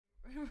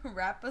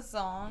Rap a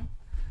song.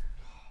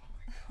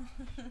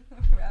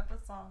 Rap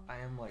a song. I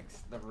am like,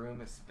 the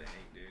room is spinning,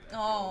 dude.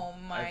 Oh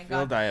my I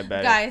feel god.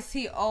 diabetic. Guys,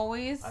 he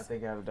always I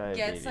think I have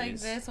diabetes. gets like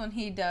this when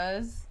he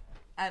does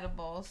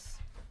edibles.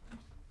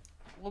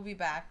 We'll be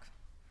back.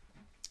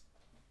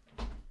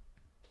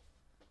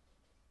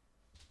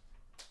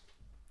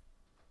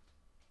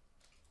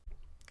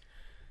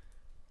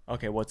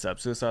 Okay, what's up?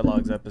 Suicide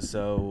Logs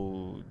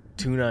episode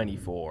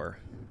 294.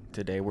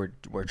 Today we're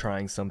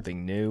trying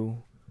something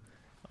new.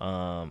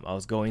 I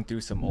was going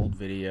through some old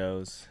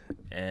videos,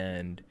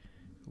 and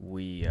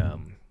we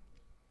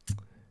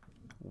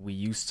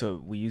used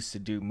to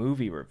do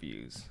movie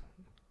reviews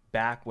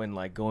back when,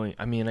 like, going.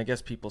 I mean, I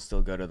guess people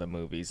still go to the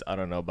movies. I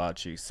don't know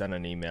about you. Send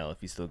an email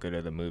if you still go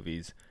to the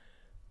movies.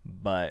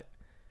 But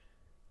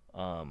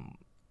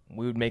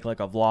we would make like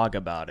a vlog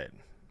about it.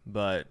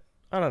 But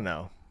I don't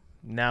know.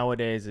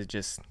 Nowadays it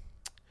just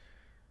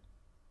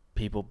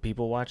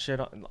people watch it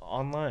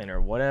online or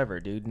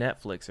whatever, dude.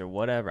 Netflix or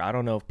whatever. I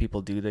don't know if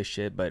people do this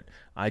shit, but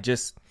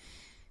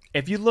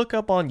if you look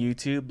up on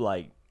YouTube,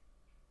 like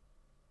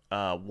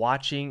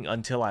watching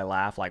until I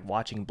laugh, like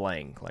watching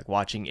blank, like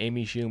watching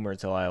Amy Schumer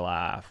until I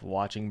laugh,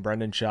 watching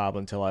Brendan Schaub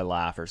until I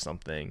laugh or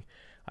something.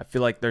 I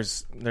feel like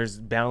there's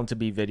bound to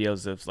be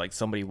videos of like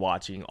somebody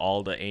watching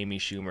all the Amy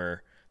Schumer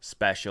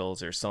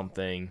specials or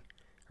something,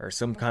 or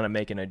some kind of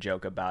making a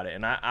joke about it.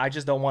 And I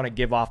just don't want to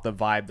give off the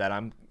vibe that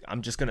I'm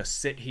just going to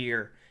sit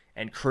here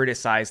and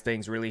criticize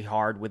things really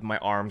hard with my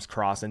arms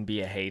crossed and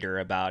be a hater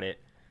about it,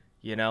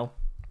 you know?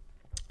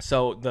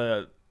 So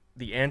the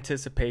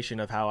anticipation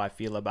of how I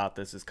feel about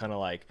this is kind of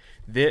like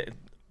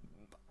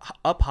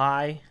up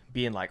high,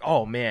 being like,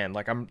 oh man,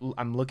 like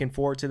I'm looking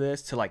forward to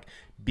this, to like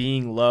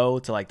being low,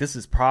 to like this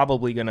is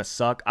probably going to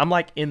suck. I'm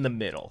like in the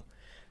middle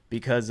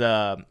because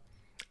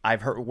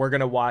I've heard we're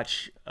gonna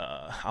watch.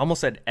 I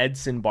almost said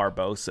Edson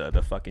Barbosa,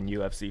 the fucking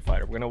UFC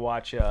fighter. We're gonna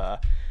watch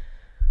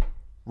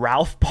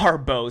Ralph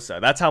Barbosa.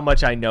 That's how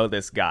much I know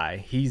this guy.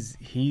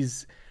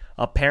 He's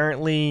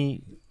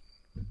apparently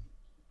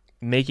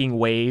making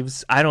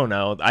waves. I don't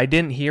know. I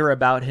didn't hear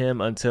about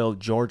him until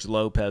George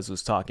Lopez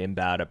was talking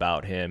bad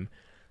about him.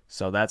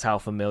 So that's how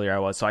familiar I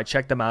was. So I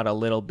checked him out a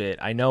little bit.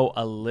 I know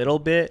a little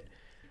bit,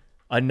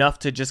 enough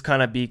to just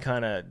kind of be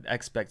kind of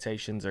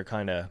expectations are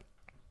kind of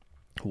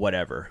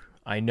whatever.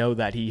 I know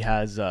that he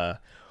has,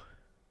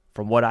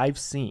 from what I've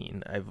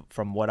seen,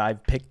 from what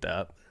I've picked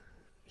up,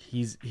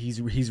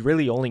 he's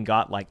really only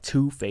got like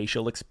 2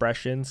 facial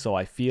expressions. So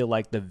I feel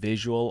like the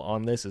visual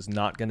on this is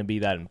not going to be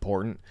that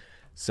important.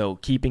 So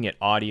keeping it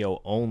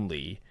audio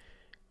only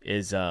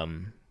is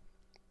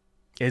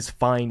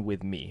fine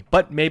with me.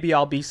 But maybe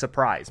I'll be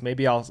surprised.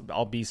 Maybe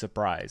I'll be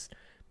surprised.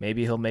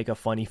 Maybe he'll make a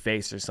funny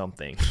face or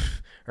something,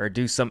 or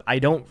do some.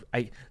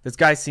 This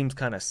guy seems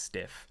kind of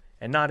stiff.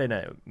 And not in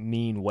a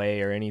mean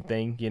way or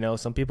anything, you know.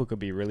 Some people could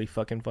be really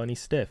fucking funny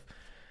stiff.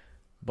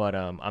 But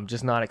I'm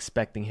just not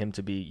expecting him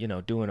to be, you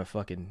know, doing a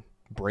fucking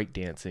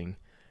breakdancing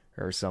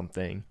or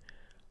something.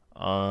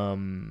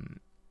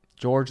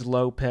 George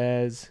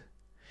Lopez.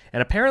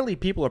 And apparently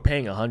people are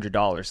paying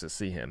 $100 to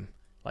see him.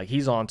 Like,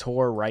 he's on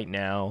tour right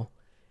now.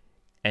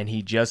 And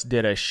he just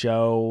did a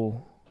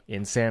show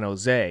in San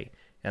Jose.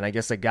 And I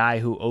guess a guy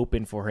who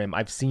opened for him,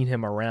 I've seen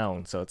him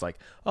around. So it's like,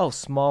 oh,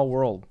 small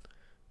world.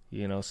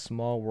 You know,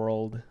 small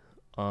world.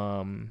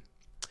 We're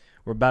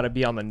about to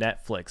be on the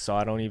Netflix, so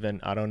I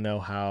don't know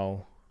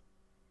how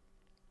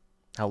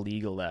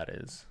legal that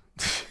is.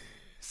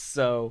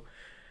 So,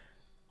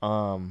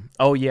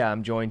 oh yeah,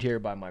 I'm joined here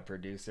by my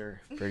producer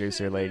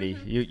lady.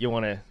 You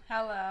wanna?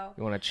 Hello.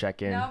 You wanna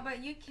check in? No,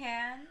 but you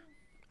can,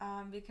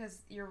 because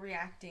you're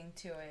reacting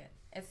to it.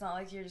 It's not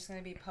like you're just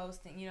gonna be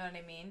posting. You know what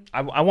I mean?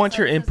 I want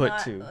your input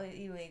not too.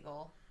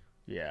 Illegal.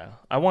 Yeah,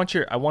 I want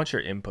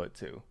your input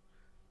too.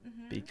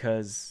 Mm-hmm.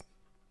 Because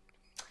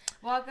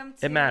welcome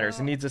to it matters.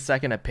 It needs a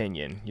second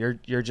opinion.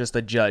 You're just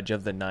a judge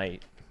of the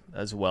night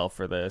as well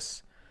for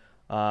this.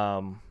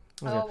 Yep.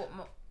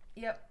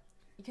 You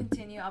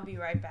continue. I'll be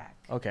right back.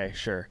 Okay,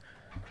 sure.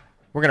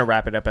 We're gonna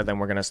wrap it up and then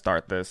we're gonna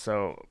start this.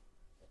 So,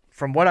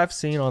 from what I've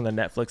seen on the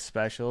Netflix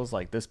specials,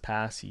 like this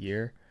past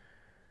year,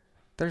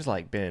 there's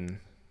like been,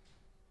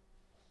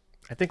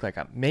 I think like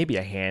maybe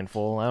a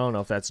handful. I don't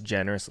know if that's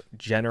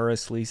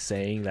generously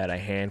saying that a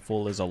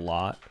handful is a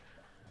lot.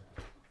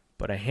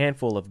 But a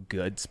handful of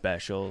good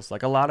specials,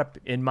 like a lot of,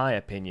 in my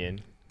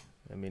opinion.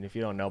 I mean, if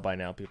you don't know by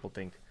now, people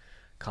think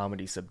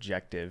comedy's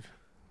subjective.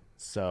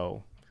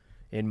 So,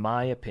 in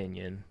my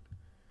opinion,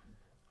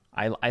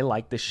 I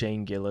like the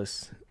Shane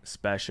Gillis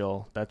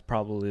special. That's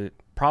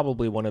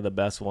probably one of the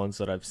best ones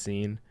that I've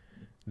seen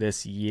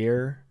this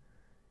year.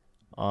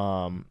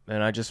 And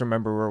I just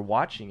remember we were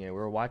watching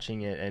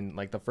it, and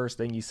like the first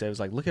thing you said was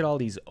like, look at all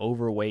these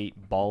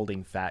overweight,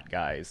 balding, fat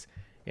guys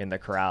in the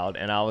crowd,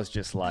 and I was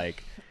just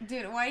like,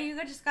 dude, why you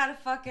just gotta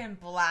fucking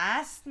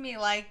blast me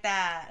like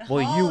that?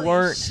 Well, Holy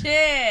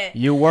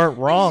you weren't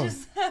wrong. You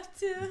just have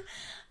to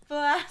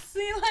blast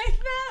me like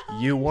that.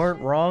 Holy you weren't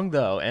shit. Wrong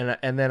though,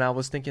 and then I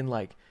was thinking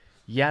like,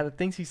 yeah, the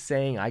things he's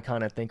saying I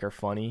kind of think are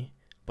funny,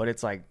 but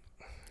it's like,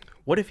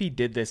 what if he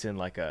did this in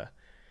like a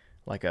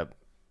like a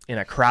in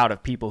a crowd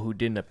of people who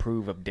didn't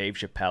approve of Dave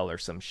Chappelle or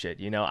some shit.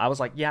 You know, I was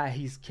like, yeah,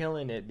 he's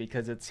killing it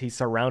because he's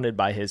surrounded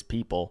by his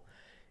people,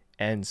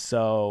 and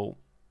so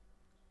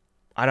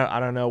I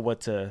don't know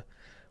what to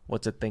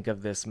think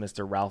of this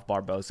Mr. Ralph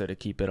Barbosa, to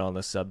keep it on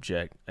the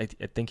subject. I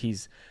think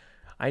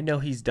I know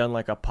he's done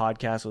like a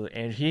podcast with,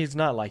 and he's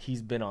not like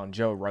he's been on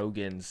Joe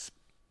Rogan's,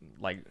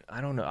 like I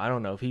don't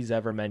know if he's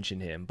ever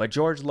mentioned him, but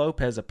George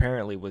Lopez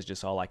apparently was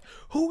just all like,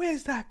 who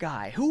is that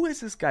guy? Who is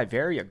this guy?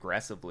 Very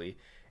aggressively.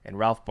 And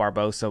Ralph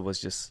Barbosa was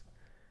just,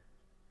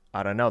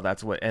 I don't know,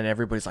 that's what, and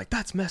everybody's like,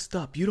 that's messed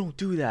up, you don't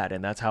do that.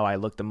 And that's how I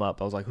looked him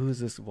up. I was like, who is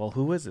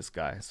this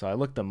guy? So I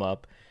looked him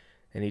up,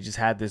 and he just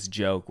had this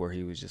joke where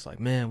he was just like,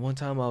 man, one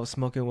time I was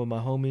smoking with my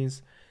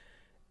homies,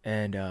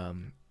 and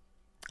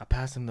I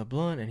passed him the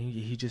blunt, and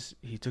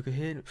he took a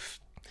hit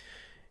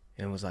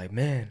and was like,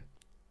 man,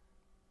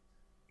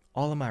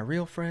 all of my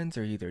real friends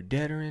are either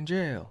dead or in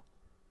jail.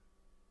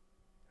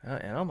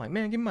 And I'm like,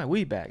 man, give me my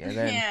weed back. And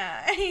then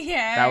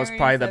yeah, that was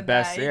probably the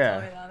best.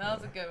 That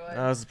was a good one.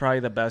 That was probably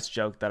the best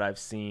joke that I've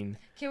seen.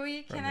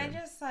 Can I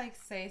just like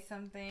say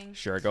something?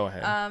 Sure, go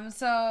ahead.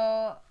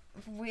 So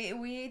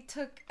we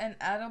took an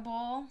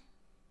edible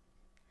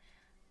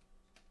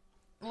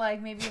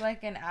like maybe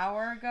like an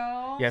hour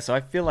ago. Yeah, so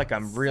I feel like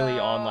I'm really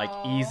on like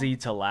easy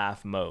to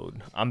laugh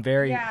mode. I'm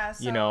very,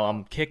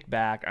 I'm kicked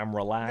back. I'm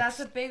relaxed.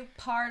 That's a big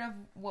part of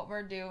what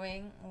we're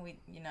doing.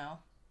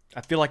 I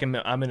feel like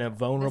I'm in a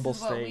vulnerable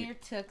state. What we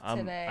took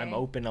today. I'm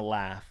open to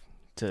laugh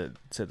to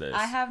this.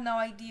 I have no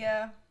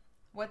idea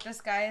what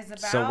this guy is about.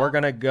 So we're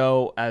gonna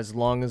go as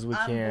long as we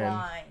can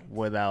blind.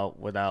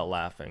 without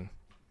laughing.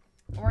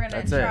 We're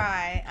gonna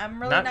try.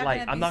 I'm really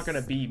I'm not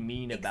gonna be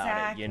mean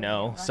about it, you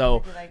know.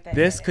 So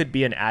this could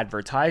be an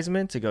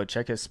advertisement to go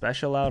check his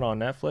special out on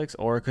Netflix,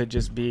 or it could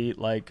just be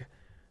like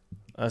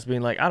us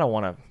being like, I don't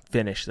want to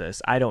finish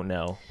this. I don't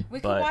know. We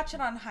could watch it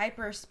on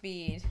hyper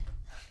speed.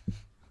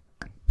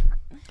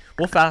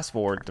 We'll fast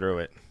forward through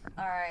it.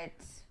 All right.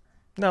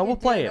 No, we'll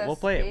play it. We'll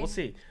play it. We'll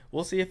see.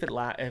 We'll see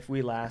if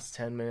we last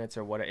 10 minutes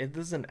or what.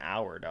 This is an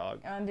hour, dog.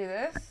 You want to do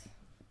this?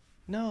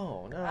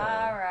 No. All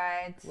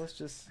right. Let's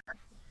just.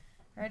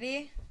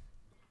 Ready?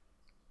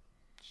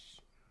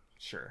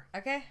 Sure.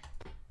 Okay.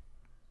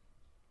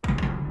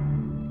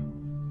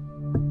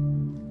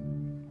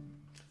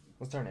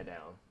 Let's turn it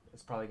down.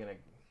 It's probably gonna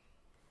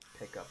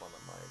pick up on the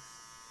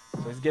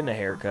mic. So he's getting a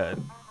haircut.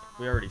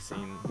 We already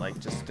seen, like,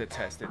 just to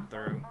test it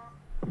through.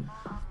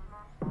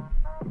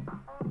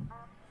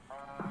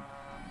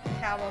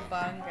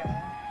 Cowabunga.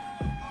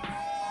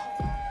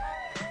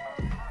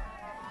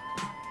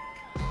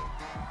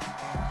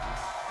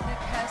 The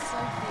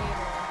Kessler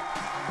Theater.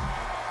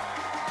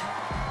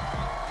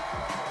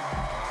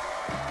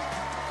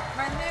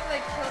 Reminds me of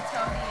like Kill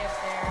Tony up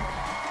there.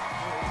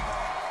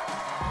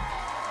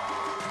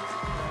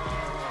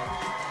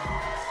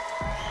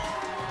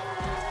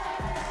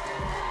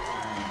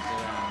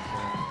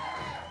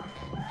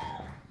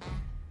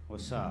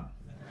 What's up?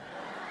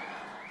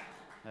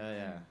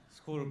 Yeah, it's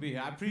cool to be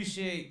here. I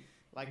appreciate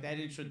like that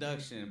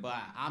introduction, but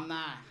I'm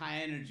not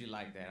high energy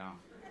like that.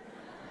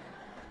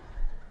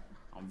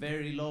 I'm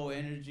very low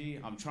energy.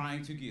 I'm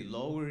trying to get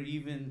lower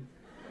even.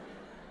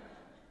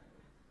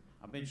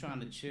 I've been trying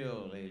to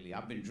chill lately.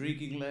 I've been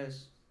drinking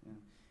less,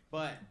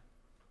 but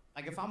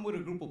like if I'm with a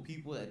group of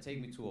people that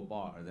take me to a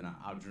bar, then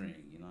I'll drink.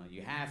 You know,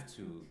 you have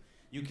to.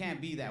 You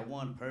can't be that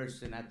one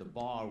person at the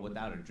bar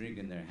without a drink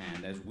in their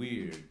hand. That's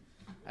weird.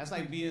 That's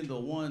like being the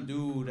one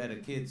dude at a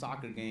kid's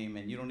soccer game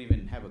and you don't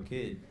even have a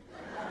kid.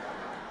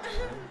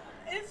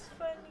 It's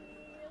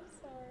funny. I'm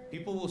sorry.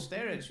 People will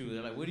stare at you.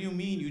 They're like, what do you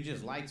mean you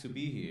just like to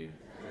be here?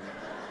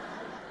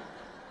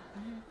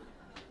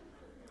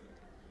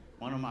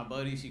 One of my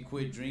buddies, he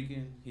quit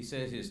drinking. He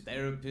says his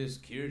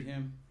therapist cured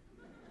him.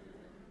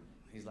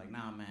 He's like,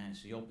 nah, man,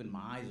 she opened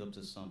my eyes up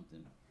to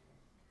something.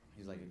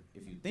 He's like,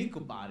 if you think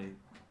about it,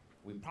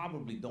 we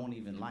probably don't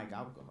even like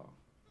alcohol.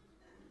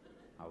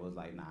 I was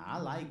like, nah, I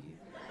like it.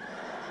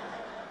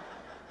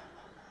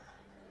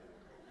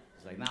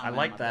 He's like, nah, I man,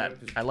 like that.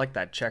 therapist... I like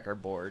that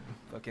checkerboard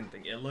fucking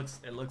thing. It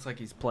looks like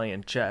he's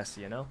playing chess,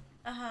 you know?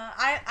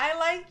 I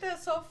like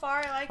this so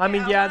far. I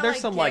mean, yeah, there's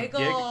some like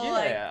giggle.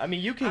 Yeah, I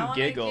mean, you can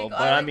giggle,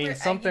 but I mean,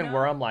 something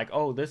where I'm like,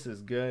 oh, this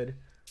is good,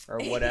 or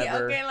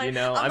whatever. Okay, like, you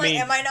know, I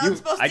mean, am I not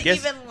supposed to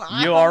even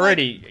laugh? You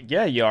already,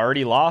 you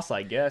already lost.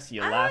 I guess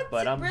you laugh,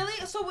 but I'm really.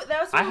 So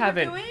that was what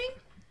we're doing.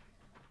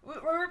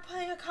 We're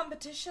playing a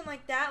competition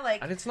like that,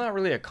 like. And it's not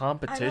really a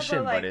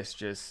competition, but it's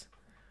just.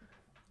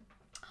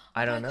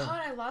 I don't know. Oh my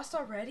god, I lost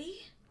already?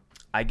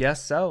 I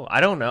guess so.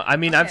 I don't know. I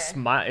mean,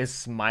 is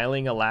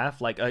smiling a laugh?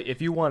 Like,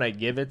 if you want to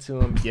give it to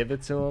him, give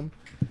it to him.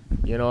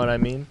 You know what I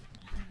mean?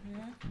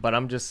 Mm-hmm. But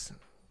I'm just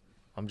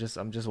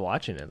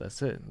watching it.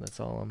 That's it. That's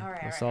all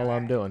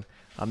I'm doing.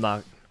 I'm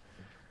not.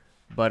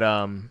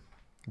 But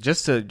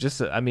just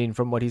to, I mean,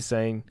 from what he's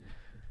saying,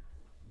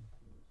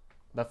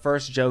 the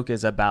first joke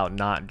is about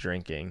not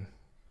drinking,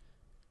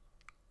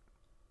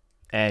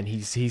 and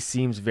he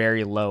seems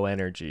very low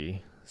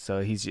energy. So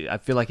I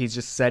feel like he's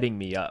just setting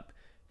me up.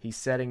 he's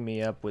setting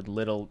me up with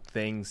little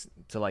things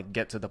to like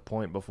get to the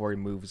point before he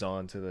moves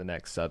on to the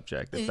next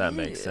subject, if that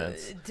makes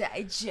sense.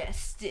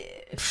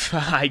 Digestive.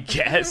 I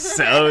guess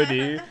so,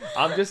 dude.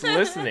 I'm just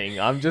listening.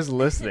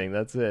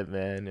 That's it,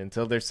 man.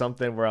 Until there's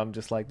something where I'm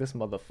just like, this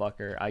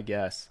motherfucker, I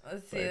guess.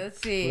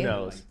 Let's see. Who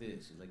knows? Like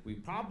this. Like, we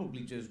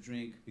probably just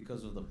drink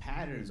because of the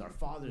patterns our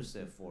fathers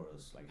set for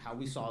us. Like how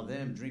we saw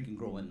them drinking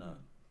growing up.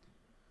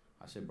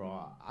 I said,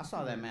 bro, I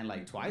saw that man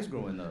like twice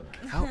growing up.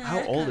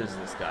 How old is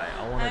this guy?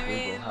 I want to Google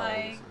mean, how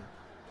old is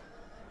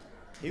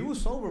He was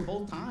sober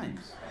both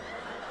times.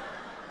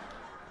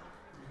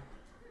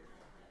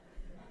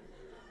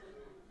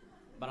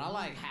 But I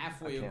like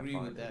halfway agree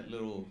with that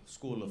little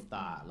school of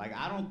thought. Like,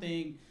 I don't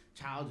think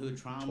childhood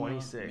trauma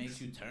 26. makes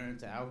you turn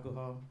to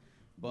alcohol.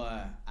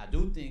 But I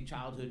do think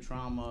childhood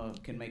trauma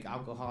can make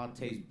alcohol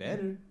taste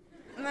better.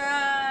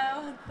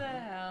 Nah, what the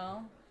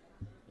hell?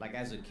 Like,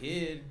 as a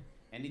kid,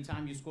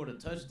 anytime you scored a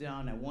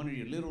touchdown at one of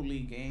your Little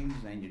League games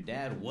and your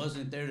dad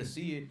wasn't there to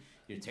see it,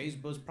 your taste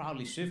buds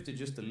probably shifted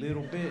just a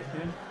little bit.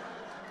 Yeah?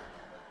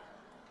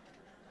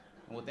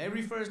 And with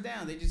every first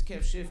down, they just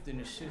kept shifting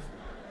and shifting.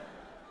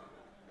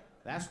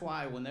 That's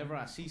why whenever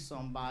I see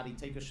somebody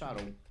take a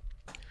shot of...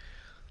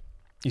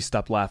 You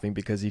stop laughing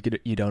because you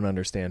don't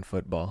understand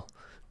football.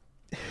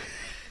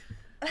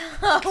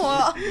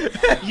 Well,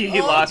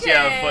 You lost you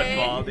on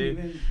football, I didn't dude.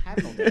 even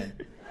have no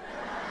dad.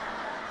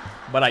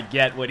 But I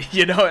get what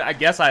I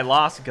guess I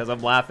lost because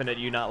I'm laughing at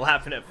you not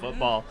laughing at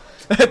football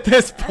at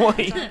this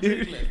point,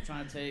 dude.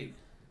 Trying to take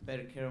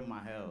better care of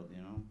my health,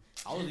 you know.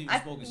 I was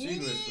even smoking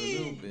cigarettes for a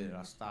little bit.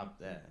 I stopped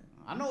that.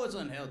 I know it's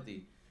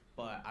unhealthy,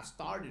 but I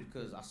started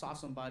because I saw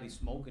somebody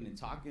smoking and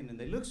talking, and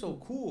they look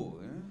so cool.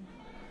 Yeah?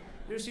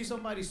 You ever see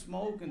somebody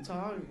smoke and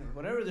talk?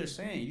 Whatever they're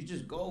saying, you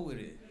just go with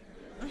it.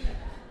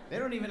 They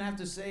don't even have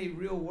to say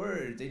real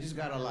words. They just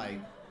gotta like...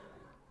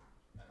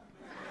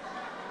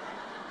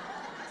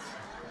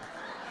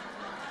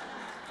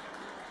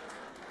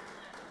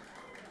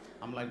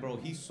 I'm like, bro,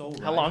 he's so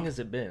right. How long has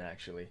it been,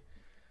 actually?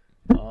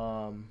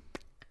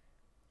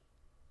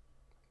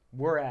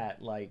 We're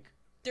at like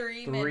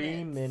 3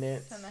 3 minutes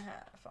minutes and a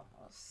half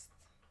almost.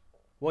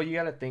 Well, you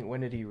got to think,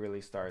 when did he really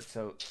start?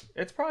 So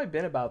it's probably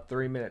been about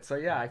 3 minutes. So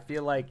yeah, I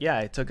feel like,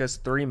 it took us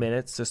 3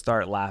 minutes to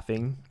start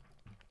laughing.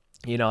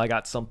 You know, I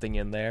got something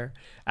in there.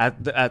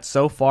 At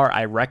so far,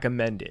 I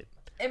recommend it.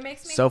 It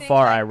makes me So think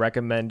far, like, I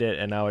recommend it,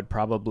 and I would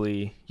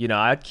probably,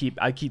 I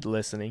keep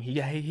listening. He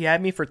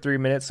had me for 3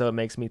 minutes, so it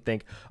makes me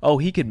think, oh,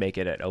 he could make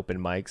it at open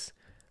mics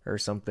or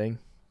something.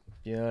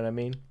 You know what I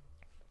mean?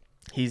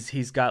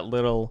 He's got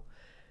little,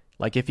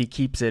 like, if he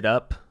keeps it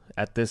up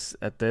at this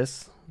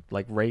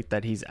like rate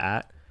that he's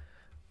at,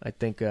 I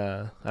think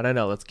I don't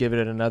know. Let's give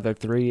it another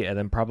 3 and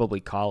then probably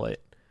call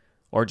it,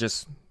 or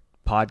just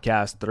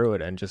podcast through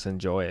it and just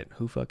enjoy it.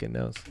 Who fucking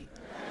knows?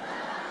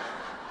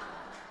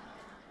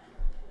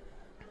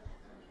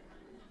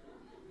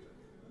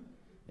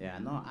 Yeah,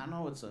 I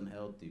know it's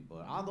unhealthy,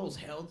 but all those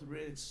health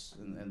risks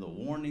and the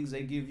warnings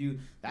they give you,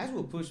 that's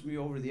what pushed me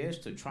over the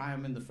edge to try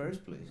them in the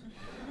first place.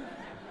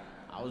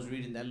 I was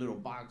reading that little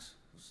box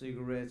of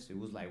cigarettes. It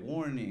was like,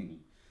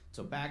 warning,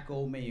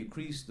 tobacco may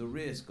increase the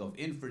risk of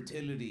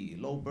infertility,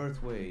 low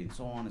birth weight, and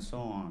so on and so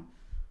on.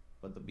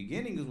 But the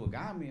beginning is what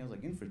got me. I was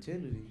like,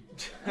 infertility?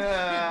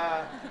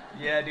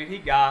 Yeah, dude, he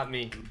got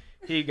me.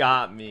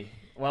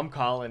 Well, I'm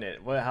calling it.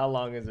 How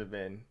long has it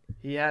been?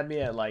 He had me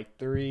at like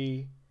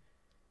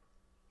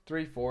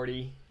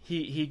 340.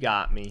 He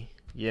got me.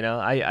 You know,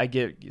 I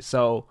get,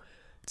 so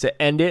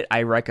to end it,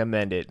 I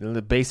recommend it. And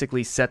to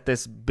basically set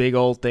this big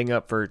old thing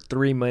up for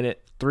 3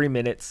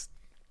 minutes.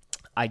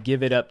 I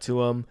give it up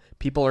to him.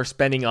 People are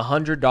spending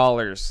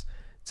 $100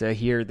 to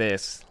hear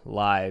this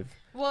live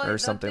or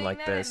something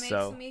like this. It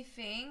makes me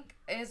think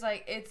is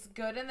like, it's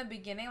good in the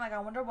beginning. Like, I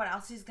wonder what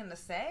else he's gonna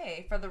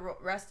say for the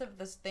rest of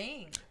this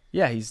thing.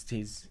 Yeah, it's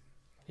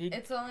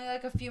only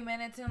like a few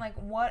minutes in. Like,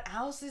 what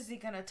else is he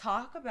gonna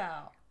talk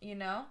about? You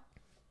know.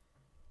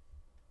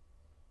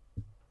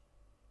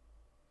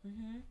 Mhm.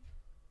 In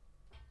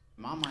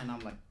my mind, I'm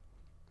like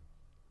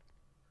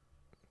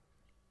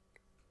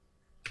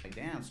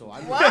damn, so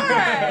I What?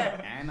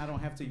 and I don't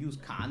have to use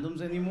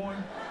condoms anymore.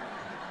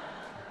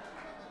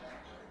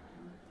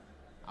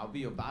 I'll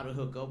be about to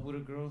hook up with a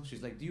girl.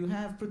 She's like, do you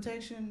have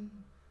protection?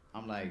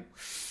 I'm like,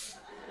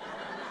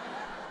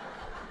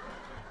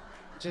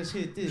 just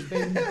hit this,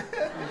 baby. Oh my god.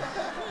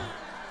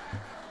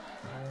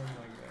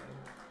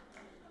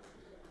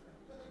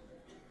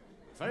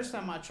 First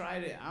time I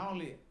tried it, I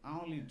only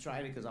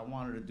tried it because I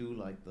wanted to do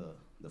like the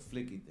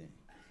flicky thing.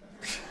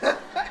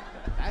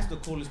 That's the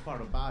coolest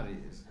part about it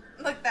is.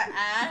 Like the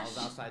ash. I was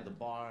outside the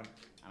bar, and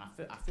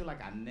I feel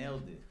like I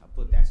nailed it. I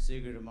put that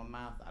cigarette in my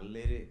mouth, I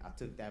lit it, I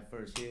took that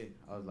first hit.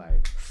 I was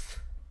like,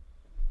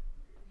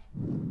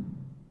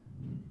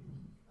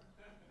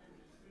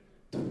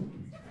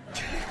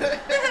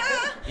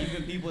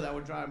 even people that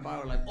were driving by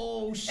were like,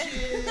 oh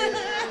shit.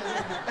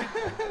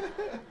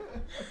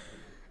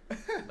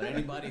 But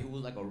anybody who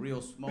was like a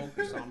real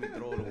smoker saw me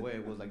throw it away,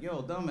 was like,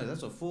 yo, dumbass,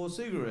 that's a full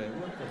cigarette.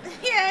 What the?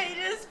 Yeah, he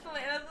just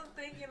played. I was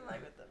thinking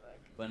like, what the fuck.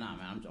 But nah,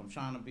 man, I'm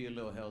trying to be a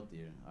little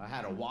healthier. I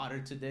had a water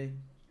today.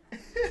 Yeah,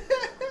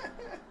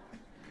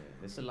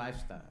 it's a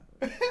lifestyle.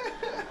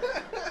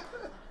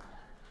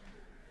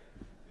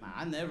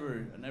 I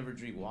never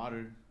drink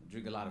water. I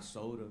drink a lot of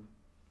soda.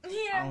 Yeah,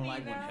 I don't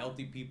like when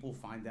healthy people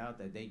find out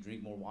that they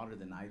drink more water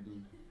than I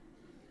do.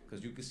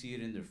 Because you can see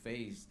it in their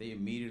face. They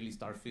immediately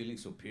start feeling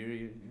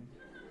superior.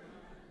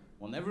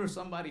 Whenever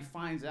somebody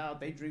finds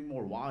out they drink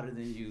more water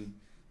than you,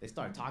 they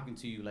start talking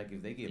to you like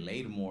if they get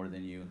laid more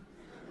than you.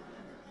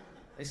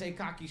 They say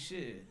cocky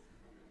shit.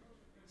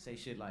 Say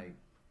shit like,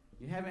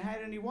 you haven't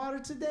had any water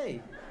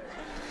today.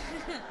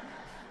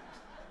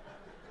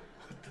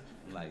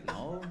 I'm like,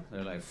 no.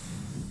 They're like,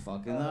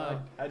 fucking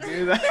up. I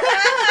do that.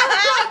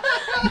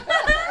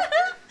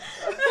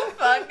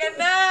 Fucking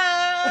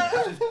up.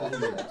 It's just cool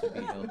to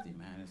be healthy,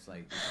 man. It's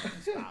like a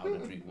style to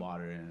drink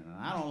water, and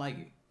I don't like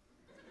it.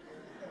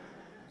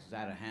 It's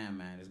out of hand,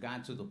 man. It's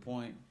gotten to the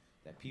point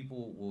that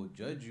people will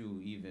judge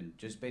you even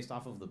just based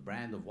off of the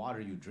brand of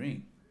water you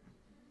drink.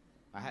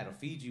 I had a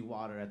Fiji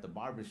water at the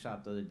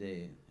barbershop the other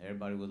day.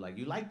 Everybody was like,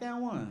 you like that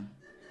one?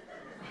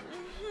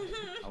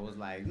 I was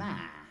like, nah.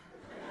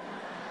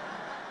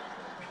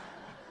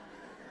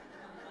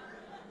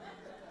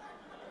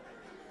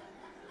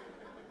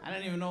 I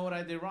didn't even know what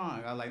I did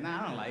wrong. I was like, nah,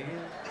 I don't like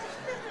it.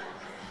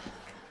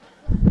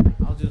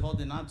 I was just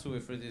holding on to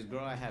it for this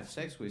girl I have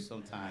sex with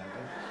sometimes.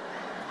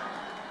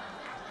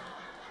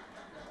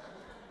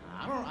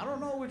 I don't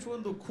know which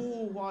one the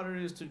cool water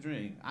is to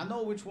drink. I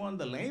know which one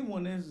the lame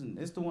one is, and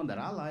it's the one that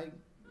I like.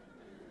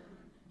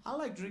 I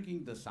like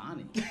drinking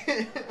Dasani. What?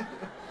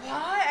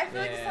 I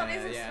feel like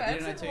Dasani's expensive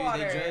Didn't I tell water.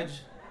 you they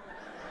judge?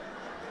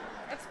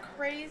 That's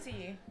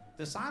crazy.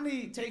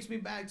 Dasani takes me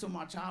back to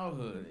my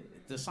childhood.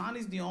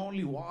 Dasani's the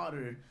only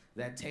water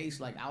that tastes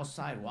like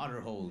outside water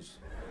hose.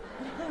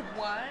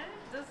 What?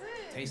 Does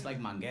it? Tastes like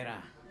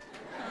manguera.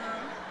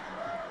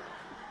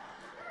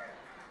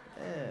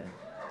 Yeah.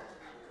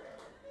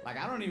 Like,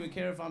 I don't even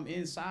care if I'm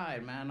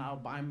inside, man. I'll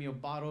buy me a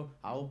bottle,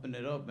 I'll open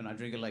it up, and I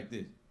drink it like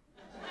this.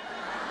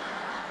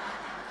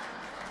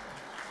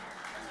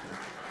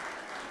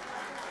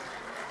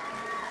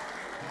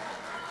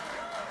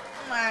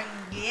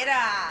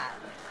 Manguera.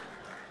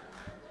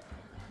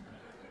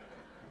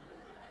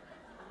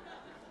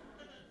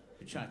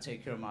 You're trying to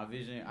take care of my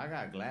vision. I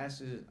got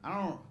glasses.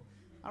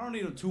 I don't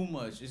need them too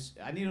much.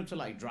 I need them to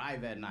like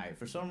drive at night.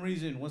 For some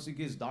reason, once it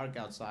gets dark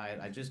outside,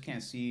 I just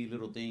can't see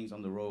little things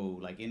on the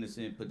road, like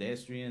innocent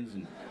pedestrians.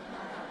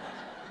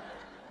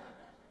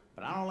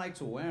 But I don't like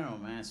to wear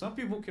them, man. Some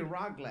people can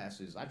rock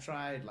glasses. I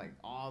tried like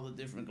all the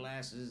different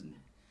glasses, and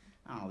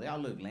I don't know, they all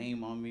look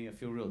lame on me. I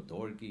feel real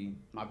dorky.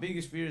 My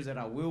biggest fear is that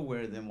I will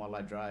wear them while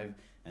I drive,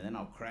 and then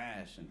I'll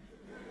crash, and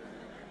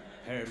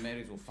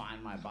paramedics will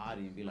find my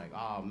body and be like,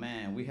 oh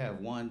man, we have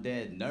one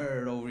dead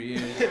nerd over here.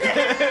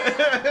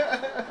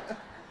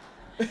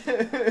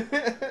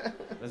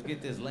 Let's get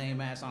this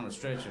lame ass on a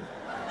stretcher.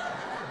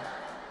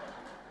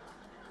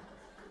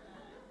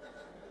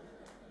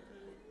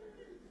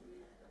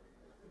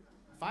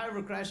 If I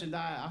ever crash and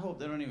die, I hope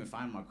they don't even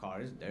find my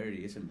car. It's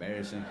dirty, it's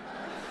embarrassing.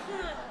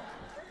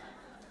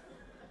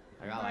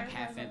 I got like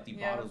half empty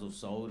bottles of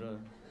soda,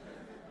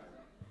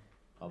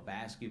 a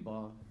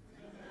basketball,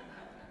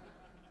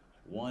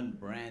 one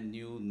brand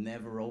new,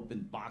 never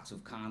opened box of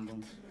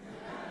condoms.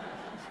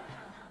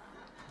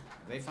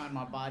 If they find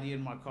my body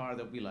in my car,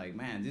 they'll be like,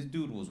 man, this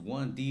dude was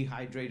one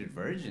dehydrated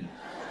virgin.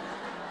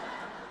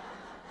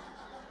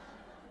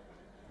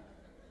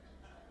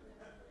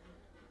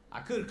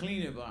 I could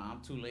clean it, but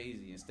I'm too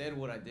lazy. Instead,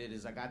 what I did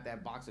is I got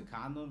that box of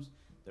condoms.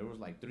 There was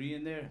like 3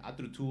 in there. I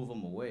threw 2 of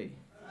them away.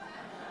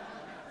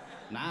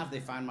 Now, if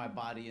they find my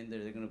body in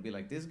there, they're gonna be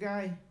like, this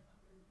guy,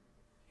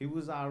 he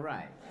was all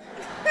right.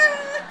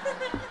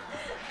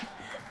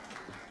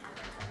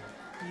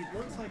 He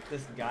looks like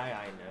this guy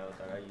I know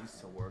that I used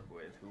to work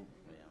with who...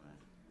 Yeah, man.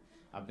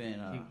 I've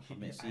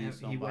been seeing he went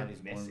somebody's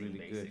born missing, really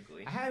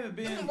basically. good. I haven't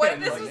been... What if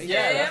this was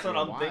Yeah, him? that's what for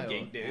a I'm while,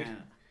 thinking, dude.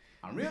 and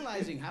I'm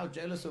realizing how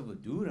jealous of a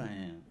dude I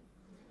am.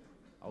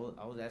 I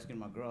was asking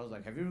my girl, I was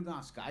like, have you ever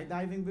gone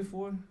skydiving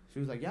before? She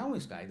was like, yeah, I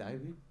went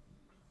skydiving.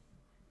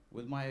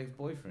 With my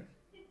ex-boyfriend.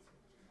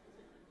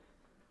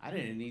 I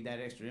didn't need that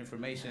extra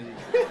information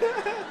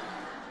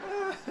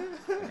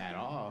at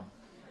all.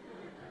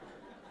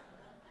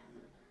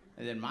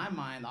 And in my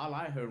mind, all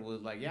I heard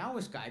was like, yeah, I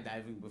went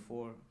skydiving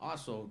before.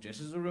 Also,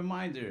 just as a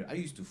reminder, I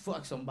used to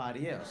fuck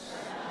somebody else.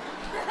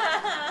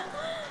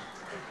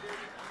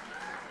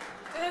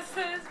 This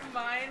is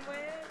mind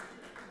went.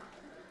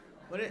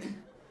 But it's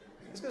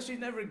because she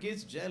never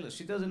gets jealous.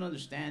 She doesn't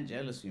understand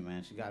jealousy,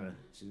 man. She's got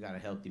a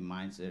healthy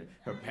mindset.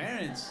 Her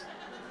parents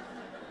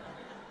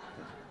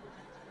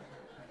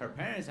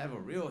have a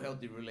real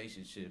healthy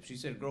relationship. She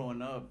said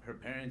growing up, her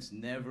parents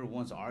never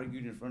once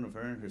argued in front of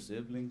her and her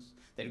siblings.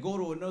 They'd go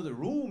to another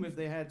room if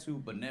they had to,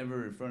 but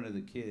never in front of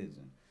the kids.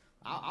 And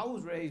I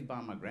was raised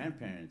by my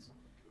grandparents,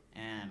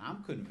 and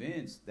I'm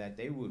convinced that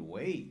they would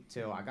wait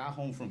till I got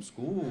home from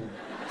school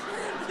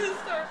To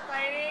start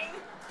fighting.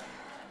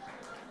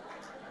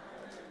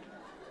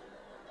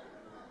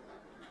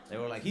 They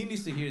were like, he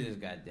needs to hear this,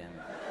 goddamn.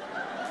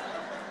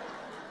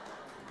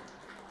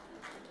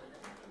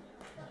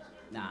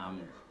 Nah,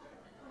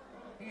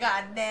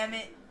 God damn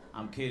it.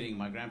 I'm kidding.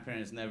 My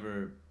grandparents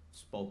never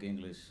spoke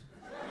English.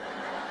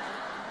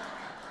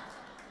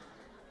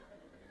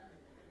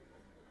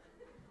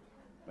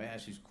 But yeah,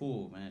 she's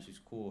cool, man. She's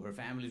cool. Her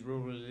family's real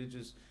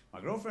religious.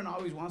 My girlfriend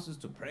always wants us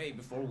to pray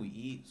before we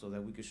eat so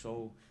that we can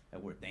show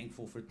that we're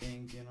thankful for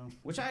things, you know?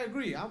 Which I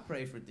agree. I'll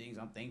pray for things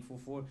I'm thankful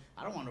for.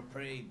 I don't want to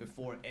pray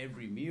before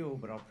every meal,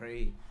 but I'll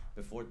pray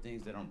before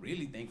things that I'm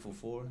really thankful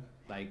for,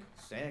 like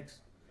sex.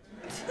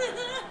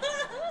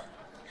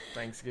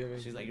 Thanksgiving.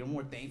 She's like, you're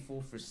more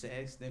thankful for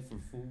sex than for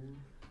food?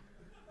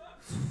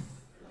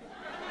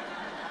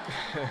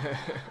 I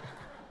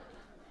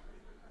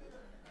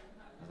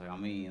was like, I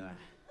mean,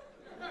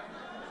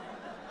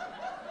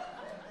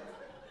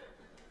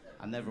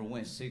 I never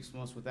went 6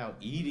 months without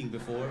eating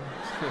before.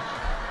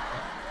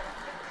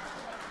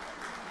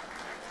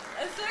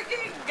 A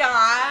fucking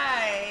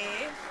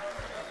guy.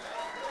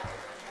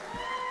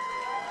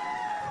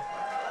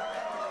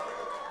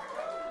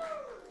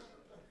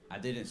 I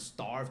didn't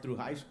starve through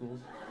high school.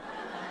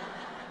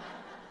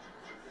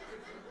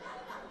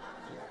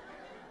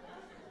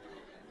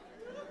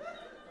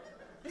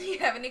 Do you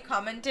have any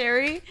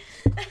commentary?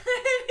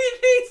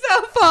 Anything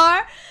so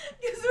far?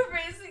 Because we're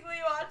basically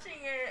watching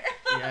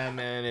her. Yeah,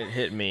 man, it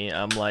hit me.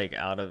 I'm like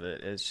out of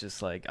it. It's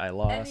just like I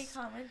lost. Any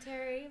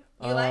commentary?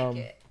 You like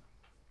it?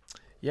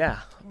 Yeah.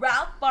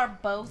 Ralph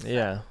Barbosa.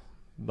 Yeah,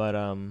 but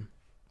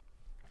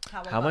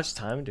how much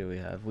time do we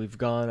have? We've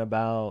gone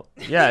about.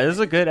 Yeah, it was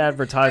a good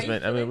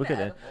advertisement. I mean, look at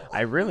it.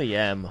 I really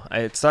am.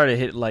 It started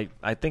hit like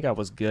I think I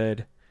was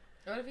good.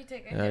 What if you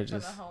take a hit from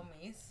the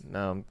homies?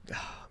 No,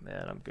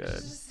 man, I'm good.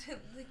 Just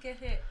like a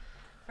hit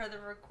for the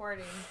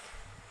recording.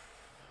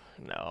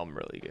 No, I'm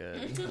really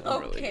good.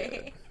 Okay. Really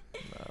good.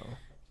 No.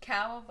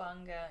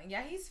 Cowabunga.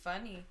 Yeah, he's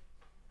funny.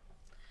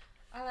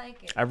 I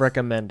like it. I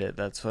recommend it.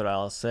 That's what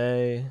I'll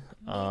say.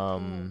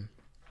 Onward.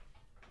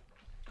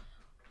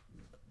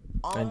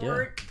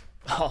 Onward.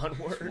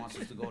 She wants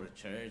us to go to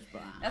church,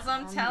 but That's what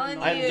I'm telling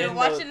I you. didn't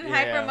Watching know-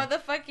 hyper yeah.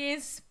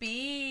 motherfucking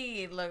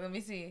speed. Look, let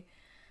me see.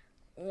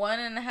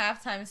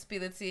 1.5 times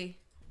speed. Let's see.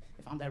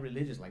 if I'm that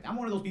religious, like I'm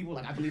one of those people,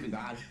 like I believe in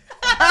God.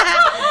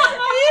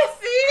 You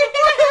see?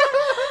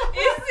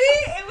 You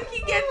see? And we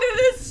can get through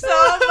this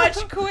so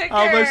much quicker.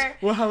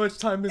 How much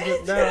time is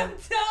it That's what now? I'm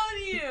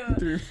telling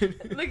you. 3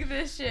 minutes. Look at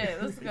this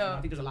shit. Let's I go.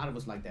 think there's a lot of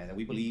us like that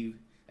we believe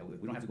that we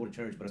don't have to go to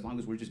church, but as long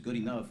as we're just good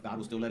enough, God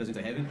will still let us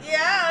into heaven.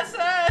 Yeah, it's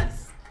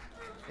us.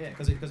 Yeah,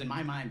 because in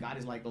my mind, God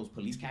is like those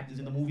police captains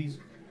in the movies.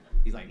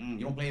 He's like, you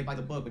don't play it by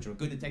the book, but you're a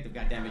good detective,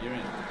 goddammit, you're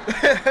in.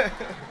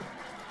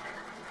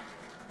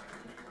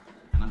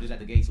 And I'm just at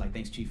the gates like,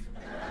 thanks, chief.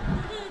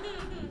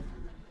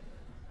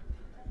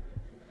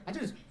 I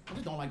just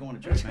don't like going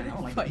to church, man. I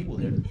don't like the people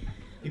there.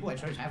 People at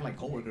church have like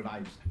coworker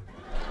vibes.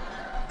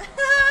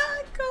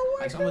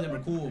 Like some of them are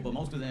cool, but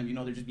most of them, you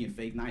know, they're just being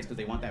fake nice because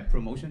they want that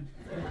promotion.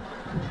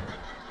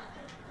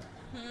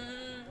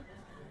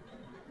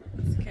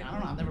 I don't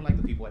know. I've never liked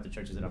the people at the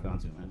churches that I've gone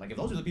to, man. Like if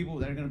those are the people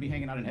that are gonna be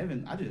hanging out in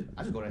heaven, I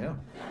just go to hell.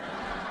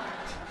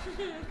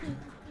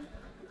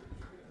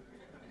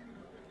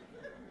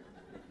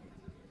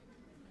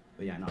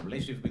 But yeah, no,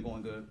 relationships have been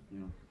going good. You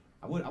know,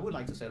 I would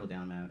like to settle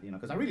down, man. You know,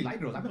 because I really like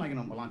girls. I've been liking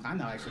them a long time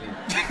now, actually.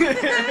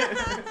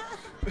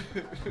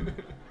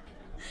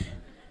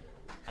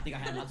 I think I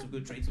have lots of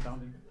good traits about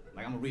me.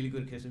 Like I'm a really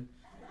good kisser.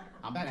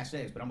 I'm bad at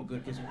sex, but I'm a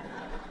good kisser.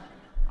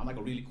 I'm like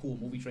a really cool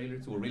movie trailer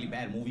to a really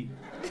bad movie.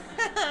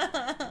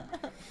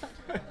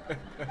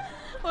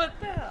 What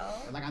the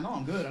hell? Like I know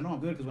I'm good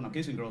because when I'm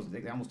kissing girls,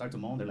 they almost start to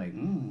moan. They're like,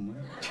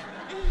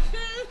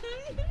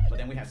 But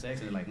then we have sex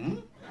and they're like,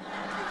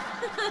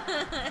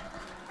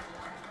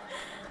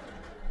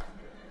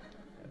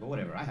 But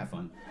whatever, I have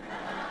fun.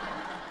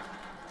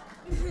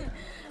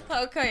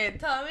 Okay,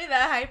 tell me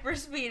that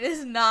hyperspeed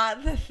is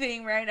not the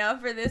thing right now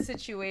for this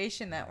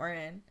situation that we're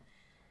in.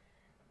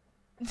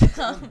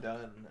 I'm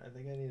done. I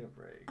think I need a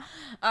break.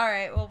 All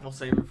right, well, We'll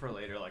save it for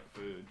later, like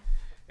food.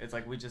 It's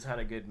like we just had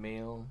a good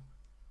meal.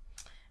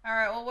 all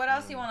right. Well, what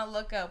else do you want to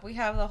look up? We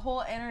have the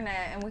whole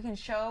internet, and we can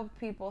show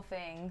people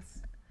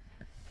things.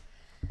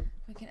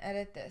 We can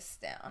edit this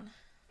down.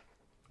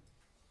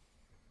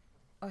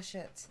 Oh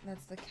shit,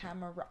 that's the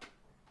camera.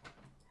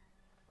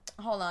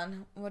 Hold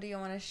on. What do you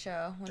want to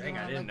show? What do you Dang,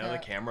 I wanna didn't look know the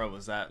up? camera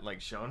was that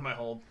like showing my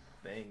whole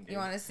thing. Dude. You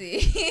want to see?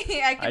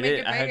 I can I make did-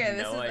 it I had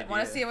bigger. no Want to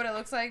idea. see what it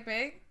looks like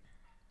big?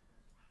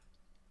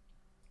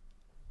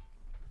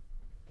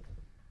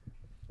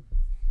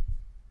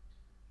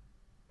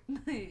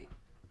 Nice.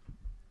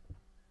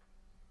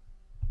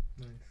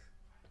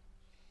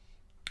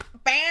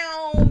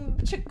 Bam!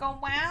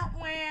 Chicka wow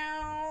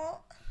wow.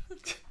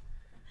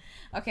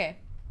 Okay.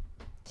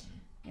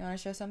 You want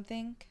to show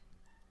something?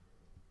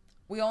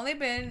 We only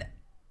been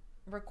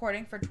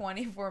recording for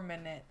 24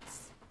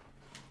 minutes.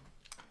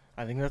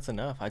 I think that's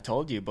enough. I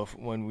told you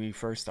when we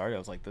first started, I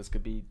was like, this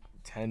could be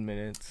 10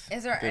 minutes.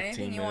 Is there 15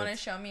 anything you want to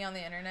minutes. show me on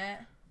the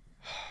internet?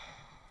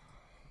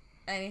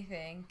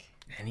 Anything.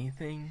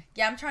 Anything?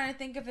 Yeah, I'm trying to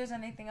think if there's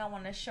anything I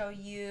want to show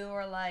you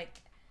or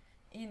like,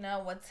 you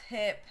know, what's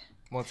hip.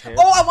 What's hip?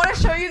 Oh, I want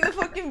to show you the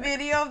fucking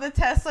video of the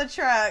Tesla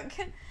truck.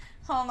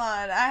 Hold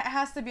on, it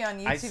has to be on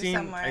YouTube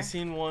somewhere. I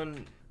seen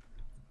one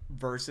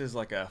versus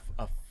like a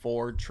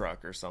Ford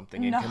truck or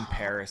something in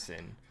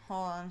comparison.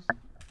 Hold on.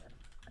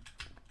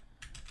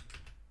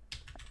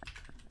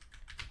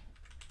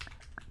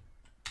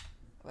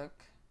 Look.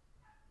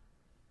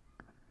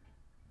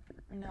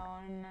 No.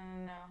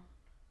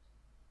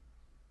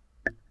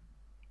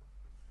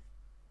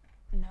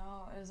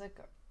 No, it was like.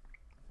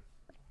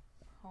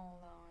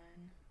 Hold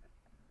on.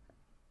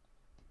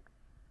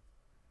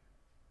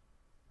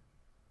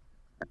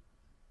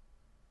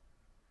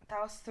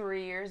 That was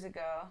 3 years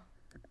ago.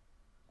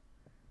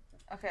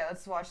 Okay,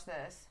 let's watch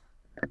this.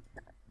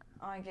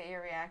 I want to get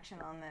your reaction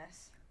on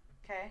this.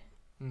 Okay?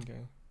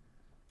 Okay.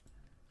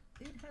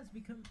 It has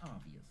become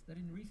obvious that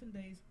in recent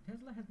days,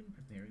 Tesla has been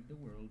preparing the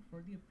world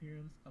for the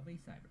appearance of a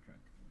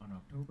Cybertruck. On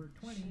October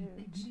 20,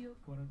 a video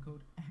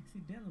quote-unquote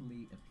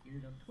accidentally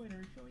appeared on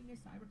Twitter showing a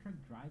Cybertruck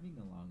driving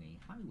along a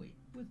highway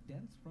with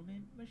dents from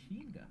a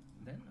machine gun.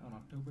 Then on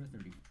October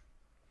 30.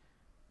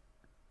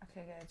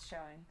 Okay, good, it's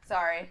showing.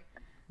 Sorry.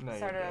 No,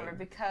 Start it over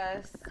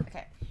because...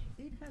 Okay.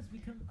 It has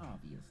become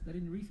obvious that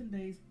in recent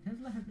days,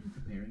 Tesla has been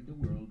preparing the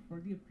world for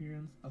the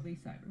appearance of a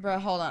Cybertruck. Bro,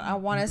 hold on. I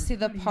want to see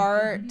the 20,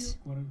 part... a video,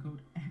 quote-unquote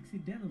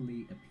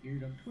accidentally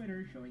appeared on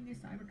Twitter showing a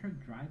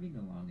Cybertruck driving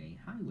along a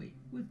highway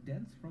with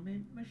dents from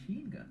a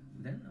machine gun.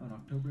 Then on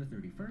October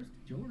 31st,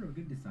 Joe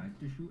Rogan decides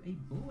to shoot a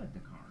bow at the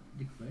car,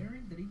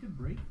 declaring that he could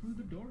break through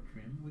the door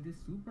trim with his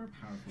super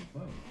powerful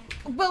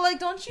bow. But, like,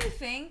 don't you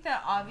think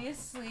that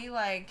obviously,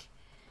 like...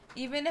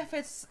 Even if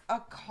it's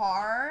a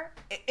car,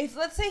 if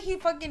let's say he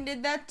fucking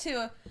did that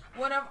to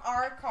one of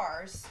our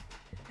cars,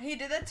 he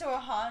did that to a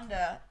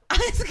Honda, I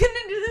was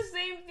gonna do the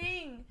same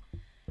thing.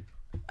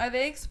 Are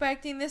they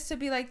expecting this to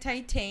be like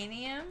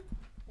titanium?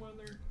 Well,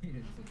 he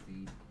didn't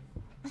succeed.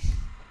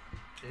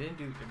 It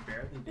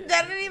barely did.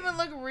 That didn't even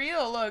look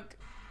real. Look,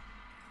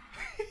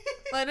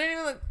 that didn't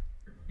even look.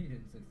 He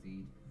didn't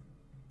succeed.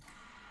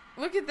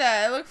 Look at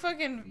that. It looked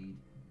fucking.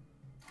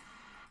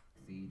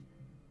 Succeed.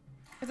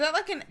 Is that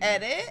like an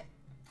edit?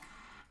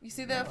 You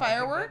see the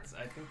fireworks?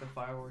 I think the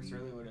fireworks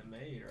really would have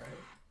made, right?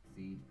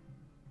 Succeed.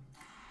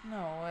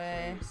 No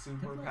way.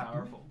 Super Tesla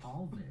powerful. doing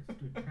all this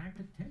to attract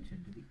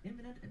attention to the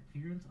imminent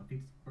appearance of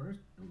its first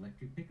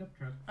electric pickup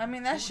truck. I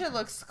mean, that shit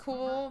looks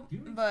cool,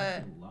 During but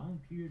such a long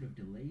period of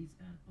delays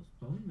and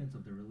postponements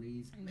of the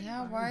release, many yeah,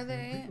 buyers why are who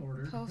they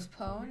pre-ordered have already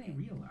postponing?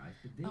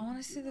 realized that they I want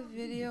to see the will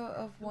video use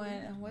of when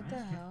delays and what the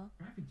and hell.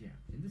 traffic jam.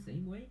 In the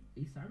same way, a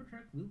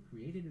Cybertruck will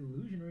create an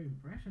illusionary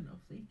impression of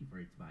safety for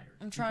its buyers.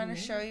 I'm trying to It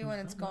will show only you when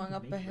push it's someone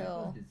going to up a make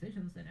hill. reckless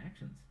decisions and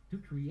actions. To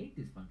create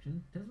this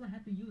function, Tesla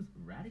had to use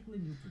radically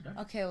new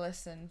production. Okay,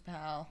 listen,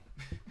 pal.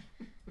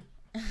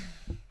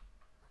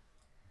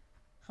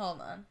 Hold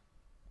on.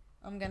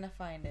 I'm gonna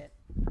find it.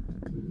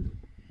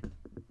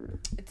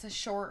 It's a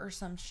short or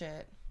some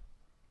shit.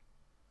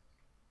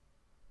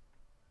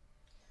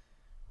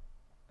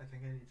 I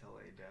think I need to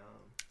lay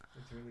down.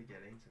 It's really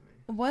getting to me.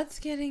 What's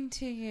getting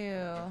to you?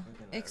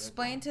 Fucking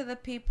Explain edible. to the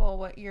people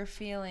what you're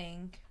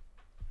feeling.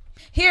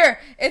 Here!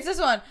 It's this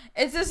one!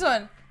 It's this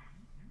one!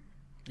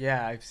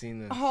 Yeah, I've seen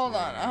this. Hold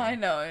on. Yeah. I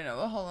know.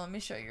 But hold on. Let me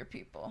show your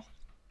people.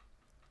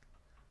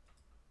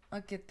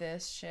 Look at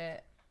this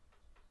shit.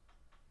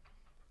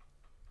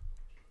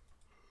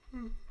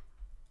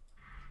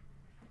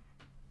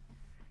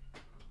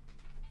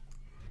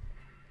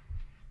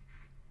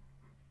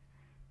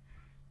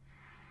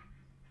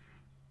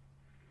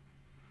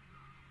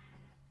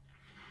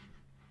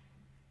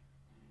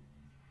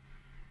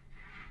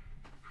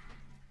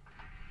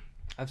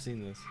 I've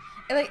seen this.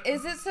 Like,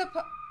 is it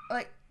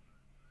like...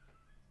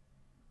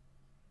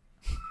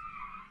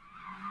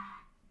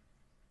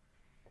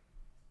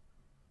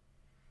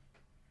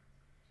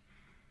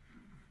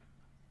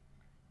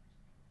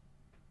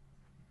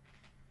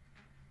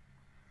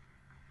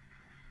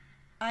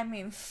 I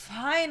mean,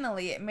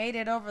 finally, it made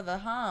it over the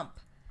hump.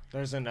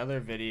 There's another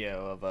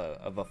video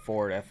of a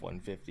Ford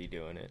F-150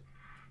 doing it.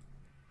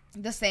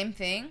 The same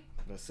thing?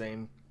 The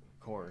same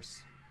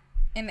course.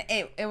 And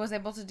it was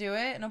able to do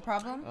it? No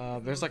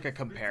problem? There's like a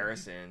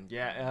comparison.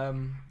 Yeah.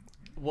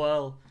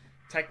 Well,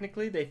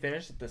 technically they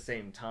finished at the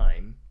same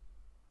time.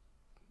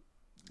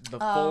 The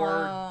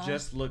Ford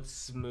just looked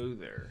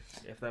smoother,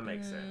 if that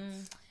makes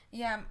sense.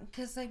 Yeah,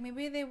 because, like,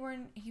 maybe they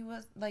weren't... He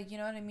was, like, you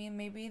know what I mean?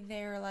 Maybe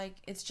they're, like...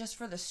 It's just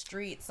for the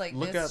streets, like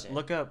this shit.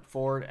 Look up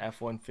Ford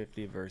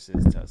F-150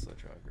 versus Tesla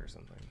truck or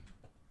something.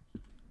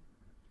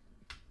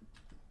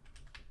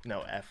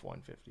 No,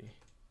 F-150.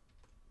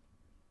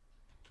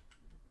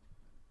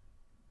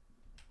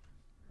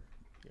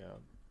 Yeah.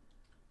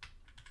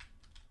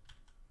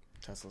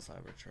 Tesla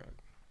Cybertruck.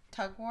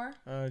 Tug War?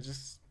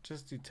 Just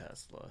do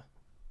Tesla.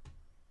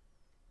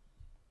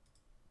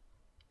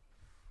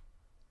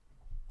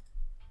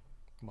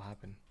 What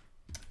happened?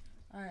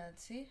 All right,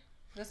 let's see.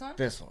 This one?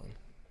 This one.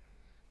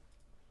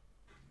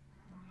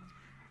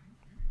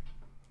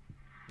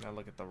 Now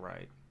look at the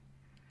right.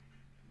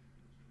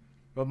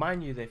 But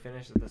mind you, they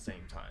finished at the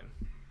same time.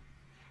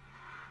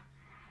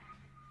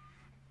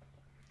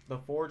 The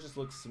Ford just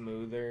looks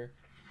smoother,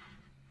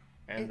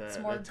 and It's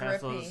the more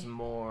Tesla's grippy.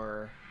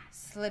 more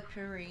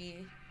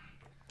Slippery.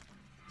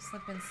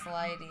 Slip and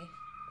slidey.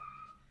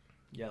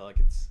 yeah, like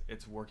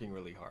it's working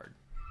really hard.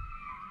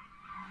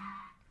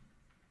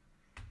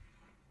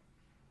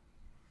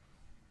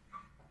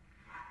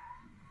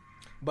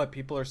 But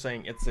people are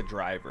saying it's the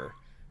driver,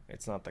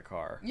 it's not the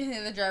car. You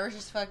think the driver's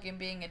just fucking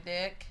being a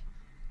dick?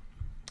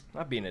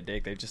 Not being a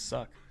dick, they just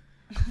suck.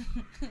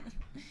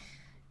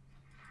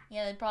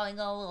 Yeah, they probably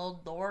got a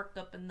little dork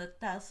up in the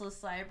Tesla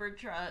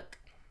Cybertruck.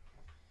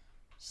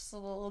 Just a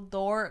little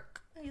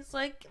dork. He's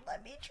like,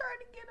 let me try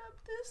to get up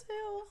this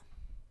hill.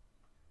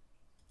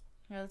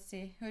 Here, let's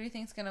see. Who do you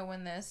think's gonna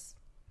win this?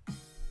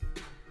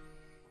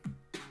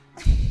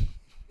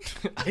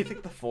 I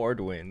think the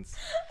Ford wins.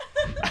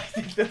 I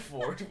think the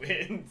Ford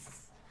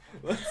wins.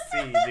 Let's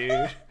see,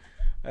 dude.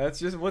 That's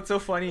just what's so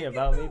funny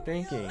about me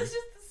thinking. It's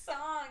just the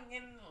song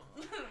and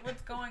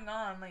what's going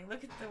on. Like,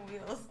 look at the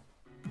wheels.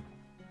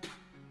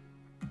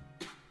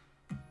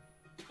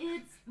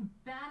 It's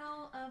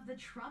Battle of the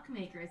Truck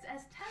Makers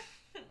as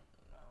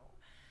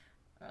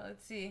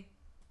Let's see.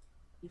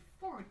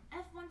 Ford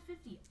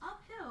F-150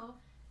 uphill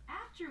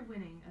after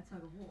winning a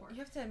tug of war. You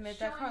have to admit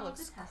that car showing off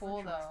looks the Tesla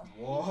cool truck's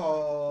though.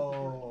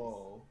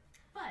 Whoa.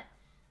 But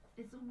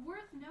it's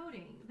worth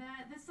noting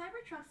that the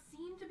Cybertruck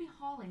seemed to be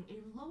hauling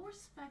a lower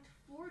spec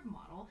Ford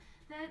model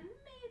that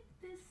made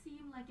this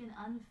seem like an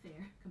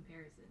unfair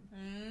comparison.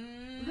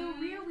 The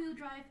rear-wheel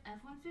drive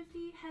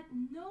F-150 had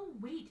no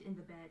weight in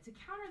the bed to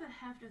counter the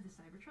heft of the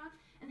Cybertruck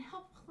and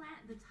help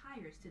plant the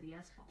tires to the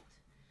asphalt.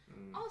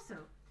 Also,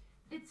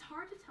 it's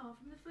hard to tell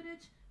from the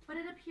footage, but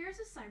it appears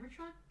the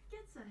Cybertruck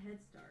gets a head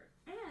start.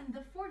 And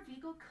the Ford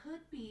vehicle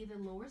could be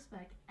the lower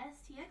spec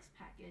STX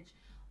package,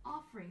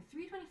 offering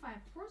 325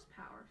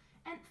 horsepower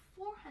and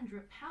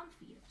 400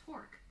 pound-feet of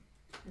torque.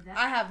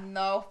 I have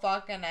no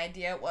fucking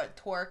idea what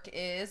torque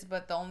is,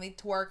 but the only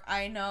torque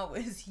I know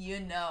is you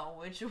know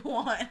which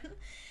one.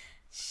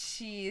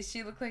 She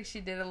looked like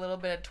she did a little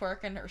bit of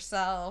twerking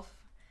herself.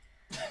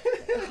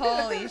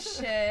 Holy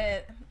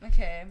shit.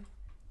 Okay.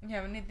 You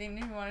have anything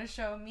you want to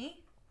show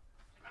me?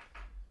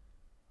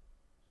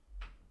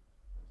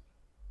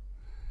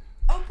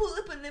 I'll pull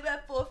up in the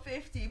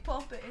F450,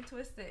 pump it and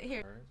twist it.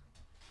 Here.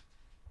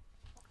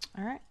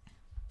 Alright.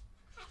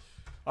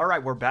 All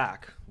right, we're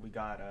back. We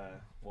got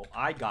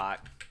I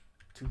got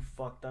too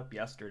fucked up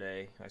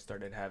yesterday. I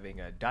started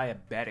having a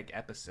diabetic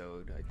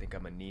episode. I think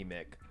I'm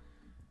anemic,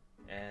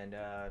 and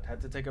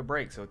had to take a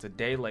break. So it's a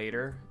day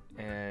later,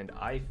 and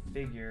I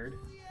figured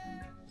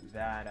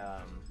that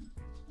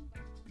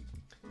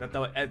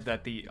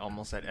the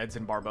almost said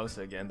Edson Barbosa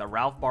again. The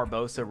Ralph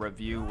Barbosa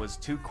review was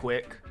too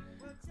quick.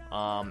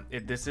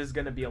 This is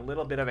gonna be a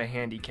little bit of a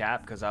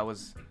handicap because I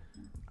was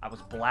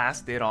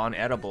blasted on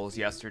edibles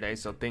yesterday,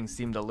 so things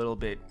seemed a little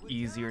bit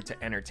easier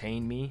to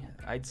entertain me,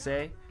 I'd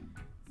say.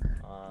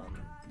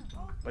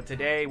 But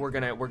today we're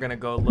gonna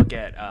go look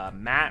at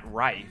Matt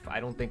Rife.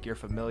 I don't think you're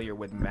familiar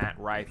with Matt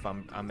Rife.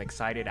 I'm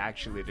excited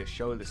actually to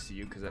show this to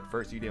you because at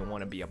first you didn't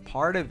want to be a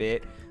part of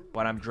it,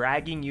 but I'm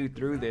dragging you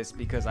through this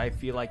because I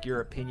feel like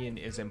your opinion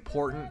is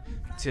important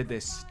to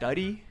this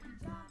study.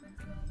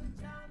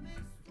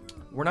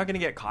 We're not gonna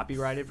get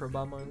copyrighted for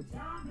Bob Marley.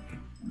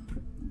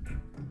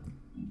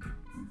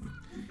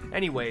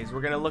 Anyways,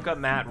 we're going to look up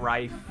Matt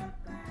Rife.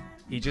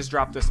 He just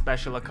dropped a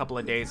special a couple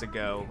of days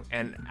ago,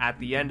 and at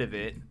the end of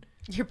it,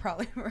 You're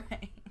probably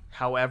right.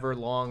 however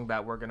long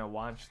that we're going to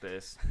watch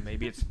this,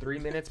 maybe it's 3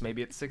 minutes,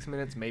 maybe it's 6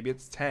 minutes, maybe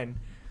it's 10,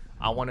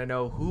 I want to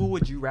know who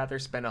would you rather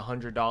spend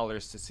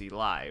 $100 to see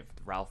live?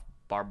 Ralph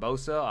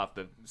Barbosa off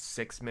the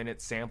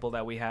 6-minute sample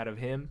that we had of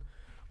him,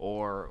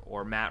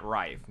 or Matt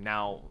Rife?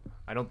 Now,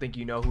 I don't think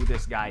you know who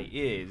this guy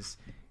is,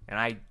 and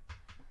I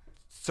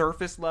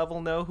surface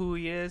level know who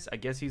he is. I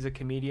guess he's a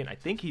comedian. I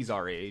think he's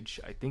our age.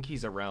 I think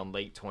he's around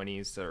late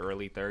 20s to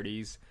early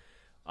 30s.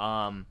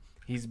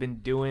 He's been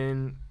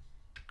doing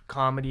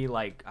comedy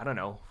like, I don't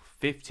know,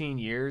 15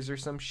 years or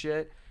some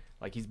shit.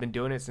 Like he's been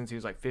doing it since he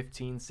was like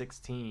 15,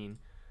 16.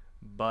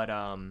 But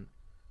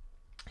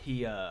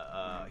he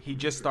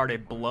just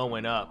started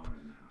blowing up.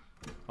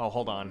 Oh,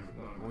 hold on.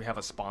 We have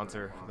a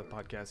sponsor for the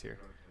podcast here.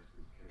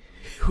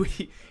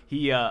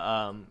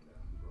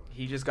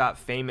 He just got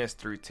famous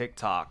through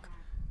TikTok.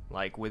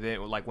 Like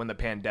when the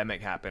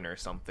pandemic happened or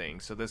something.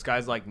 So this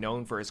guy's like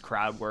known for his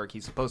crowd work.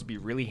 He's supposed to be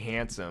really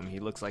handsome. He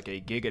looks like a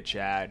Giga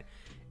Chad,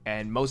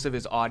 and most of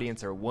his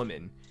audience are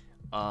women.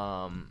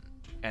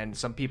 And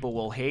some people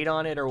will hate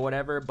on it or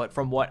whatever. But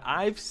from what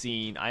I've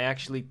seen, I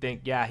actually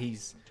think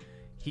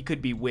he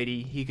could be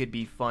witty. He could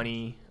be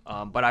funny.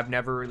 But I've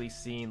never really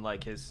seen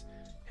like his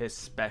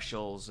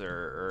specials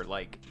or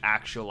like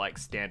actual like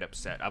stand-up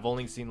set. I've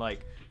only seen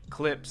like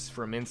clips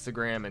from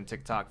Instagram and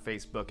TikTok,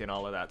 Facebook, and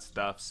all of that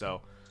stuff.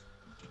 So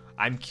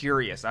I'm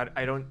curious.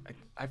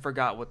 I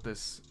forgot what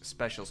this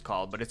special's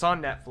called, but it's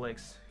on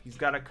Netflix. He's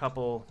got a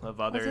couple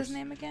of others. What's his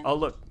name again? Oh,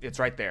 look, it's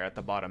right there at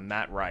the bottom.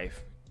 Matt Rife.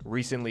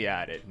 Recently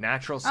added.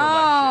 Natural selection.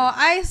 Oh,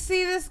 I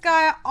see this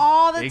guy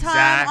all the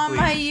time on Exactly.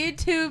 my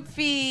YouTube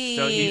feed.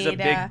 So he's a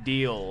big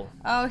deal.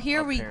 Oh,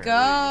 here we apparently.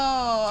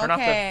 go. Turn off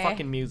Okay. the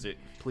fucking music,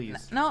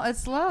 please. No,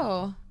 it's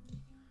low.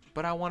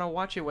 But I want to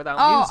watch it without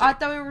Oh, music. I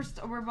thought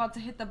we were about to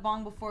hit the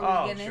bong before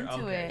we get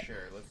into it. Sure.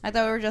 Let's I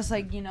thought we were just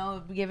like,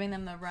 giving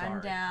them the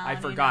rundown. I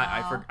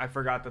forgot. I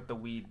forgot that the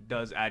weed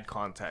does add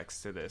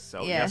context to this.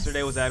 So Yes.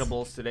 yesterday was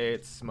edibles. Today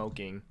it's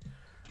smoking.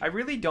 I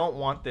really don't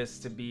want this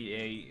to be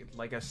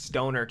a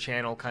stoner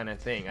channel kind of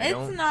thing.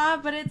 It's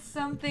not, but it's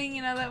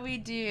something that we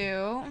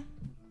do.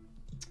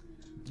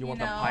 You want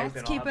the pipe?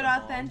 Let's keep it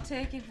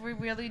authentic if we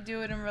really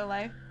do it in real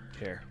life.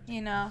 Here.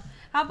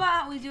 How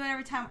about we do it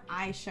every time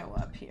I show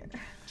up here?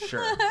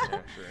 Sure. Yeah,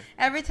 sure.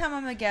 Every time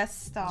I'm a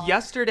guest star.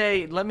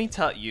 Yesterday, let me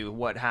tell you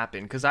what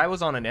happened, because I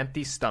was on an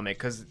empty stomach.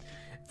 Because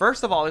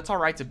first of all, it's all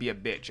right to be a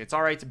bitch. It's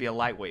all right to be a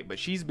lightweight. But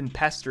she's been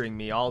pestering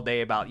me all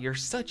day about you're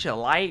such a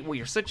lightweight.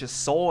 You're such a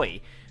soy.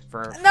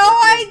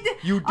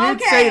 You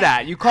did say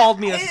that. You called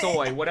me a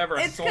soy. Whatever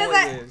a soy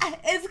is.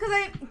 It's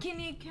because Can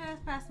you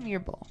pass me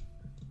your bowl?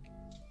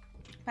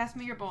 Pass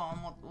me your bowl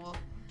and we'll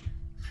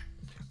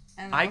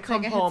I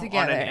come home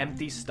on an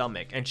empty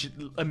stomach, and she,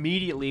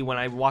 immediately when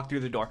I walk through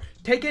the door,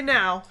 take it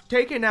now,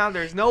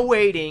 there's no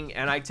waiting,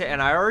 and I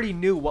already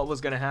knew what was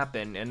gonna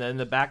happen, and then in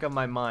the back of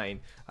my mind,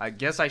 I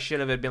guess I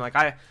should have been like,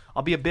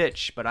 I'll be a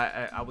bitch, but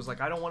I was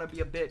like, I don't want to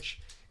be a bitch,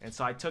 and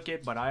so I took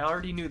it, but I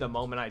already knew the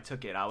moment I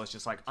took it, I was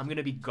just like, I'm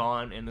gonna be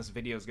gone, and this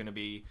video is gonna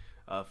be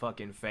a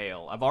fucking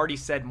fail. I've already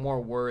said more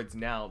words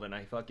now than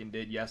I fucking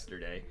did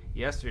yesterday.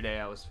 Yesterday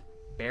I was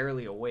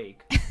barely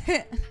awake.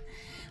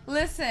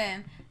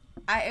 Listen.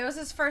 It was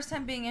his first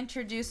time being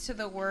introduced to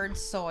the word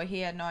soy. He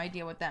had no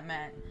idea what that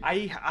meant.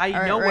 I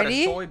know what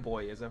a soy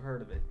boy is. I've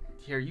heard of it.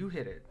 Here, you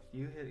hit it.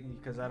 You hit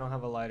it because I don't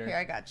have a lighter. Here,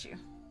 I got you.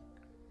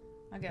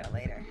 I'll get it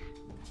later.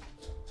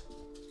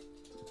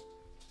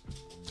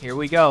 Here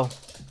we go.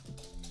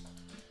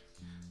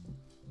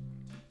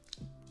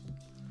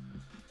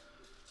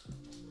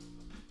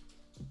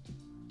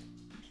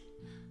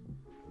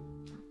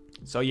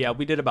 So yeah,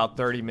 we did about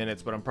 30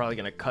 minutes, but I'm probably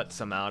going to cut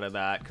some out of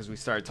that because we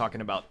started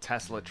talking about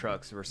Tesla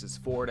trucks versus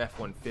Ford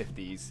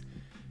F-150s.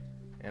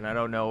 And I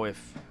don't know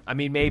if... I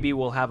mean, maybe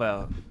we'll have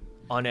a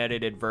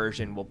unedited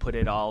version. We'll put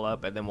it all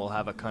up, and then we'll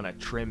have a kind of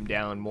trimmed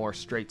down, more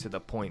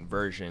straight-to-the-point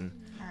version.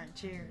 All right,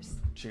 cheers.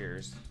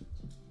 Cheers.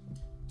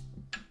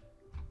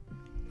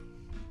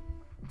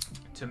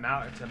 To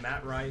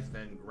Matt Rife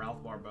and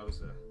Ralph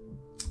Barbosa.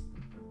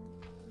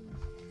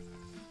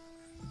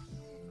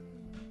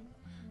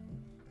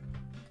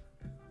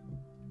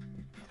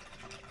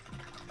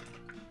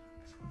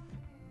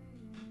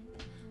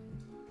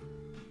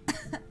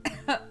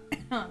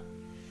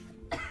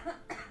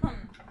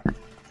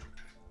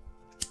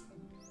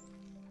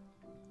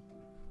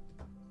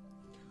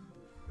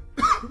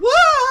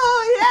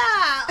 Whoa,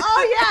 yeah!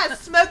 Oh, yeah!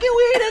 Smoking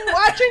weed and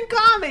watching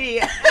comedy!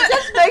 It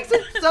just makes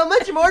it so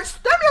much more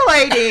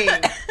stimulating!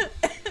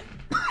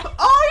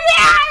 Oh,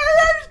 yeah!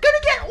 It's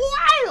gonna get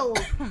wild!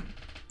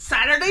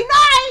 Saturday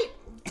night!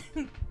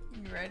 You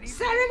ready?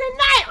 Saturday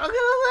night! We're gonna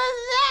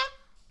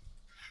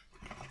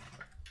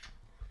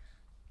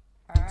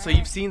So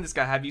you've seen this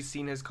guy. Have you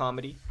seen his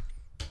comedy?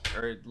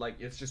 Or, like,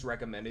 it's just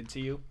recommended to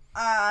you?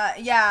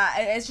 Yeah,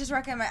 it's just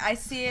recommend. I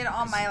see it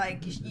on my,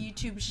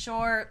 YouTube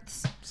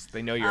shorts.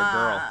 They know you're a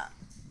girl.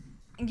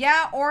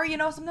 Yeah, or,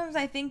 sometimes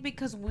I think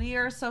because we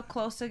are so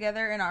close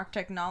together in our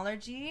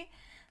technology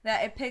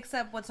that it picks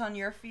up what's on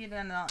your feed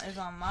and is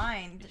on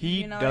mine.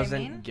 He you know doesn't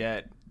what I mean?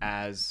 get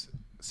as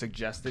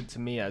suggested to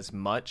me as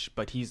much,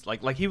 but he's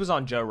like he was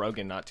on Joe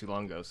Rogan not too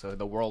long ago, so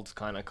the worlds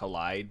kind of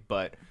collide,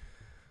 but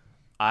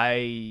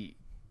I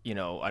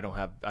don't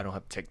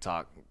have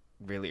TikTok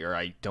really, or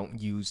I don't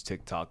use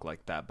TikTok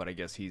like that, but I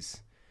guess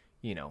he's,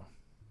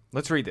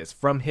 let's read this.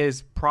 From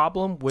his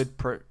problem with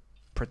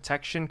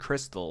protection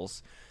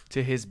crystals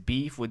to his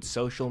beef with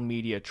social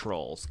media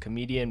trolls,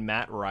 comedian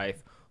Matt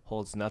Rife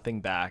holds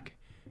nothing back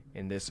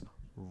in this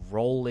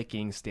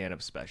roll-licking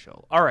stand-up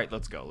special. All right,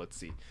 let's go. Let's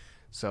see.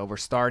 So we're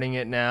starting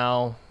it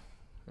now,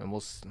 and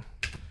we'll just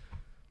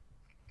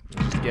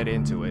get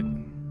into it.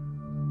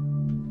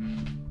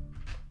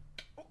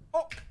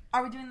 Oh,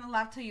 are we doing the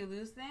laugh till you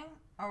lose thing?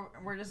 Or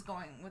we're just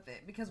going with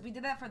it? Because we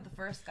did that for the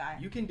first guy.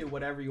 You can do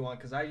whatever you want,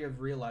 because I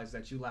have realized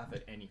that you laugh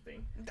at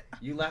anything.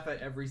 You laugh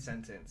at every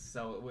sentence.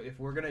 So if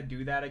we're going to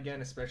do that again,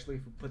 especially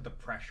if we put the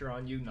pressure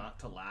on you not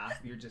to laugh,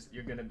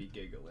 you're going to be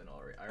giggling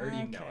already. I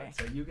already know it.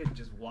 So you can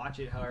just watch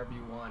it however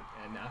you want,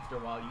 and after a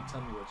while, you tell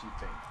me what you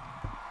think.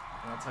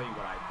 And I'll tell you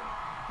what I think.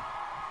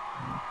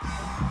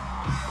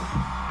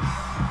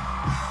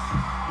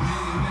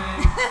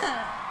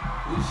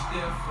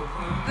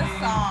 The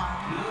song.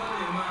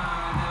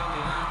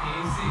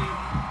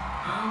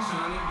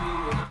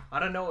 I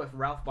don't know if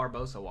Ralph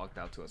Barbosa walked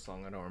out to a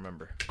song. I don't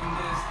remember.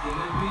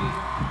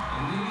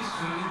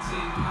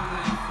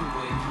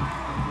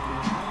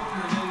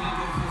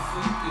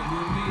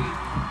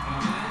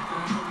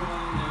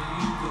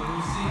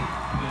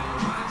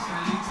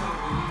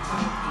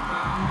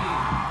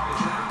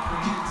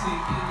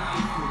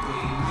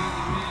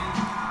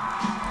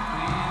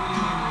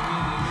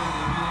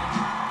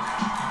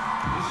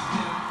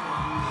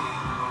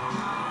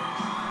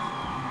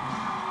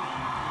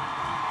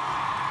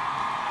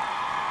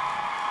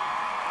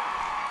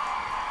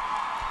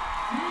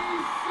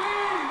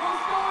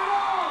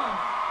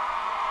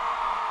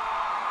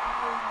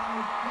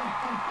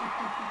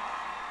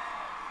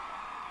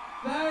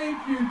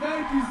 you.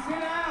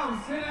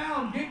 Sit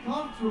down, get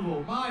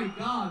comfortable. My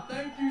God,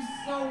 thank you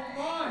so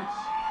much.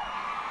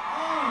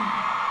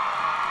 Oh.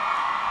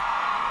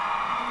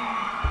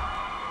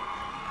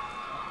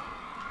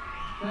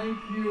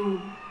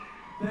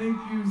 Thank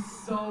you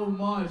so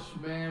much,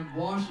 man.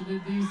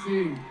 Washington,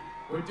 D.C.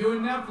 We're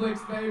doing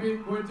Netflix,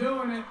 baby. We're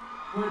doing it.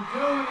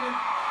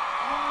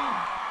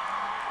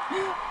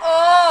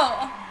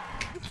 Oh.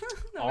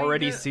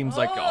 Already seems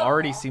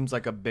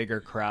like a bigger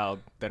crowd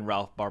than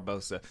Ralph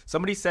Barbosa.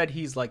 Somebody said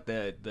he's like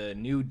the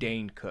new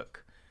Dane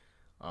Cook.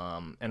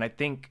 And I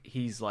think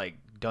he's like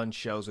done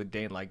shows with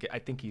Dane. Like I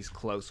think he's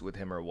close with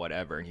him or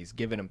whatever, and he's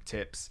giving him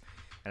tips.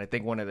 And I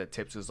think one of the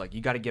tips was like, you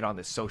got to get on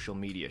this social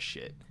media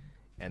shit.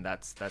 And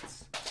that's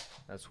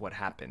what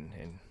happened.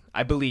 And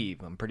I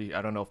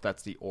don't know if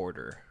that's the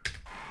order.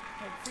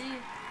 Let's see.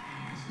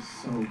 This is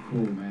so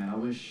cool, man. I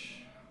wish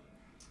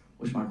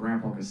my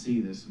grandpa could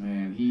see this,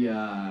 man.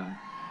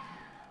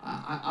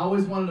 I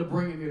always wanted to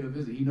bring him here to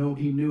visit. He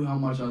knew how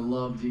much I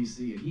love DC,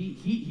 and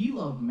he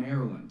loved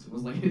Maryland. It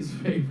was like his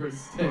favorite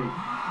state,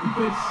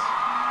 which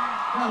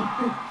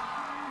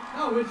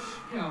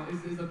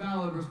is a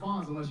valid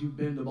response unless you've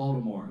been to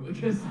Baltimore.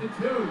 Because,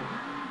 dude,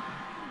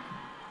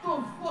 what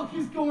the fuck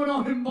is going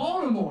on in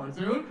Baltimore,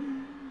 dude?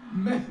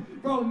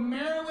 Bro,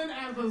 Maryland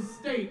as a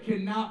state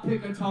cannot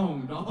pick a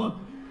tone, dog.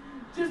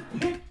 Just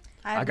pick.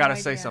 I gotta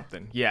say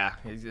something. Yeah,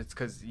 it's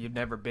because you've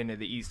never been to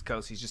the East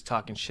Coast. He's just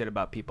talking shit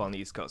about people on the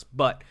East Coast.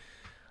 But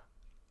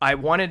I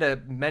wanted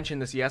to mention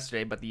this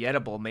yesterday, but the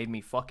edible made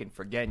me fucking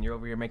forget. And you're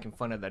over here making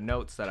fun of the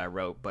notes that I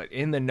wrote. But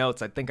in the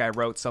notes, I think I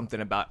wrote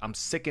something about I'm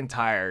sick and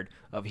tired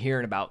of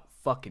hearing about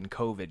fucking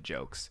COVID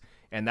jokes.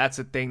 And that's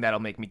the thing that'll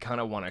make me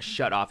kind of want to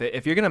shut off.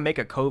 If you're going to make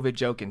a COVID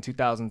joke in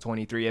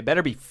 2023, it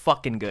better be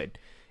fucking good.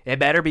 It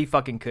better be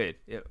fucking good.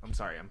 I'm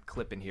sorry, I'm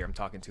clipping here. I'm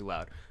talking too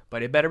loud.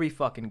 But it better be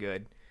fucking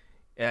good.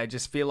 I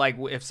just feel like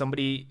if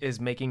somebody is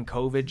making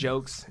COVID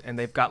jokes and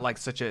they've got like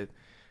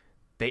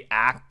they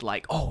act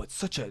like, oh, it's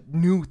such a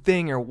new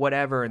thing or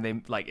whatever, and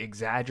they like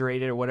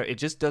exaggerate it or whatever, it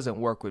just doesn't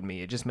work with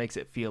me. It just makes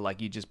it feel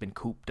like you've just been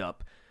cooped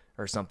up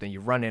or something.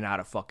 You're running out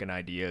of fucking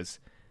ideas.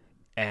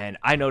 And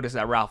I noticed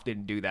that Ralph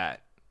didn't do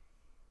that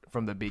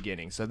from the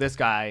beginning. So this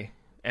guy,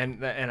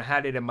 and I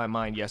had it in my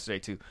mind yesterday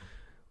too,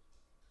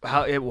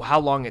 how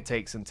long it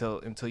takes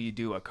until you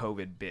do a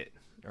COVID bit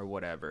or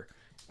whatever.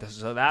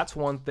 So that's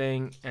one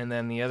thing. And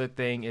then the other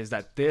thing is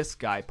that this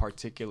guy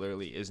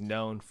particularly is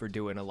known for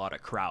doing a lot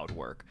of crowd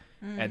work.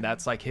 And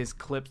that's like his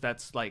clips.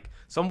 That's like,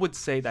 some would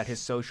say that his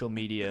social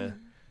media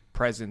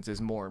presence is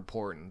more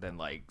important than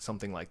like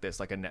something like this.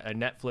 Like a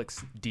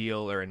Netflix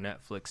deal or a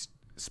Netflix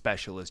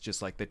special is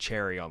just like the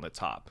cherry on the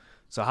top.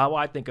 So how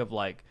I think of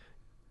like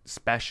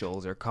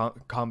specials or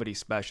comedy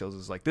specials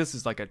is like, this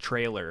is like a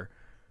trailer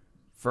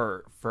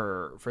for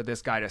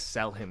this guy to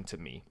sell him to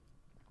me.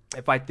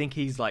 If I think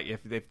he's like,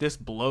 if this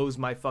blows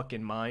my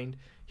fucking mind,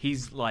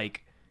 he's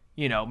like,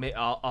 you know,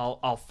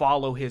 I'll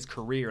follow his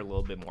career a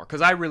little bit more,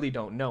 because I really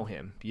don't know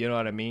him. You know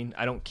what I mean?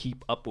 I don't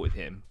keep up with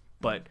him.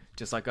 But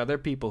just like other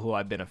people who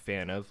I've been a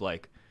fan of,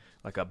 like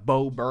a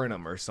Bo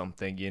Burnham or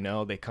something, you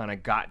know, they kind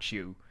of got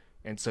you,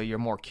 and so you're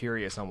more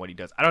curious on what he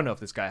does. I don't know if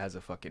this guy has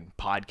a fucking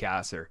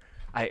podcast or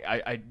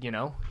I you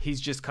know,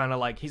 he's just kind of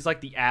like, he's like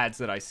the ads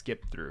that I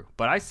skip through,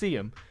 but I see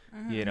him.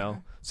 You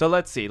know, so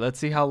let's see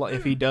how long,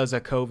 if he does a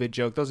COVID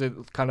joke. Those are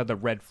kind of the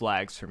red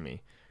flags for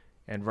me,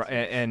 and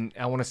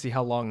I want to see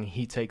how long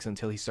he takes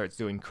until he starts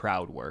doing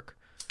crowd work.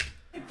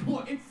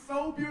 It's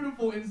so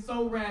beautiful and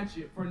so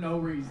ratchet for no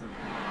reason.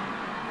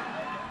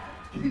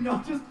 Can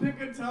y'all just pick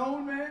a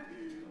tone, man?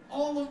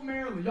 All of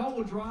Maryland, y'all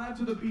will drive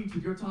to the beach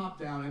with your top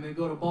down and then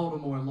go to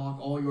Baltimore and lock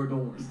all your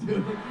doors,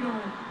 dude. Like, you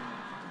know,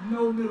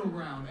 no middle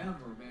ground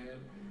ever, man.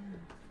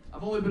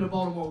 I've only been to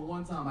Baltimore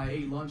one time. I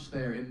ate lunch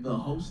there, and the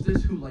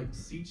hostess who like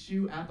seats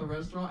you at the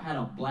restaurant had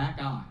a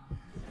black eye.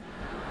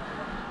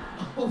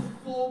 A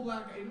full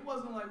black eye. It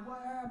wasn't like,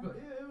 what happened?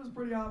 It was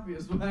pretty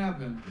obvious what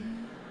happened.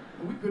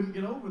 And we couldn't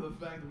get over the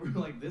fact that we're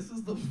like, this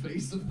is the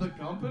face of the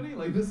company?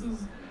 Like, this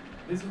is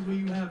who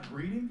you have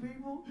greeting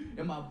people?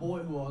 And my boy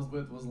who I was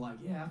with was like,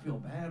 yeah, I feel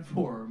bad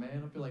for her,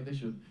 man. I feel like they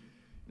should,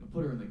 you know,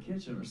 put her in the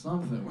kitchen or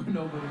something where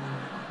nobody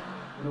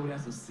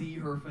has to see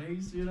her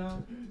face, you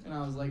know? And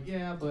I was like,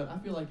 yeah, but I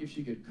feel like if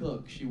she could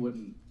cook, she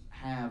wouldn't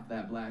have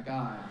that black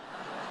eye.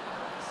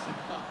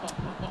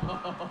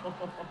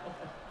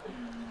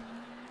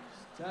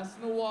 Just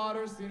testing the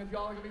water, seeing if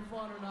y'all are gonna be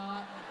fun or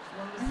not.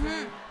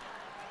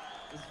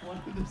 Just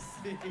wanted to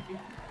see.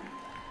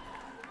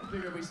 I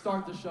figured we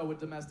start the show with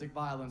domestic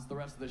violence. The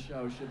rest of the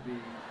show should be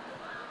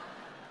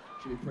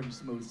pretty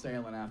smooth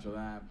sailing after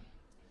that.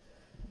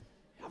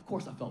 Yeah, of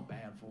course I felt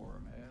bad for her,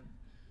 man.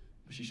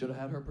 She should have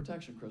had her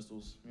protection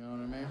crystals, you know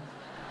what I mean?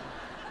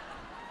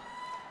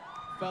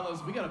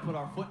 Fellas, we gotta put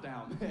our foot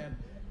down, man.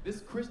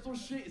 This crystal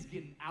shit is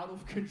getting out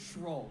of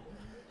control.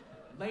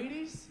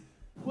 Ladies,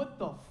 put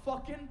the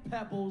fucking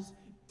pebbles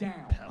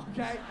down,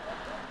 okay?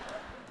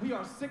 We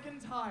are sick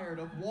and tired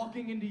of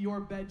walking into your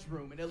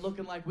bedroom and it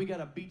looking like we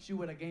gotta beat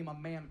you at a game of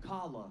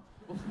Mancala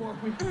before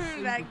we can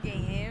sleep. That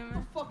game.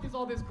 What the fuck is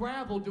all this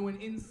gravel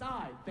doing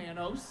inside,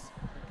 Thanos?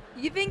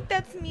 You think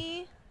that's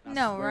me? I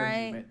No, swear to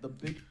you, right? man, the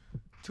big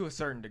To a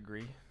certain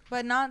degree.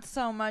 But not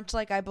so much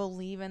like I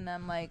believe in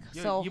them like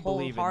so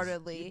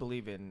wholeheartedly. You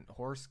believe in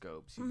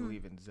horoscopes. You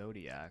believe in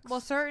zodiacs.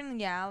 Well,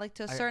 like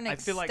to a certain I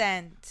feel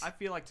extent. I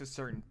feel like to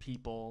certain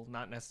people,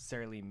 not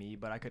necessarily me,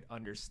 but I could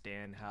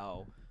understand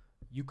how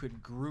you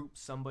could group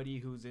somebody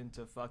who's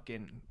into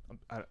fucking.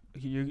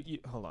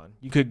 Hold on.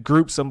 You could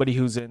group somebody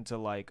who's into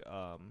like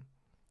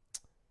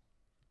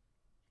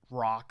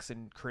rocks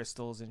and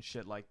crystals and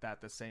shit like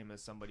that, the same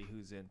as somebody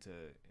who's into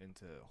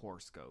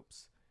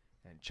horoscopes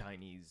and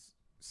Chinese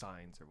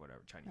signs or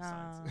whatever, Chinese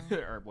signs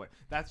or what.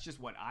 That's just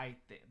what I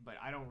think, but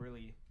I don't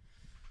really.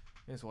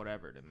 It's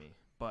whatever to me,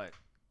 but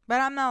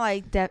I'm not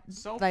like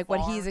so like far,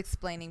 what he's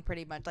explaining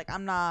pretty much. Like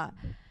I'm not.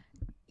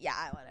 Yeah,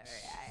 whatever.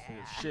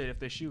 Yeah. Shit, if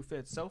the shoe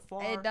fits so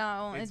far, It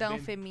don't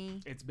fit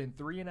me. It's been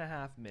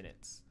 3.5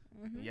 minutes.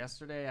 Mm-hmm.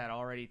 Yesterday, I had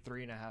already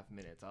 3.5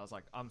 minutes. I was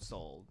like, I'm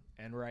sold,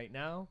 and right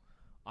now,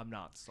 I'm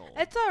not sold.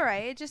 It's all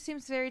right. It just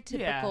seems very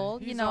typical.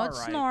 he's you know, it's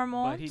alright,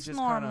 normal. but he It's just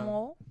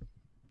normal.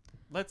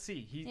 Let's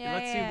see.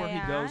 Let's see where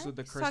he goes with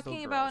the He's crystal talking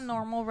girls. about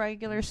normal,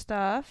 regular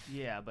stuff.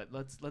 Yeah, but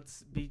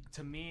let's be.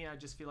 To me, I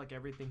just feel like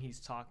everything he's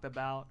talked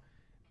about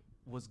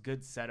was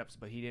good setups,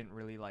 but he didn't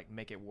really like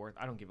make it worth.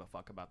 I don't give a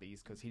fuck about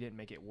these because he didn't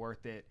make it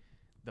worth it.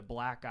 The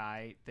black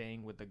eye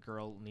thing with the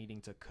girl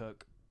needing to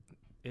cook,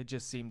 it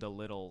just seemed a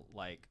little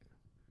like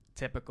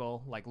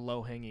typical, like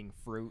low hanging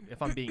fruit.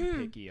 If I'm being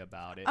picky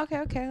about it.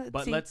 Okay.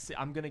 Let's see.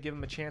 I'm gonna give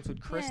him a chance with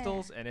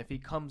crystals, and if he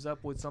comes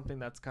up with something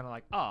that's kind of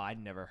like, oh, I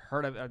never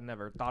heard of it, I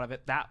never thought of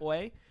it that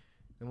way,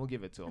 then we'll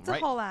give it to him. It's a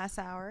whole ass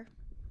hour.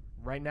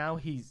 Right now,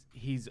 he's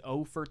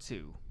 0 for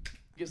 2.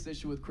 biggest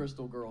issue with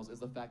crystal girls is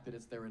the fact that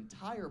it's their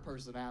entire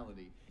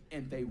personality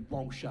and they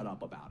won't shut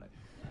up about it.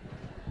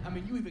 I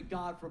mean, you even,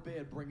 God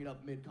forbid, bring it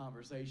up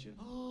mid-conversation.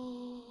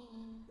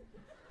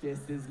 This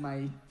is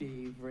my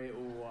favorite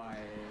one.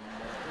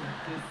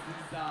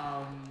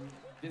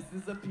 This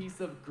is a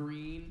piece of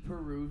green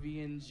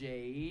Peruvian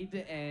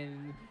jade,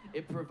 and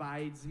it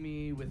provides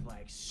me with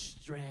like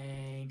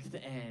strength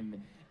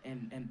and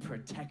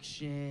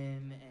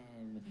protection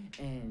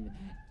and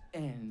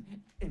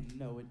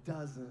no, it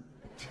doesn't.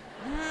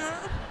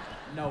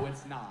 No,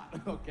 it's not.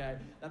 Okay,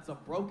 that's a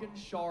broken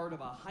shard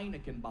of a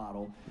Heineken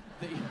bottle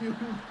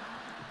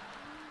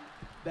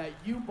that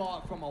you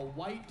bought from a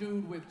white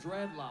dude with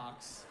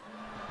dreadlocks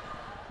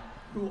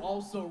who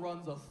also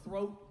runs a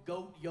throat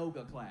goat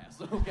yoga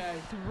class, okay?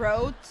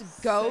 Throat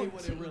goat Say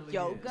what it really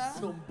yoga? is.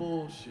 Some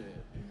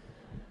bullshit.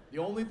 The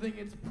only thing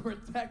it's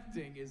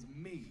protecting is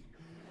me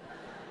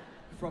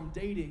from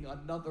dating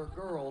another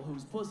girl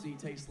whose pussy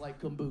tastes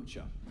like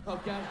kombucha,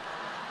 okay?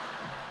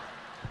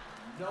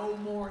 No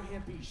more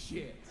hippie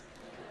shit.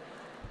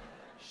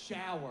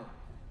 Shower.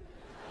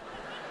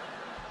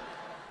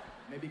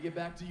 Maybe get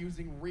back to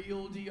using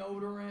real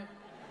deodorant.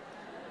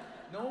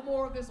 No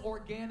more of this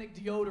organic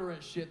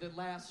deodorant shit that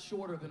lasts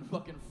shorter than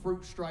fucking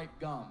fruit stripe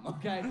gum,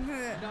 okay?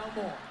 No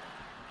more.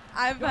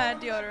 I've Y'all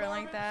had remember that deodorant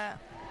like garbage? that.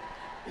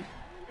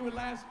 It would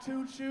last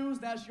 2 chews,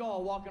 that's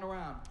y'all walking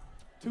around.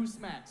 2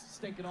 smacks,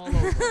 stinking all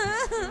over.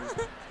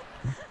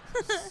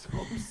 So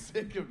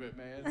sick of it,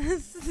 man.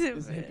 This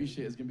hippie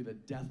shit is gonna be the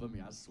death of me,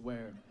 I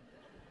swear.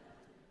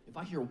 If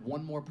I hear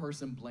one more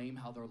person blame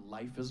how their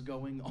life is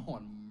going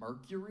on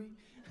Mercury,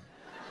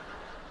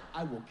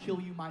 I will kill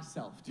you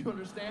myself. Do you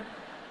understand?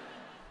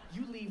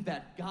 You leave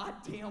that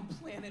goddamn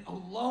planet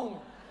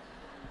alone.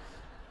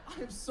 I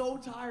am so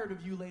tired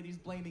of you ladies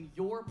blaming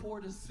your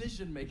poor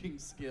decision-making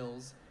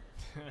skills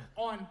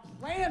on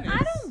planets.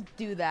 I don't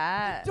do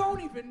that. You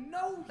don't even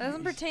know. That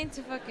doesn't this pertain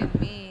to fucking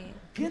me.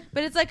 Get-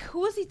 But it's like,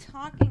 who is he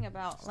talking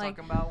about? He's Like,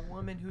 talking about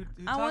women who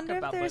I talk wonder if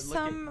about. there's but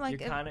look some, at, like,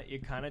 you're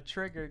kind of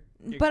triggered.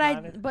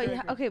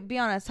 okay, be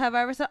honest. Have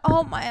I ever said,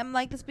 "Oh my, I'm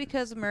like this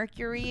because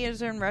Mercury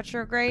is in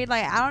retrograde"?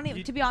 Like, I don't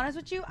even. To be honest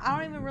with you, I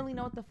don't even really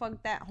know what the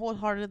fuck that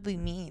wholeheartedly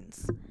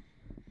means.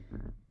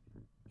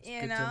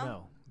 You Good know? to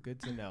know.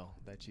 Good to know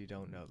that you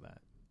don't know that.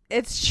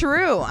 It's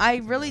true.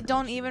 I really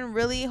don't even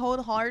really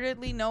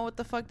wholeheartedly know what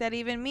the fuck that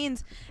even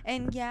means.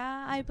 And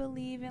yeah, I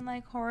believe in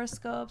like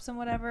horoscopes and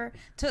whatever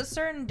to a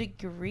certain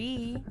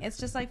degree. It's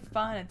just like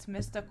fun. It's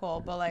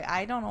mystical. But like,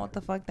 I don't know what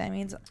the fuck that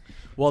means.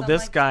 Well, So,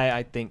 this like, guy,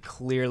 I think,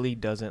 clearly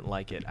doesn't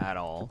like it at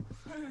all,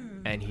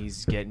 and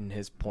he's getting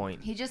his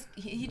point. He just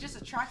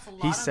attracts a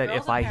lot He of said,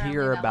 girls, "If I apparently,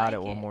 hear that about like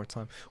it one more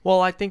time."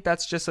 Well, I think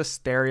that's just a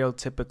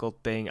stereotypical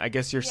thing. I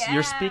guess you're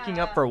speaking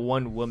up Yeah. for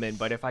one woman,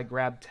 but if I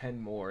grab 10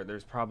 more,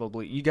 there's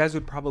probably you guys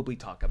would probably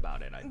talk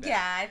about it. I bet.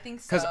 Yeah, I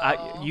think so.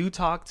 Because you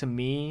talk to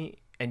me,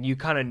 and you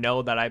kind of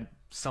know that I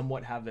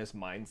somewhat have this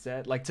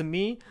mindset. Like, to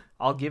me,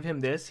 I'll give him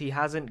this. He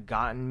hasn't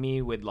gotten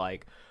me with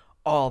like,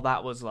 oh,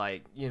 that was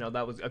like,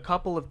 that was a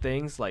couple of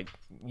things like,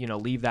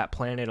 leave that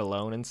planet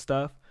alone and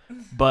stuff.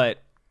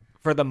 But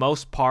for the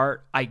most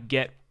part, I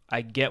get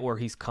where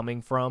he's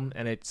coming from,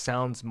 and it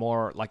sounds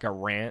more like a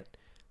rant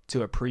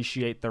to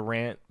appreciate the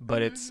rant,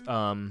 but it's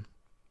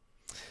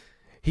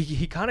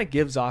he kind of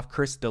gives off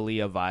Chris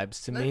D'Elia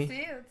vibes to me.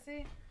 Let's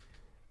see.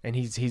 And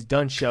he's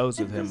done shows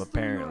with Get him this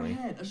through your apparently.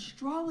 head.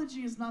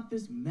 Astrology is not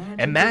this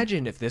magical.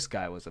 Imagine if this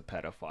guy was a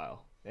pedophile.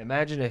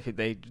 Imagine if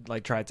they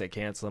like tried to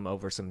cancel him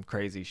over some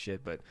crazy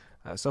shit. But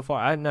so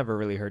far, I never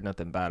really heard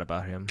nothing bad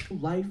about him.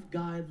 life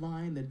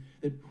guideline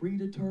that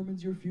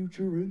predetermines your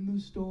future in the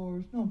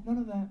stars. No, none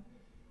of that.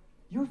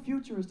 Your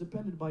future is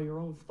dependent by your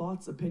own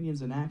thoughts,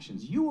 opinions, and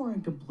actions. You are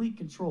in complete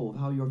control of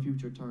how your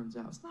future turns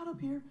out. It's not up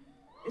here.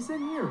 It's in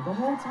here the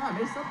whole time.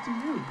 It's up to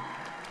you.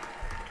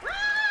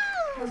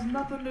 It has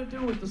nothing to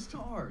do with the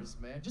stars,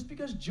 man. Just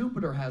because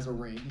Jupiter has a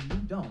ring and you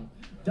don't,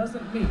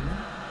 doesn't mean...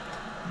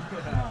 Oh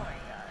my gosh.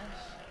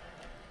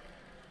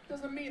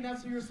 Doesn't mean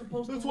that's who you're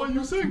supposed to That's why look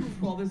you up sing. to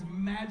for all this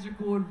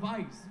magical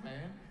advice,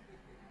 man.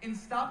 And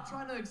stop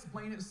trying to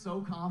explain it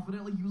so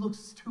confidently, you look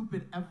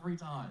stupid every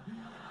time.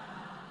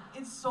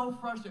 It's so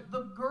frustrating.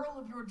 The girl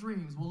of your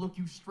dreams will look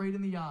you straight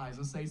in the eyes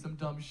and say some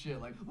dumb shit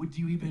like, well,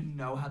 do you even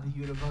know how the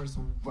universe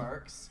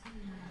works?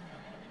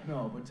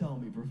 No, but tell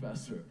me,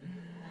 Professor.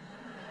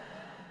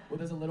 Well,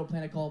 there's a little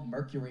planet called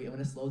Mercury, and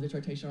when it slows its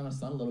rotation around the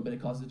sun a little bit,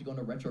 it causes it to go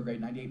into retrograde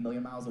 98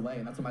 million miles away,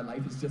 and that's why my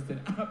life is just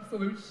an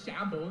absolute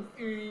shambles.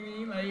 You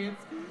know what I mean? Like,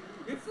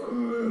 it's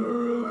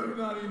literally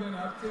not even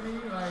up to me.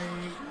 Like,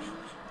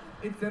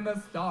 it's in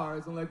the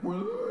stars, and like, we're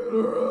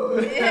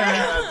literally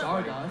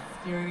stardust.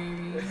 You know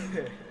what I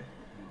mean?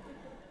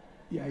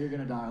 Yeah, you're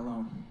gonna die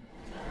alone.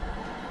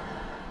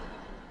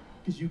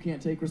 Because you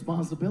can't take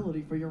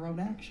responsibility for your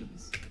own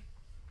actions.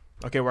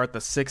 Okay, we're at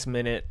the 6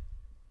 minute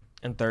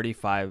and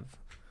 35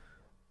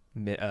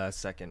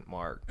 second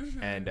mark,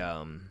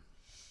 and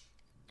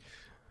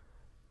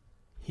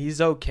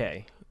he's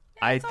okay.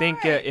 I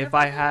think if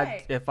I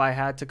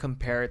had to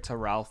compare it to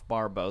Ralph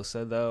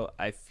Barbosa, though,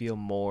 I feel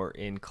more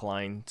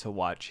inclined to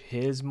watch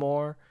his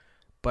more,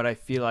 but I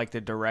feel like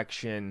the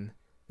direction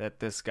that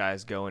this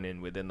guy's going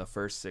in within the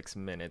first 6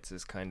 minutes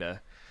is kind of,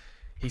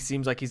 he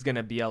seems like he's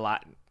gonna be a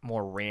lot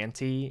more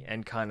ranty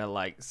and kind of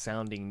like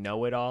sounding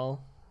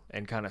know-it-all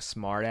and kind of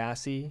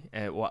smart-assy,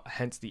 and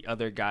hence the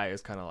other guy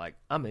is kind of like,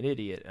 I'm an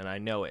idiot and I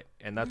know it.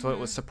 And that's what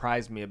was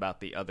surprised me about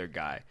the other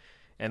guy.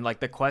 And like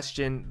the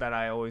question that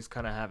I always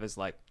kind of have is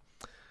like,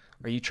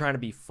 are you trying to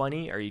be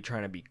funny or are you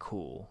trying to be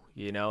cool?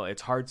 You know,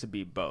 it's hard to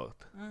be both.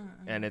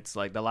 And it's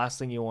like the last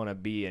thing you want to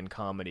be in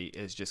comedy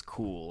is just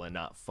cool and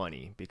not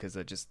funny, because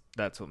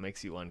that's what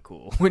makes you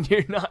uncool when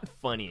you're not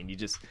funny and you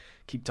just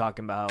keep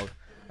talking about.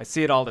 I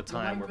see it all the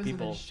time where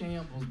people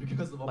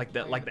like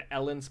the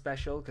Ellen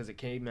special, because it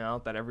came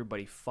out that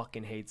everybody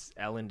fucking hates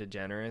Ellen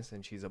DeGeneres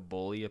and she's a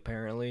bully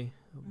apparently.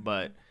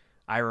 But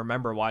I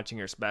remember watching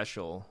her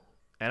special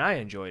and I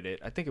enjoyed it.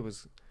 I think it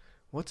was,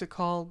 what's it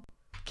called?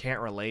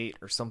 Can't Relate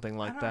or something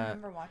like that. I don't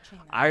remember watching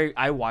that.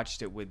 I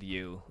watched it with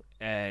you,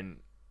 and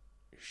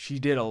she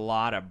did a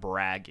lot of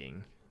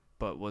bragging,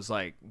 but was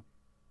like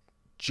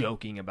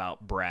joking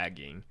about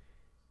bragging.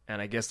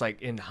 And I guess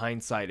like in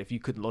hindsight, if you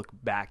could look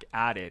back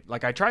at it,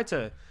 like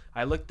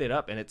I looked it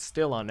up and it's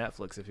still on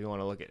Netflix if you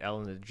want to look at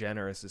Ellen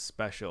DeGeneres'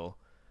 special.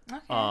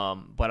 Okay.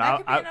 But that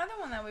could be another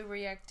one that we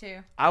react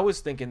to. I was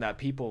thinking that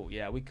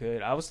we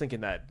could. I was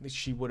thinking that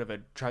she would have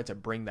tried to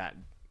bring that,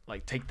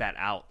 like take that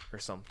out or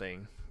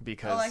something,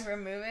 because like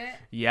remove it.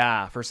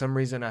 Yeah, for some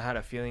reason I had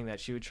a feeling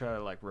that she would try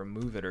to like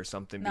remove it or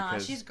something. Nah,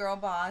 because she's girl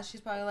boss. She's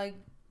probably like,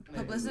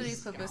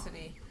 publicity's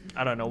publicity.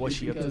 I don't know what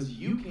she. Because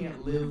you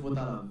can't live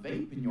without a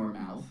vape in your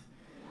mouth,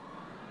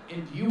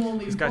 and you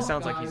only. This guy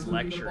sounds like he's who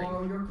lecturing.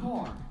 borrow your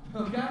car,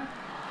 okay?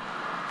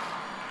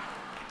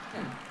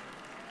 Yeah.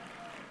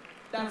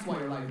 That's why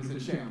your life is in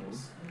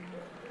shambles.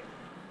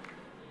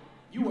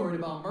 You worried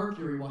about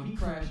Mercury while he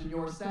crashed in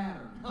your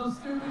Saturn. How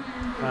stupid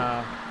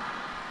are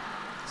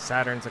you?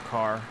 Saturn's a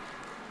car.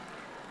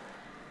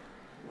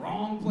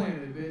 Wrong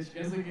planet, bitch.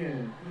 Guess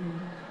again.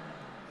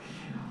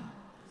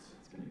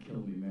 It's gonna kill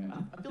me,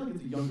 man. I feel like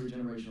it's a younger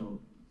generational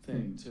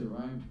thing too,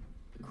 right?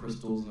 The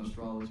crystals and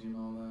astrology and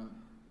all that,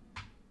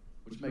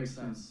 which makes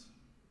sense.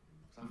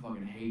 'Cause I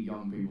fucking hate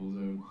young people,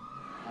 dude.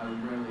 I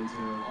really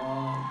do.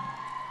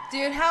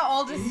 Dude, how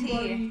old is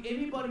he?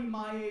 Anybody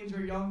my age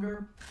or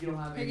younger, you don't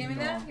have anything. Give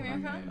me that. Give me your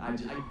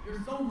phone.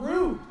 You're so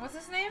rude. What's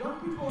his name? Young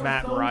people are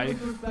Matt so Rife.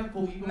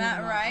 disrespectful.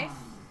 Matt Rife.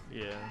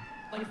 Yeah.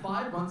 Like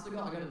 5 months ago,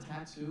 I got a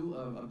tattoo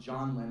of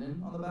John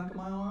Lennon on the back of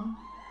my arm,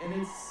 and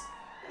it's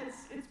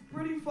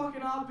pretty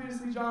fucking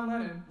obviously John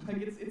Lennon. Like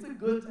it's a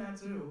good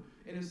tattoo.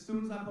 And as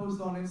soon as I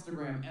posted on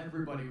Instagram,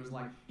 everybody was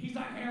like, "He's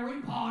a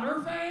Harry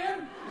Potter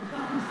fan?" And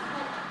I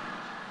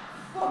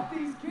was like, "Fuck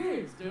these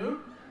kids, dude."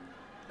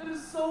 That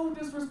is so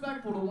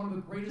disrespectful to one of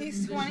the greatest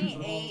He's musicians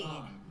 28. of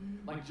all time.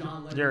 Like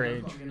John Lennon. Your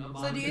age.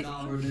 So do you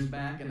in his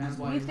back, and that's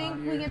why he's not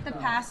we here? get the No.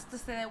 pass to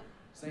say that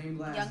Same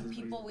glasses, young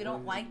people, we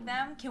don't like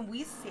them? Can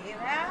we say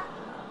that?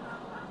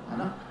 I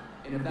know.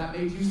 And if that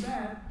made you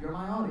sad, you're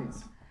my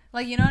audience.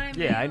 Like, you know what I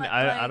mean? Yeah,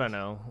 I I don't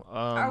know.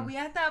 Are we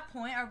at that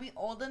point? Are we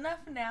old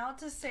enough now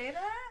to say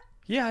that?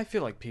 Yeah, I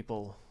feel like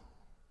people.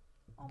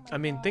 Oh my I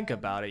mean, think God.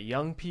 about it.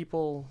 Young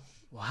people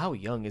Well, how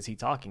young is he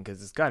talking?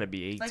 Because it's got to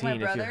be 18 Like my if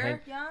you're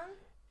brother, young?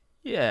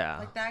 Yeah.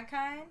 Like that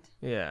kind?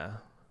 Yeah.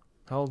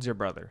 How old's your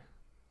brother?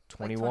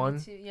 Like 21?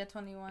 22, yeah,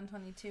 21,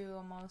 22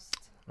 almost.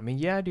 I mean,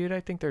 yeah, dude, I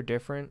think they're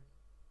different.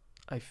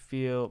 I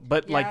feel,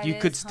 but Yeah, like you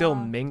it could is, still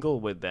huh? mingle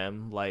with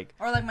them. Like,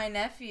 Or like my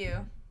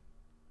nephew,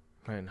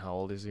 and how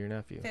old is your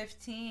nephew?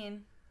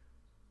 15.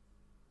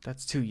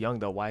 That's too young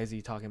though. Why is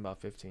he talking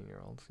about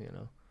 15-year-olds, you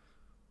know?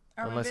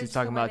 Or Unless maybe he's it's the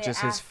talking way about they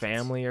just his act.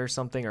 family or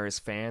something, or his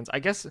fans. I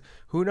guess,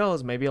 who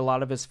knows? Maybe a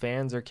lot of his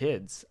fans are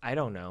kids. I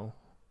don't know.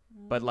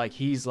 But like,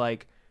 he's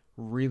like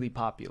really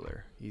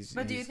popular.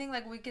 But do you think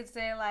like we could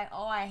say like,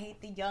 oh, I hate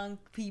the young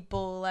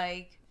people?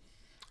 Like,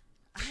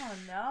 I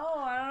don't know.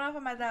 I don't know if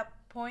I'm at that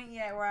point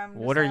yet where I'm.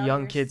 What just are out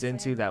young here kids saying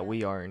into that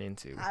we aren't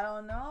into? I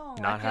don't know.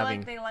 Not I feel having-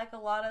 like they like a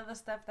lot of the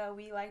stuff that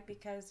we like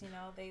because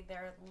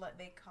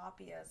they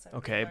copy us. and we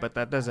Okay, learn but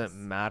that from doesn't us.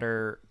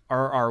 matter.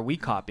 Are we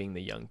copying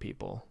the young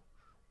people?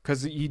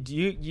 Because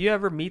you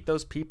ever meet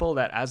those people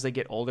that as they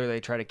get older they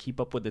try to keep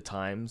up with the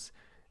times,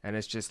 and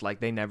it's just like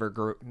they never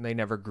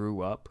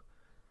grew up.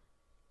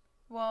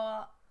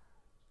 Well,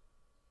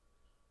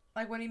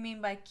 like, what do you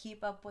mean by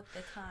keep up with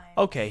the time?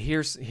 Okay,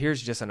 here's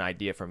just an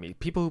idea from me.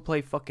 People who play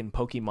fucking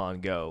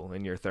Pokemon Go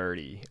and you're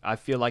 30. I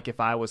feel like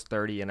if I was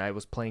 30 and I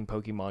was playing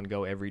Pokemon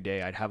Go every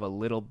day, I'd have a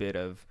little bit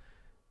of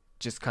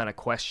just kind of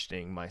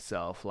questioning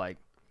myself. Like,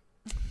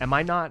 am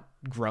I not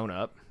grown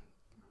up?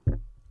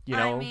 You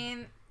know? I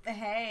mean,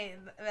 hey,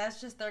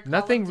 that's just their Call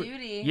Nothing. of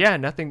Duty. Yeah,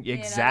 nothing. You know,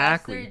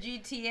 Exactly. that's their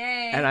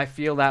GTA. And I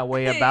feel that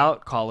way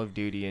about Call of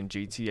Duty and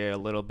GTA a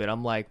little bit.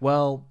 I'm like,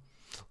 well,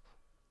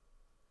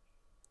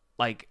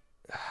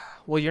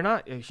 you're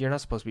not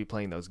supposed to be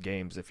playing those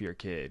games if you're a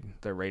kid.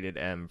 They're rated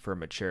M for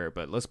mature,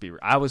 but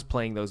I was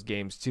playing those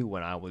games too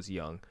when I was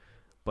young.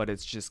 But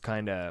it's just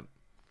kind of,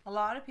 a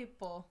lot of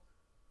people.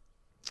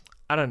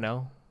 I don't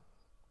know.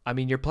 I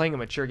mean, you're playing a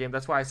mature game.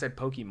 That's why I said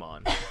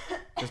Pokemon.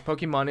 Because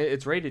Pokemon,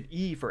 it's rated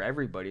E for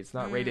everybody. It's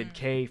not rated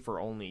K for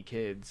only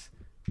kids.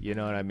 You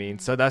know what I mean?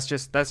 So that's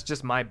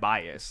just my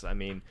bias. I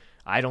mean,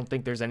 I don't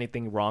think there's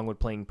anything wrong with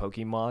playing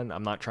Pokemon.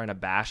 I'm not trying to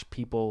bash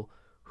people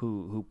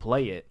who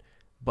play it.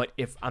 But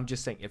I'm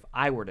just saying, if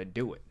I were to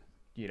do it,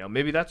 you know,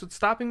 maybe that's what's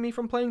stopping me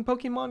from playing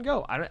Pokemon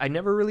Go. I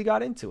never really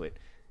got into it.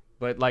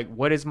 But like,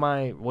 what is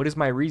my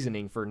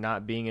reasoning for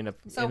not being in a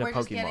So in a we're Pokemon?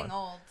 just getting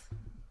old.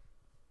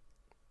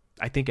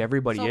 I think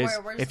everybody So is.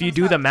 we're just If you gonna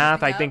do the start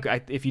math, I keeping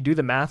think if you do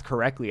the math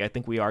correctly, I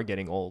think we are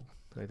getting old.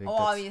 I think Oh,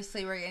 that's...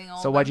 obviously we're getting old.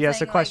 So but why'd I'm you ask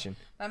the saying, question?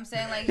 Like, I'm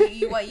saying like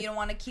you don't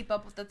want to keep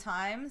up with the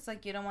times.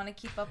 Like you don't want to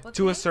keep up with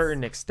To a things?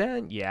 certain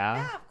extent, yeah.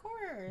 Yeah, of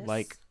course.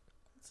 Like,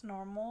 it's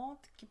normal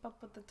to keep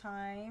up with the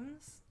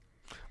times.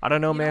 I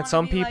don't know, You don't man. wanna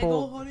Some be like,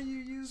 people, oh, how do you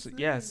use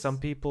yeah, this? some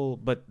people.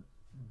 But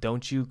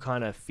don't you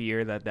kind of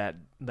fear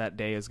that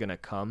day is gonna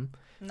come?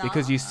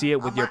 Because you see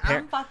it with your I'm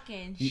parents.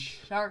 fucking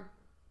sharp.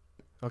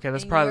 Okay,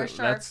 that's and probably you're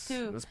sharp,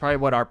 too. that's probably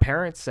what our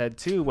parents said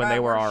too when they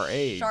were We're our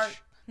age. Sharp.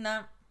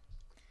 No,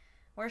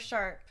 we're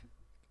sharp.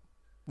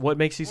 What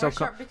makes you so We're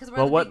sharp because we're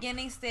well, in the what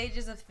beginning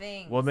stages of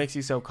things. what makes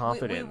you so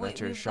confident we, that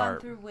you're we've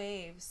sharp? Gone through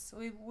waves.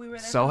 We were there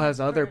So from has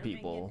the other beginning.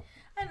 people.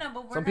 I know,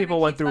 but we're Some gonna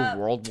people went keep through up.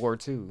 World War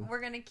II. We're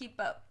gonna keep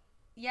up.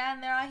 Yeah,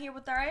 and they're out here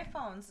with their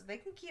iPhones. They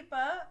can keep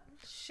up.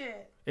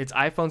 Shit. It's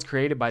iPhones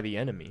created by the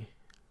enemy.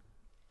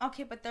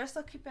 Okay, but they're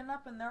still keeping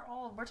up and they're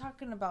old. We're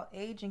talking about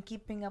age and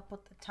keeping up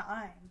with the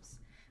times.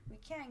 We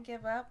can't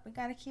give up. We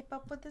gotta keep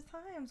up with the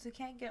times. We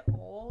can't get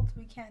old.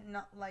 We can't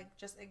not like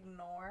just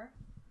ignore.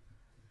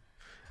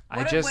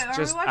 I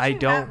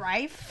don't. Matt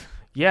Rife?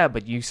 Yeah,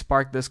 but you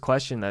sparked this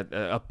question that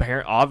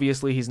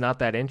obviously he's not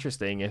that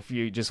interesting. If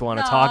you just want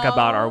to talk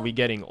about, are No. we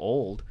getting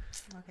old?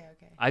 Okay.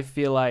 I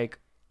feel like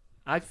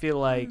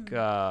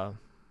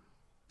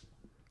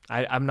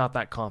I'm not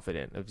that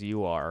confident as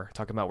you are.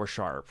 Talking about we're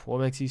sharp. What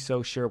makes you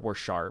so sure we're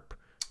sharp?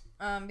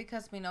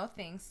 Because we know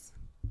things.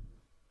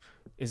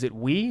 Is it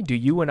we? Do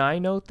you and I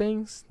know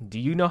things? Do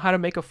you know how to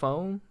make a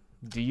phone?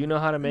 Do you know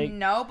how to make?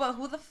 No, but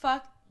who the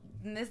fuck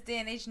in this day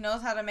and age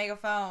knows how to make a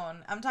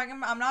phone? I'm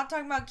not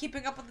talking about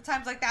keeping up with the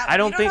times like that. I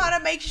don't you think know how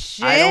to make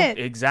shit. I don't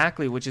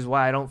exactly, which is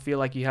why I don't feel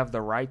like you have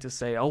the right to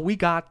say, "Oh, we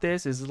got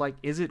this." Is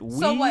it we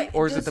So what?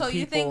 or is it the so people?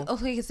 you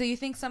think so you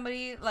think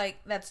somebody like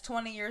that's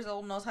 20 years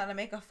old knows how to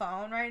make a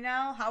phone right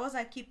now? How is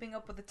that keeping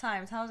up with the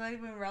times? How is that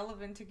even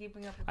relevant to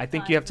keeping up with the I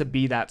think times? you have to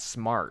be that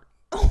smart.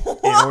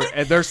 What?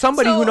 And there's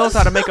somebody who knows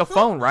how to make a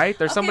phone, right?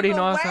 There's Okay, somebody who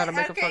but knows how to what?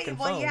 make a Okay, fucking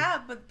well, phone. yeah,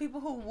 but people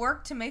who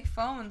work to make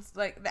phones,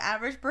 like the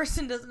average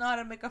person doesn't know how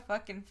to make a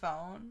fucking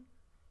phone.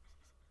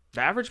 The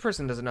average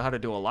person doesn't know how to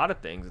do a lot of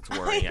things. It's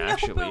worrying, I know,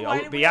 actually. but why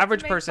do we The have to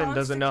average make person phones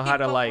doesn't know how keep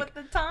to up like. with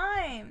the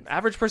times?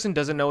 Average person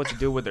doesn't know what to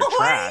do with their What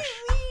trash.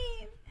 do you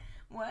mean?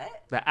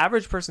 What? The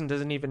average person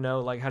doesn't even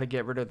know like how to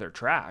get rid of their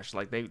trash.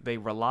 Like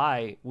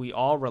we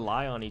all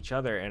rely on each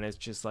other, and it's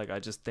just like I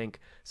just think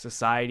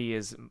society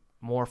is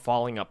more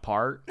falling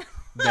apart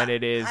than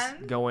it is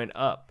going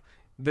up.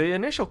 The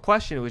initial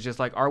question was just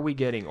like, are we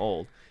getting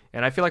old?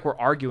 And I feel like we're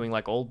arguing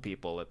like old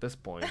people at this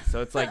point.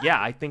 So it's like,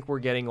 yeah, I think we're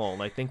getting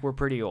old. I think we're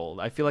pretty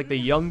old. I feel like the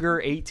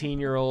younger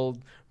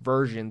 18-year-old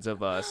versions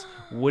of us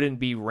wouldn't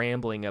be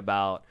rambling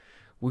about,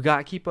 We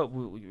gotta keep up.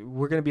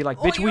 We're gonna be like,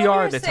 bitch, you we know,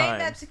 are you're the saying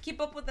that times. to keep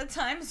up with the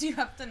times, you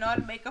have to know how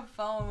to make a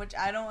phone, which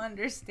I don't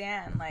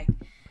understand. Like,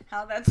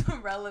 how that's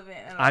relevant.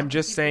 At all I'm to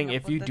just keeping saying, up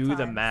if with you the do the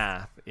times.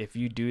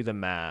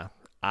 math,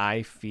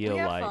 I feel We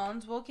have like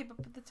phones. We'll keep up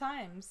with the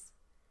times.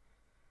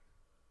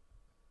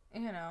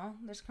 You know,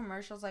 there's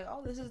commercials like,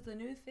 oh, this is the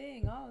new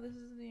thing. Oh, this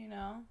is, you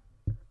know,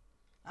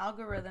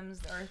 algorithms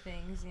or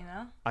things, you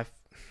know?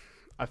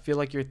 I feel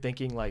like you're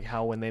thinking like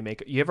how when they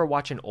make, you ever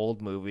watch an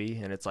old movie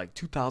and it's like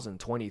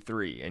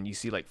 2023 and you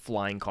see like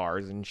flying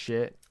cars and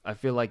shit? I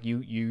feel like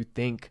you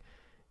think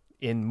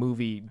in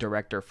movie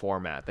director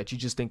format, that you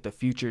just think the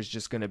future is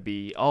just going to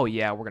be, oh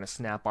yeah, we're going to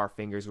snap our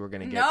fingers, we're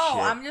going to get shit.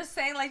 No, I'm just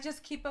saying, like,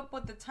 just keep up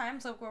with the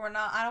times. Like, where we're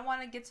not, I don't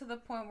want to get to the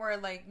point where,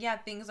 like, yeah,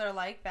 things are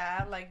like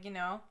that. Like, you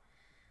know,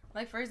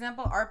 like, for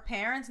example, our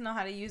parents know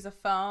how to use a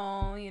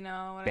phone, you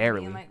know what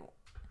Barely. I mean? Like,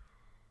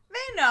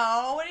 they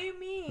know. What do you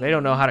mean? They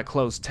don't know how to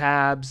close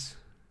tabs.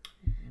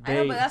 I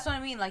know, but that's what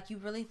I mean. Like, you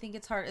really think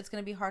it's hard? It's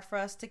gonna be hard for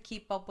us to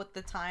keep up with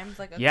the times,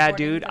 like. Yeah,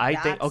 dude. To I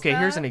that think. Okay,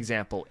 here's stuff? an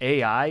example.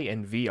 AI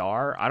and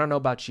VR. I don't know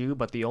about you,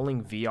 but the only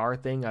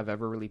VR thing I've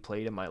ever really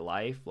played in my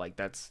life, like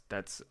that's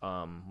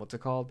what's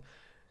it called?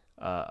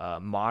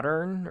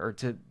 Modern or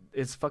to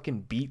it's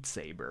fucking Beat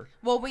Saber.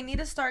 Well, we need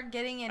to start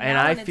getting it now, And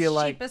I and feel it's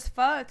like- cheap as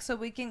fuck, so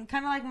we can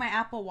kind of like my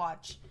Apple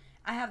Watch.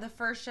 I have the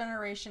first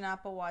generation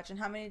Apple Watch, and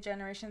how many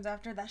generations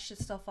after that shit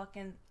still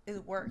fucking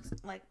it works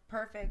like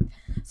perfect.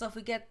 So if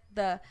we get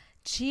the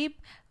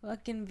cheap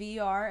fucking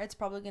VR, it's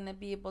probably gonna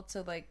be able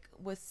to like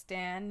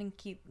withstand and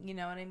keep, you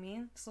know what I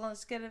mean? So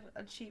let's get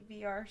a cheap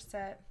VR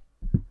set.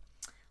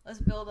 Let's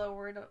build a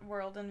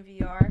world in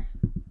VR.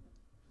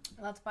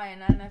 Let's buy an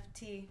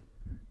NFT.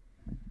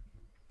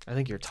 I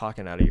think you're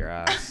talking out of your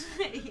ass.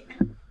 Yeah.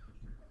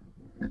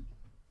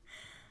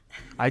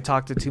 I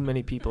talk to too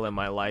many people in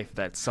my life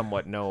that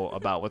somewhat know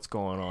about what's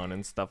going on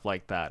and stuff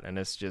like that, and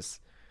it's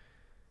just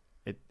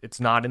it's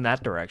not in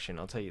that direction.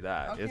 I'll tell you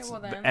that. Okay, It's well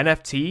the then.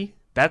 NFT.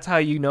 That's how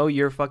you know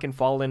you're fucking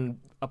falling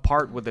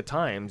apart with the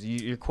times.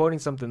 You're quoting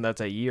something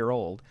that's a year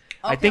old.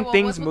 I Okay, think well,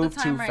 things what's with the move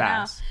time too right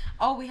fast.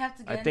 now? Oh, we have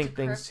to get I think into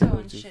things crypto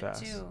move and too shit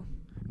fast. too.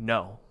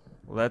 No.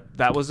 Well,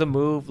 that was a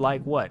move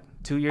like what?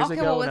 2 years Okay,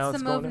 ago. well, what's now the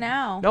it's move going up.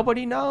 now?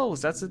 Nobody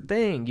knows. That's the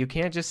thing. You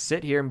can't just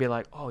sit here and be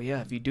like, oh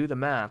yeah, if you do the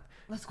math.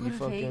 Let's go You to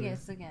fucking-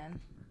 Vegas again.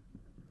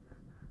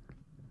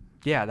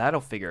 Yeah, that'll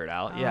figure it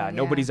out. Oh, Yeah, yeah.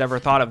 nobody's ever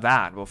thought of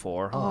that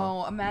before. Huh?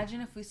 Oh,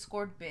 imagine if we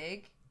scored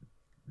big.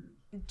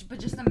 But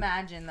just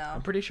imagine though.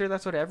 I'm pretty sure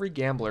that's what every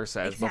gambler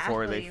says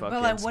before they fucking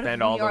But like, what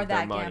spend if all we are of their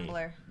that money.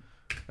 gambler?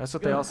 That's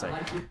what Good, they all I say.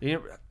 like it. You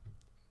know,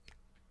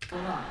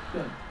 Hold on,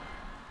 good.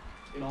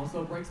 It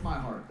also breaks my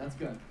heart. That's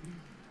good.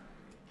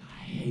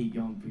 I hate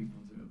young people,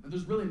 dude. And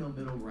there's really no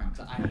middle ground.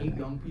 So I hate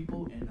young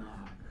people, and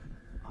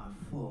I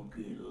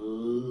fucking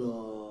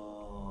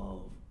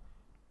love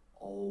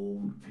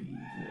old people.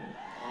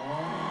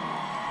 Oh.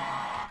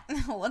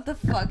 What the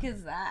fuck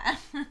is that?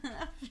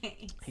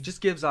 he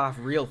just gives off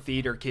real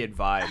theater kid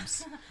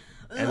vibes,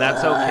 and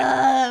that's okay.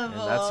 And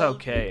that's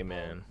okay,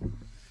 man.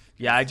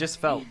 Yeah, I just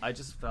felt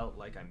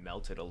like I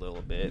melted a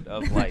little bit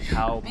of like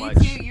how Me much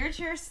too. Your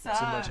chair sucks.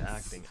 too much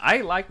acting.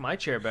 I like my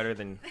chair better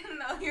than.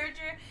 No, your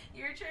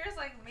chair is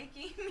like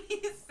making me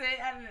sit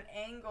at an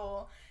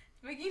angle.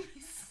 It's making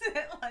me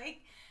sit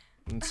like.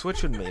 And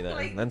switch with me then.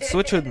 Like Then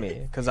switch with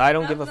me, because I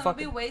don't No, give a don't fuck.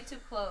 be way too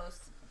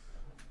close.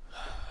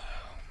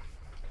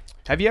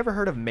 Have you ever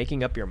heard of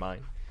making up your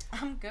mind?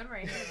 I'm good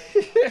right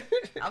here. Man.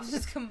 I was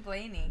just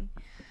complaining.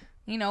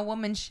 You know,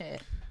 woman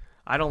shit.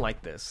 I don't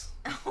like this.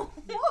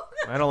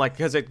 I don't like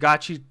because it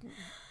got you.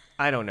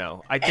 I don't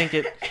know. I think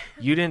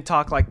you didn't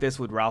talk like this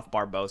with Ralph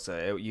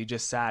Barbosa. You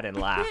just sat and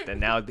laughed, and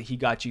now he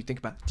got you think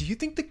about. Do you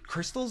think the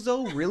crystals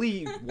though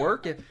really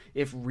work?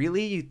 If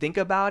really you think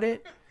about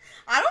it,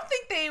 I don't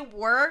think they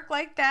work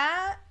like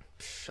that.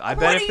 I What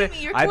bet do if you they,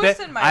 mean? You're I bet,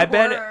 twisting my I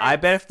bet, words. I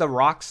bet if the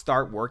rocks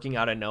start working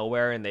out of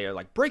nowhere and they are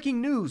like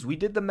breaking news, we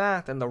did the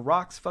math and the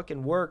rocks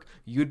fucking work,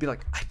 you'd be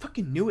like, I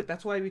fucking knew it.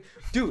 That's why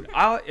dude.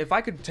 If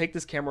I could take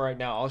this camera right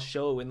now, I'll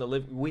show in the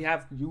live. You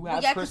have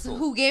Yeah, 'cause crystals.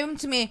 who gave them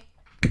to me?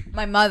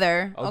 My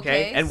mother.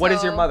 Okay, and what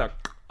is your so- mother?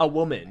 A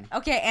woman.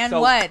 Okay, and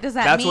So what does that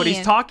mean? That's what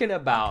he's talking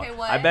about. Okay,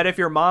 what? I bet if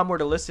your mom were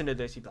to listen to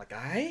this, she'd be like,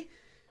 "I."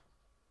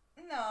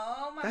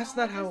 No, my That's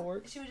mom not would how it just-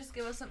 works. She would just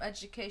give us some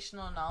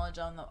educational knowledge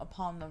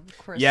upon the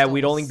crystals. Yeah,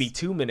 we'd only be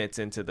 2 minutes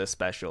into the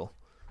special.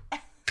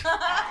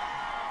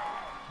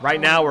 Right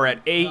now we're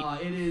at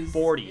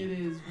 8:40. It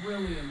is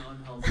really an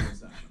unhealthy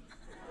session.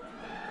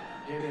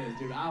 It is,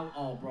 dude.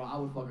 Bro, I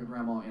would fuck a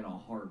grandma in a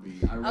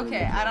heartbeat. I really Okay,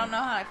 would. I don't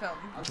know how I felt.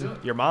 I'll do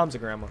it. Your mom's a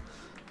grandma.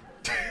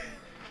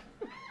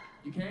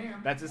 You can.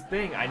 That's his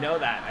thing. I know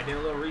that. I did a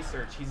little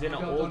research. He's in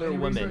an Don't older any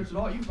woman. research at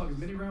all. You can fuck as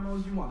many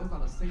grandmas as you want. There's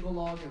not a single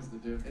law against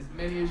it, dude. As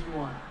many as you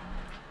want.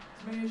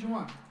 As many as you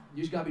want.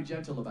 You just gotta be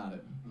gentle about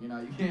it. You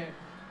know, you can't.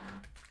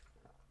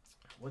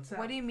 What's that?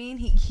 What do you mean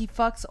he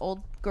fucks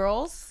old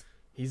girls?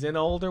 He's in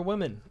older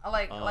women.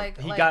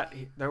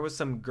 There was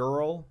some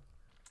girl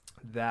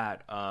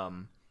that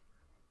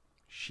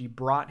she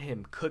brought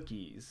him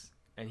cookies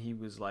and he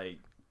was like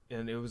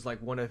and it was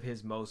like one of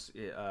his most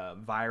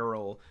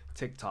viral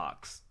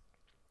TikToks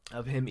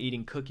of him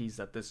eating cookies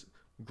that this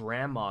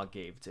grandma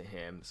gave to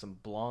him. Some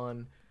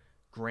blonde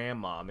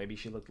grandma, maybe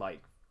she looked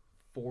like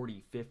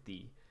 40,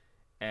 50.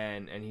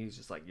 And he was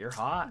just like, "You're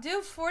hot."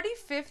 Dude, 40,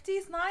 50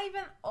 is not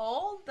even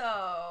old,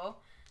 though.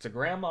 It's a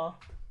grandma.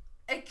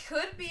 It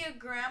could be a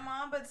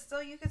grandma, but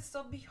still, you could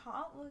still be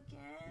hot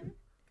looking.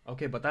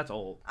 Okay, but that's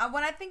old.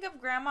 When I think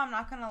of grandma, I'm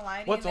not going to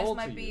lie to What's you. This old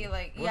might to be you?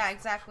 like, What's- yeah,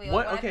 exactly.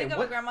 what- Like, when okay, I think of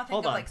what- a grandma, I think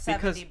hold of on, like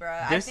 70, because bro.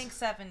 I this- think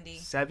 70.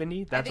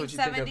 70? That's what you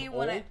 70 think of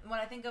old? when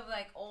I think of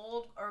like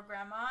old or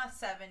grandma,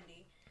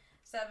 70.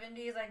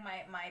 70 is like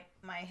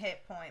my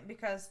hit point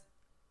because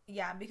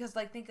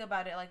like think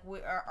about it, like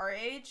our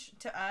age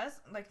to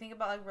us, like think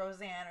about like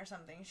Roseanne or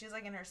something. She's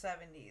like in her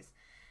 70s.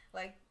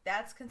 Like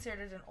that's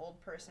considered an old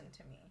person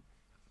to me.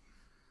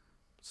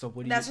 So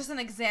what do That's you? just an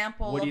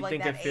example. What do you of,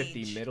 like, think that of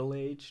 50? age. Middle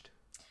aged?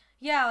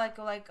 Yeah, like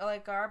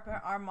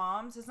our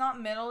moms. It's not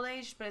middle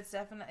aged, but it's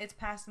definitely it's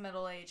past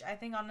middle age. I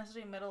think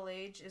honestly, middle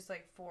age is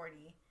like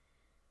 40.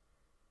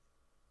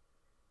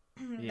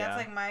 Yeah, That's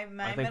like my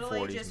I think middle age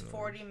 40 is is middle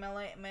 40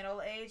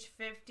 middle age.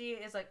 50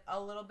 is like a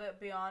little bit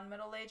beyond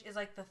middle age. Is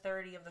like the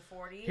 30 of the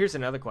 40. Here's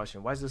another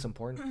question. Why is this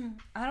important?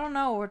 I don't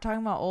know. We're talking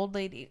about old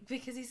lady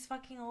because he's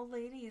fucking old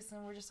ladies,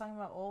 and we're just talking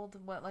about old.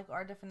 What like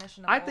our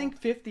definition of I old. think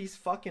 50's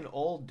fucking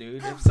old,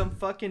 dude. If some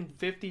fucking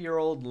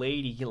 50-year-old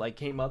lady like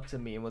came up to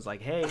me and was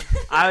like, "Hey,"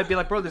 I would be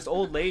like, "Bro, this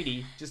old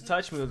lady just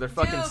touched me with her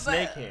fucking Dude,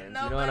 snake but- hands."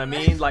 no, You know what I but-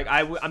 mean? Like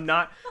I'm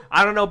not.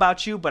 I don't know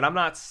about you, but I'm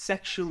not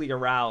sexually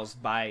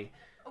aroused by.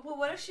 Well,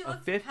 what if she a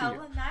looked 50.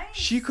 hella nice?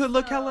 She could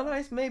look hella though?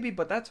 nice, maybe,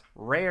 but that's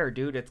rare,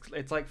 dude.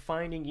 It's like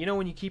finding, you know,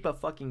 when you keep a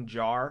fucking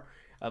jar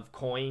of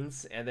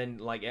coins and then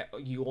like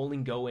you only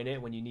go in it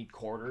when you need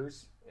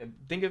quarters.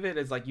 Think of it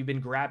as like you've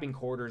been grabbing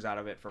quarters out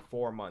of it for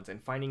 4 months,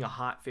 and finding a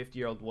hot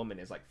 50-year-old woman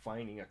is like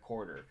finding a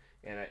quarter.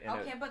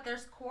 Okay, but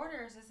there's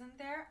quarters, isn't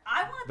there?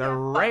 I want They're that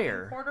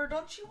rare. fucking quarter.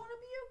 Don't you want to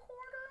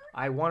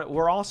be a quarter?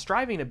 We're all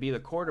striving to be the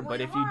quarter, but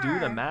We if you do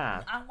the are.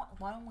 math,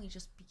 why don't we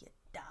just be a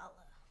dollar?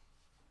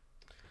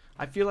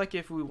 I feel like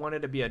if we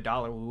wanted to be a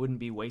dollar, we wouldn't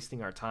be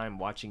wasting our time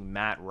watching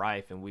Matt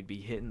Rife, and we'd be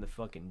hitting the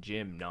fucking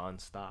gym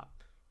nonstop.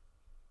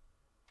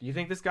 You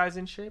think this guy's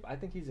in shape? I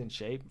think he's in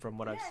shape from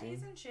what I've Yeah, seen.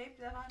 he's in shape.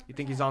 100%. You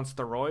think he's on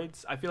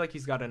steroids? I feel like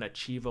he's got an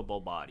achievable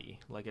body.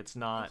 Like it's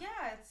not. Yeah,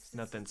 it's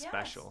nothing yeah,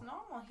 special. It's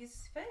normal.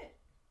 He's fit.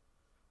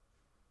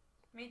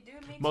 Me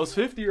Most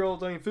too.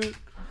 50-year-olds ain't fit.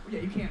 Yeah,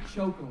 you can't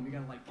choke them. You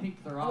gotta like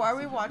kink their Oh, are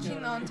we oxygen, watching you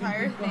know the what I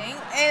mean? entire thing?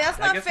 Hey, that's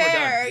I not guess we're done.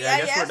 fair. Yeah,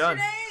 I guess we're done.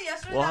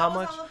 Yesterday Well, that how was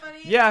much? hella funny.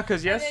 Yeah,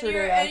 because And then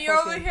yesterday and you're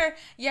over fucking- here.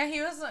 Yeah,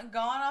 he was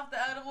gone off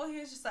the edible. He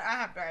was just like, I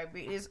have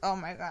diabetes. Oh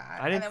my god.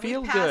 I didn't And then we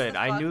feel passed good. the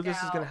I knew fuck this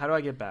is gonna. out. How do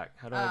I get back?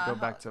 How do I go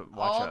back to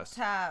watch Alt us?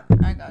 Tab.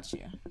 I got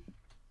you.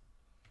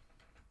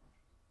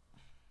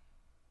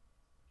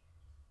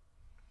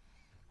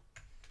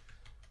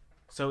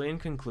 So in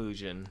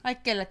conclusion, I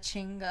que la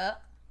chinga.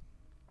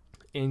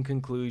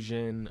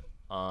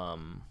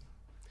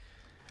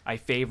 I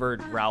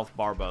favored Ralph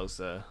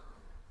Barbosa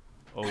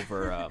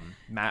over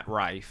Matt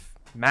Rife.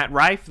 Matt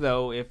Rife,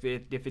 though, if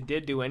it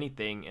did do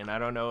anything, and I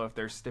don't know if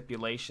there's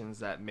stipulations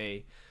that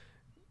may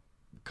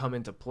come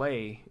into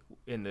play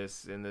in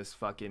this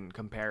fucking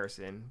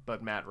comparison,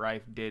 but Matt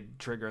Rife did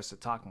trigger us to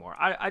talk more.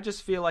 I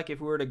just feel like if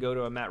we were to go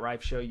to a Matt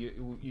Rife show,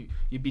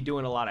 you'd be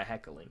doing a lot of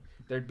heckling.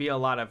 There'd be a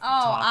lot of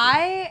talking.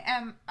 I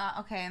am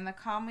okay in the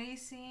comedy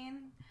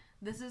scene.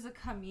 This is a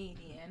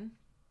comedian,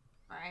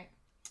 right?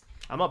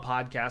 I'm a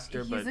podcaster,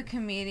 He's but a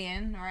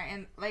comedian, right?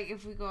 And like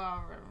if we go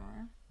over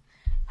more,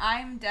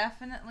 I'm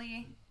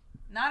definitely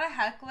not a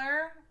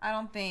heckler. I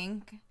don't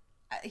think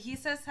he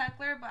says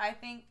heckler, but I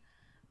think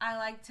I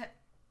like to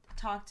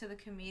talk to the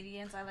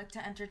comedians. I like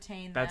to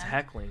entertain them. that's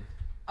heckling.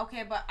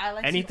 Okay, but I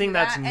like Anything to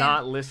do that's that,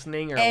 not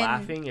listening or and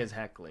laughing is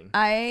heckling.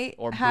 I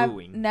or have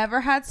booing.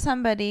 never had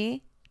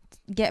somebody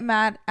get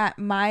mad at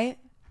my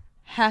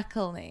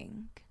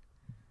heckling.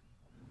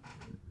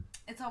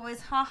 It's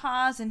always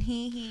ha-has and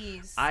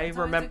hee-hees. I It's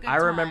always a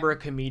good remember a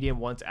time. comedian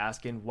once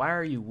asking, "Why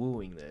are you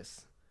wooing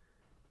this?"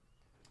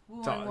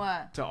 Wooing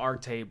what? To our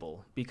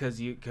table because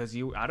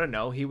you I don't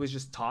know, he was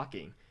just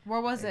talking.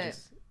 Where was And it?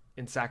 just-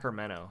 in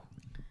Sacramento.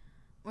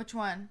 Which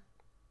one?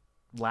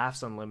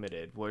 Laughs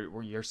Unlimited,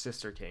 where your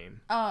sister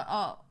came.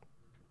 Oh.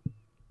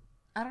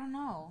 I don't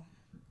know.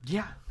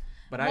 Yeah,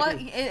 but What? I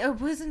did. It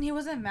wasn't. He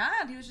wasn't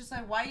mad. He was just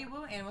like, "Why are you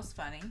wooing?" And it was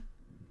funny.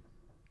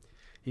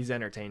 He's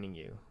entertaining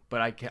you, but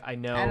I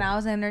know. And I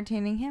was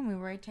entertaining him. We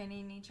were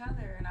entertaining each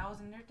other, and I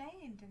was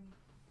entertained.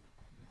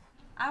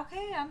 And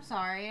okay, I'm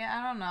sorry.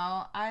 I don't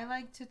know. I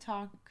like to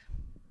talk.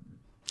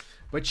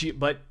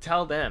 But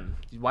tell them.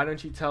 Why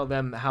don't you tell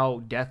them how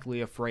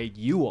deathly afraid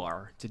you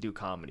are to do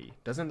comedy?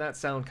 Doesn't that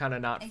sound kind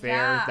of not fair?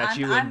 Yeah, that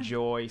you I'm-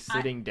 enjoy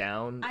sitting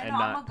down I and know.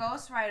 not I'm a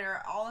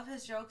ghostwriter. All of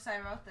his jokes, I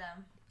wrote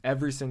them.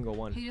 every single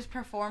one. He just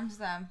performs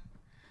them.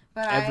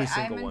 But Every I'm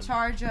single in one.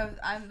 charge of.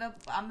 I'm the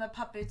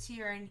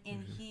puppeteer,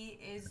 and he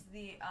is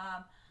the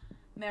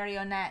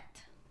marionette.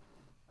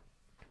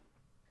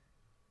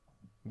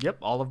 Yep,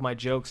 all of my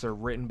jokes are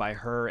written by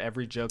her.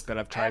 Every joke that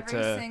I've tried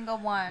Every single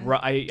one.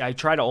 I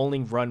try to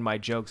only run my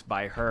jokes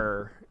by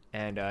her.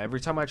 And every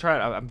time I try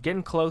it, I'm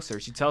getting closer.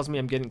 She tells me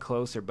I'm getting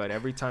closer, but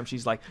every time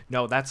she's like,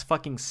 no, that's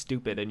fucking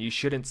stupid, and you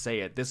shouldn't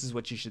say it. This is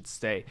what you should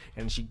say.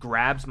 And she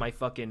grabs my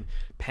fucking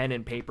pen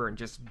and paper and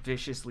just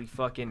viciously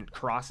fucking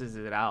crosses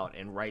it out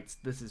and writes,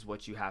 this is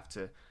what you have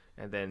to.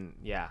 And then,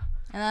 yeah.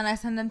 And then I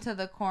send him to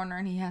the corner,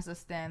 and he has to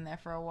stand there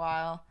for a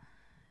while.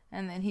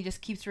 And then he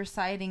just keeps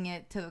reciting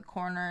it to the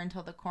corner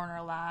until the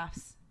corner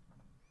laughs.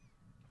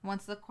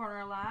 Once the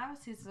corner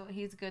laughs,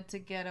 he's good to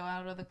get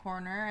out of the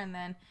corner, and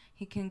then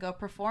he can go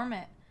perform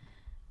it.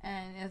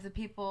 And as the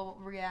people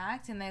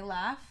react and they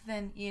laugh,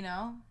 then,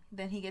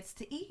 then he gets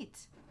to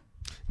eat.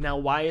 Now,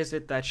 why is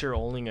it that you're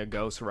only a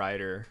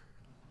ghostwriter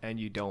and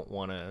you don't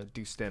want to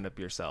do stand-up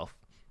yourself?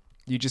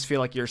 You just feel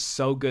like you're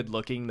so good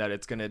looking that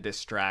it's going to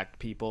distract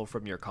people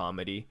from your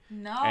comedy.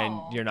 No.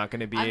 And you're not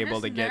going to be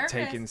able to get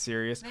taken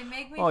serious. They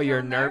make me oh, feel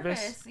you're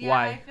nervous? Yeah,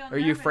 Why? I feel Are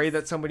you afraid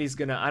nervous. that somebody's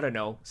going to, I don't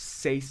know,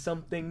 say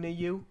something to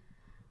you?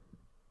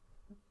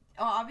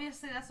 Oh,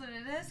 obviously that's what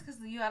it is,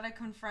 because you got to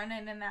confront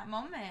it in that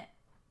moment.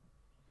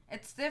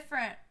 It's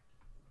different.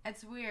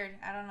 It's weird.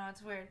 I don't know.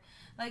 It's weird.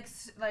 Like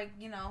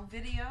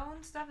video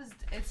and stuff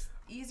it's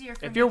easier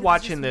for me. If you're 'cause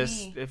watching it's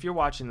this, just me. if you're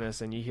watching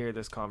this and you hear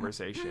this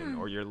conversation,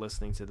 or you're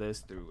listening to this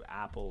through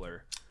Apple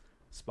or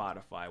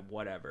Spotify,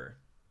 whatever,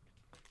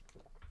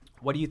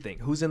 what do you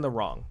think? Who's in the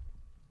wrong?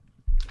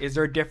 Is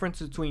there a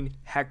difference between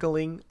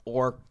heckling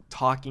or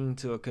talking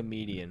to a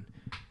comedian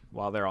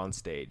while they're on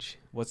stage?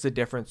 What's the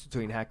difference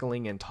between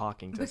heckling and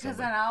talking to Because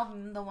somebody? then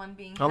I'm the one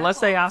being Unless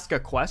they heckled. ask a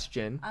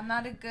question. I'm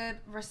not a good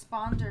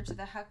responder to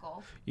the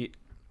heckle.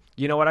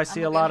 You know what I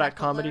see I'm a a lot good at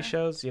comedy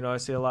heckler. shows? I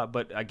see a lot,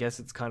 but I guess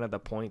it's kind of the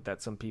point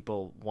that some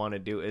people want to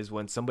do is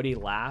when somebody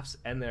laughs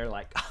and they're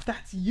like, oh,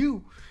 that's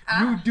you.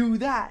 You do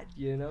that,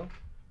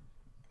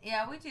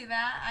 Yeah, we do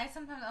that.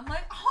 I'm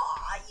like, oh,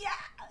 yeah.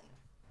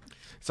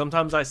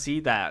 Sometimes I see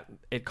that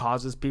it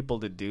causes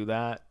people to do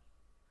that,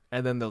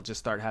 and then they'll just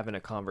start having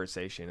a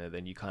conversation, and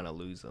then you kind of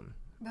lose them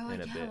They're in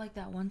like, a yeah, bit. like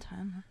that one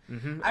time.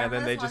 And I then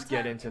remember they this just one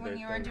get time into when their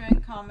you were thing.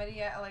 doing comedy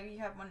at, you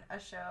had a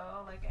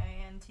show like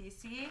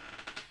ANTC,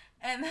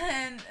 and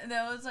then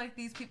there was like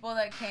these people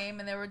that came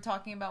and they were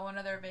talking about one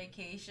of their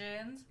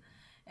vacations,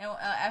 and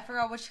I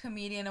forgot which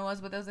comedian it was,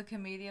 but there was a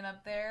comedian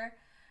up there.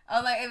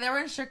 Oh, like they were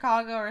in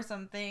Chicago or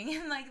something,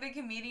 and like the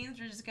comedians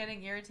were just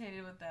getting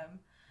irritated with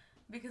them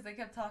because they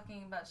kept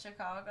talking about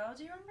Chicago.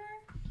 Do you remember?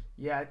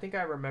 Yeah, I think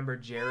I remember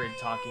Jared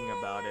talking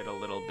about it a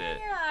little bit.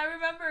 Yeah, I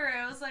remember.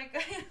 It was like,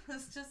 it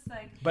was just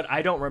like. But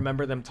I don't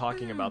remember them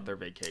talking about their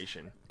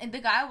vacation. And the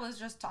guy was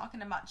just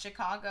talking about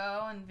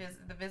Chicago and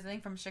the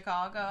visiting from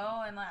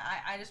Chicago, and like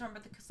I just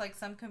remember because like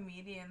some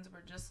comedians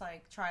were just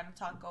like trying to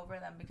talk over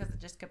them because they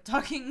just kept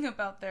talking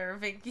about their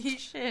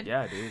vacation.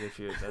 Yeah, dude,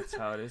 that's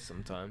how it is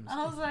sometimes.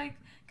 I was like,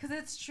 because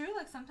it's true.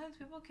 Like sometimes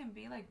people can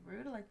be like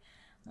rude,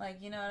 like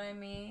you know what I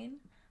mean.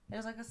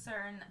 There's like a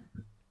certain.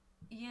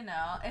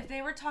 If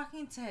they were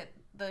talking to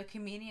the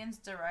comedians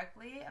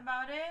directly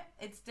about it,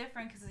 it's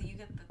different because you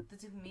get the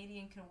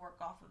comedian can work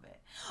off of it.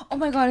 Oh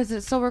my God, is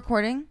it still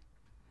recording?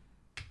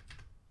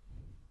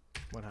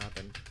 What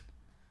happened?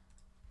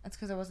 That's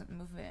because I wasn't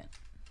moving it.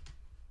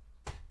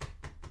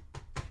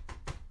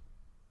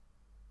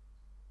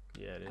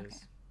 Yeah, it is.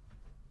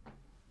 Okay.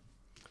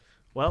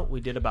 Well,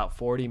 we did about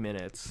 40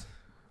 minutes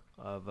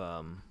of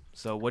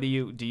so what do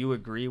you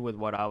agree with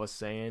what I was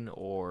saying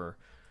or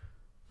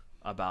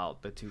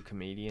about the two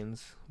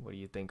comedians? What do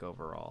you think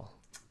overall?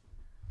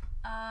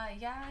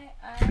 Yeah,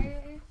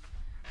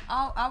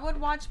 I would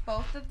watch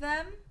both of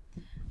them.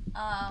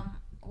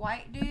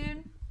 White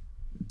dude,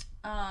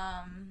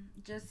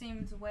 just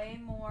seems way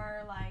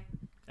more like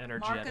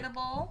Energetic.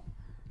 marketable.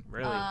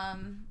 Really?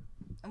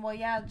 Well,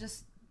 yeah,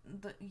 just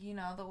the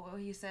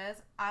way he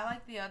says. I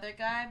like the other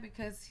guy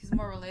because he's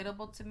more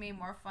relatable to me,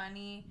 more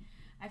funny.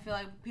 I feel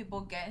like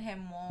people get him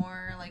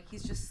more. Like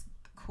he's just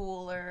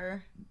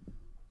cooler.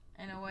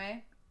 In a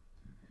way,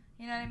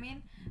 you know what I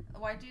mean? The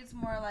white dude's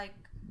more like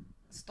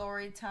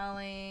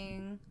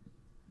storytelling.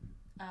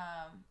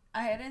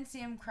 I didn't see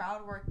him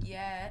crowd work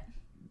yet.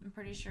 I'm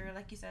pretty sure,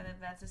 like you said,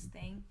 that's his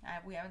thing. I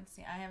haven't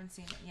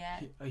seen it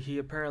yet. He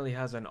apparently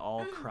has an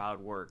all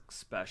crowd work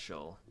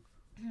special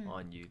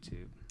on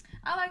YouTube.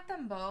 I like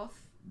them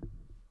both,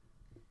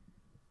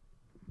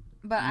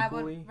 but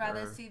Equally, I would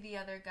rather or- see the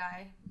other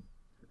guy.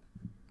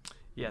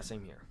 Yeah,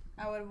 same here.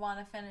 I would want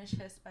to finish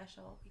his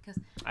special because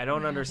I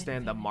don't Yeah,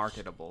 understand the didn't finish.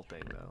 marketable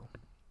thing though.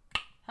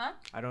 Huh?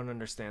 I don't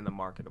understand the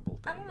marketable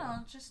thing. I don't know.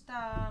 Just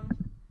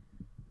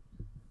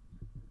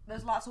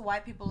there's lots of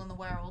white people in the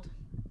world.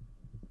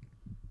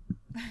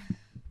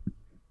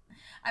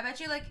 I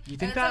bet you like. You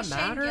think it's that like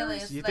Shane matters?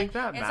 Gillis. You like, think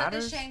that it's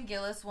matters? like the Shane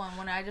Gillis one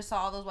when I just saw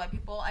all those white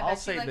people. I I'll bet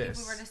say you like this.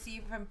 if we were to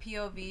see from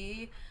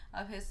POV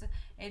of his,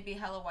 it'd be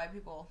hella white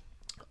people.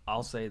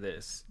 I'll say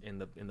this, in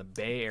the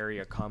Bay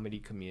Area comedy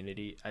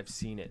community, I've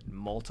seen it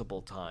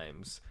multiple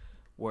times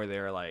where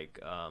they're like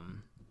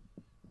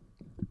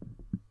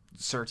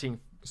searching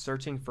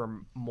searching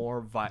for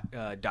more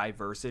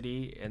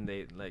diversity, and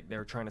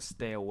they're trying to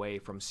stay away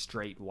from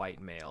straight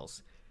white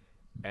males,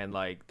 and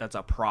like that's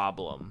a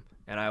problem.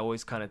 And I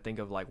always kind of think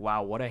of like,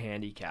 wow, what a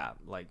handicap.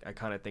 Like I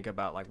kind of think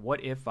about like,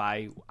 what if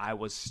I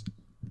was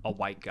a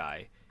white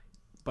guy,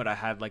 but I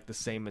had like the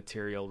same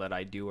material that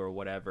I do or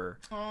whatever.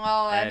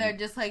 Oh, and they're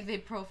just like, they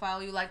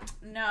profile you like,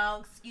 no,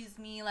 excuse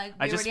me, like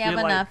we already have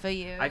enough of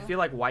you. I feel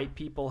like white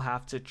people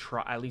have to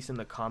try, at least in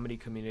the comedy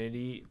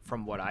community,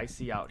 from what I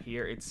see out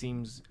here, it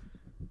seems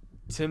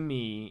to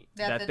me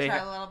that they try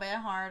a little bit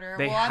harder.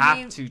 They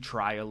have to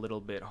try a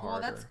little bit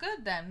harder. Well, that's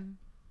good then.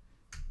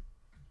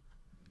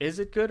 Is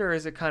it good or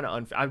is it kind of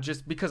unfair? I'm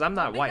just because I'm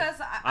not white.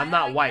 I'm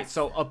not white,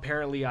 so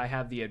apparently I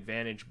have the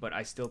advantage, but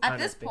I still kind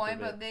of think of it. At this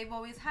point, but they've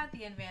always had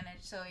the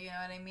advantage, so you know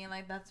what I mean?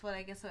 Like that's what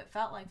I guess it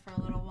felt like for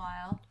a little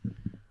while.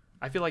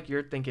 I feel like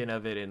you're thinking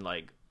of it in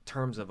like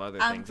terms of other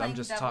things. I'm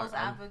just devil's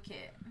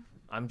advocate.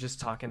 I'm just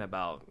talking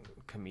about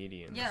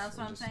comedians. Yeah, that's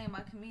what I'm saying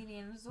about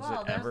comedians as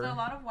well. There's a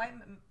lot of white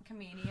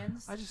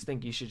comedians. I just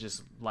think you should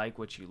just like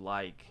what you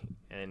like,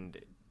 and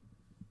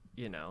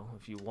you know,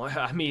 if you want.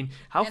 I mean,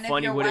 how and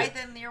funny if you're would white, it?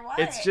 Then you're white.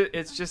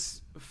 It's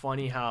just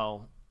funny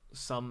how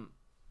some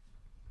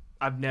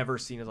I've never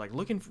seen is like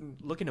looking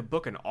to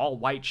book an all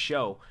white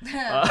show.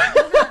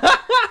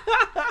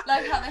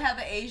 Like how they have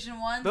the Asian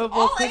ones,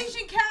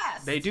 Asian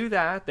cast. They do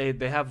that. They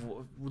have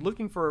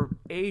looking for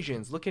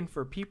Asians, looking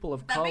for people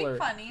of color.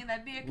 That'd be funny.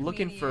 That'd be a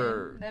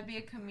comedian. That'd be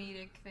a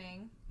comedic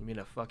thing. You mean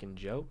a fucking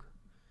joke?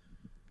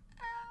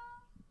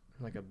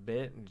 Like a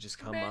bit and just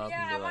come up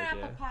and be like,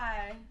 apple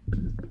pie.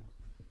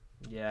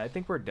 Yeah, I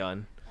think we're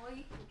done. Well,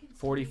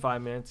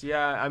 45 minutes.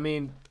 Yeah, I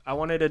mean, I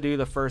wanted to do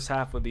the first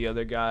half with the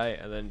other guy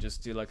and then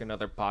just do like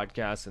another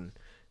podcast. And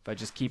if I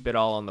just keep it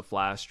all on the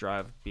flash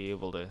drive, be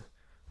able to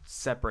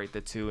separate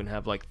the two and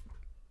have like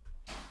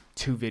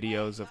 2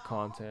 videos of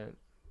content.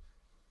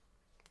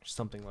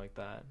 Something like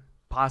that.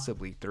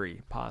 Possibly three,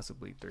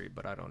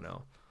 but I don't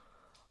know.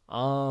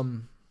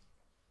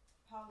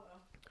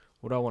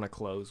 What do I want to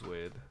close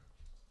with?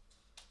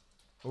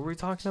 What were we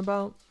talking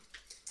about?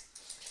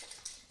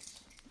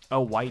 Oh,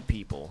 white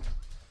people.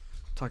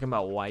 Talking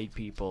about white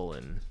people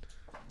and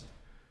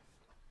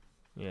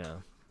yeah.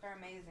 They're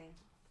amazing.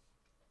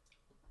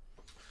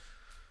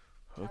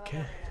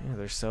 Okay. Yeah,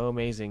 they're so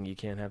amazing. You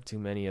can't have too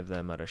many of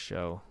them at a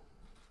show.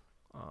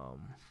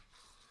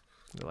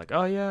 They're like,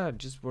 oh yeah,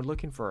 we're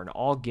looking for an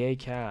all gay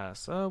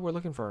cast. Oh, we're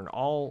looking for an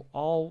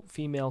all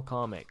female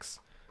comics.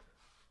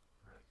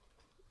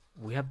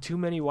 We have too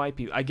many white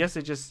people. I guess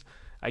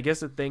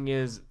the thing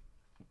is,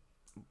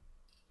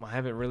 I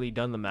haven't really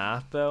done the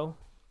math though.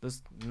 The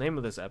name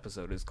of this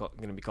episode is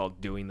going to be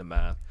called "Doing the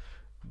Math,"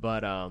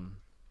 but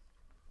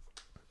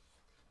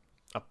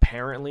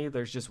apparently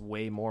there's just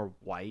way more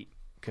white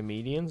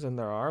comedians than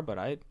there are. But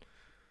I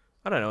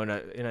don't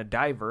know, in a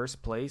diverse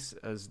place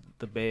as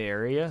the Bay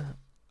Area,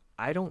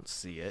 I don't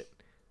see it.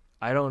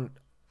 I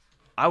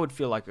would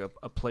feel like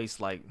a place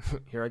like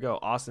here I go,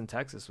 Austin,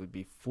 Texas would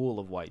be full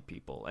of white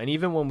people. And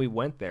even when we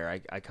went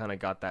there, I kind of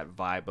got that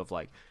vibe of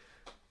like,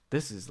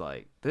 this is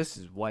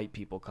white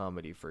people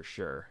comedy for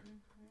sure.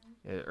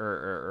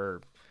 Or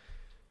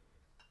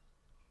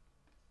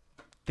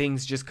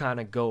things just kind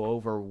of go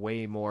over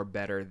way more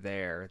better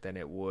there than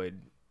it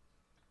would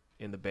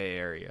in the Bay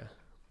Area.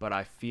 But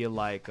I feel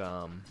like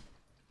I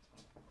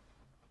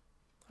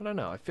don't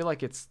know. I feel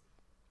like it's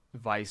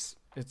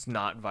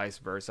not vice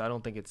versa. I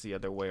don't think it's the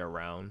other way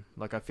around.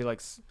 Like I feel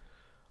like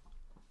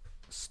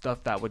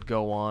stuff that would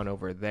go on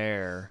over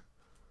there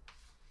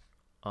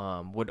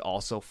would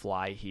also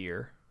fly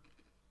here.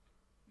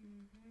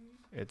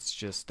 It's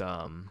just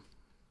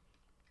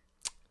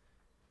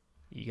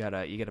you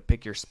gotta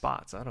pick your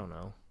spots. I don't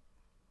know.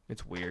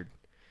 It's weird.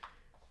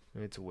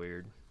 I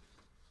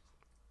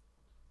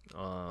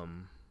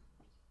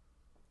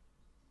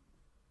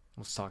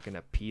was talking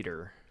to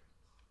Peter,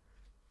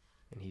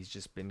 and he's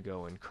just been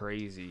going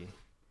crazy,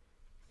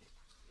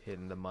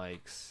 hitting the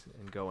mics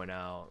and going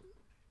out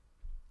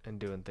and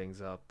doing things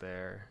out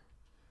there.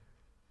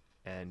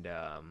 And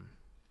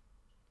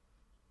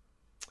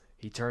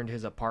he turned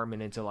his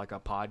apartment into like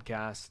a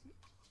podcast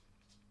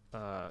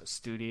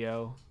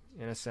studio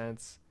in a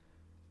sense,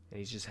 and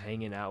he's just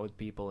hanging out with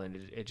people, and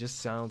it just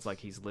sounds like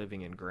he's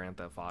living in Grand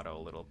Theft Auto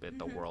a little bit.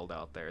 The world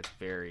out there, it's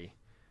very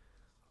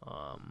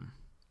I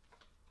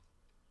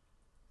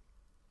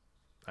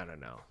don't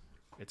know,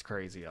 it's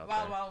crazy out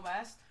there. Wild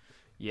West.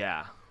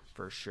 Yeah,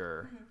 for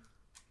sure.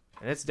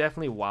 And it's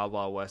definitely Wild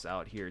Wild West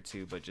out here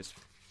too, but just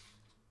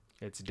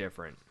it's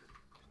different.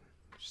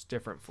 Just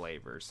different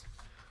flavors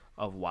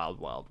of Wild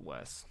Wild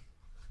West.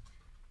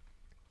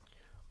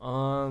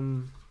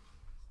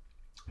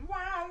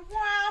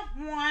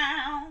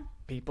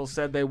 People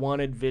said they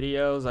wanted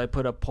videos. I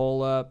put a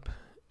poll up,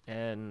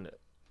 and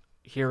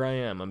here I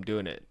am. I'm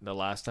doing it. The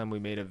last time we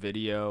made a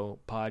video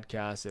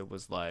podcast, it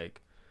was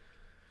like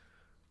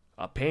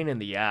a pain in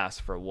the ass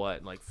for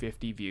what, like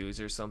 50 views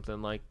or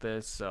something like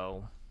this.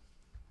 So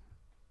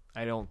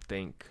I don't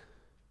think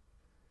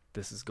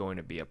this is going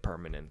to be a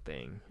permanent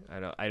thing.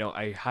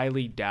 I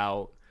highly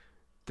doubt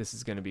this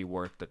is going to be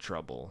worth the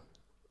trouble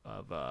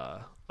of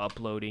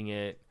uploading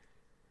it,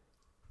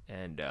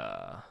 and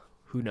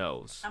who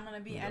knows? I'm gonna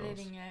be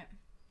editing it.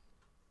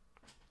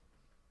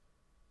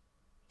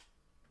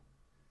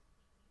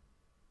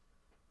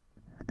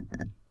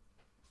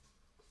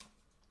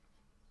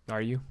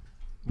 Are you?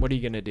 What are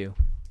you gonna do?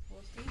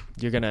 We'll see.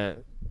 You're gonna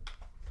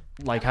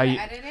like I'm how gonna you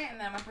edit it and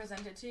then I'm gonna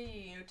present it to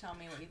you. You tell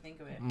me what you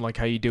think of it. like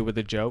how you do with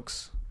the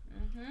jokes.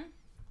 Mm-hmm.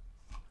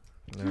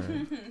 All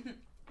right.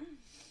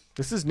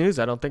 This is news.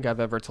 I don't think I've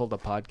ever told a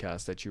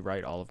podcast that you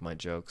write all of my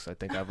jokes. I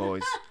think I've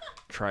always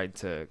tried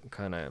to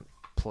kind of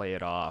play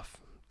it off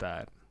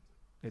that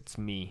it's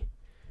me.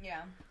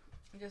 Yeah.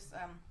 Just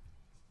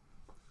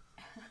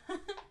I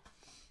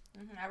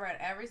read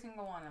every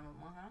single one of them.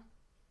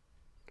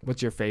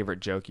 What's your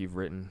favorite joke you've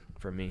written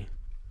for me?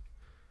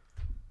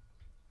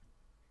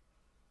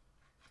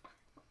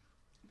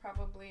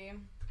 Probably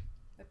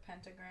the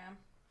pentagram,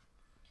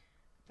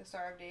 the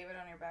Star of David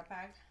on your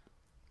backpack.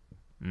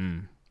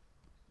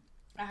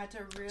 I had to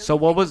really. So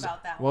what think was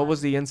about that what one.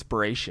 was the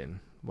inspiration?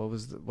 What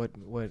was the,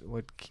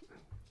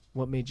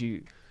 what made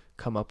you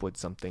come up with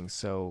something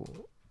so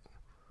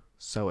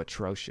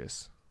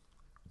atrocious?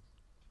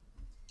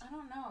 I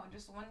don't know.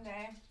 Just one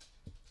day,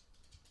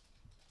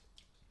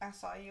 I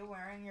saw you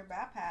wearing your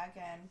backpack,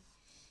 and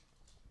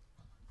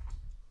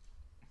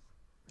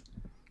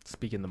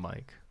Speak in the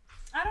mic.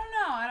 I don't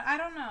know. I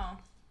don't know.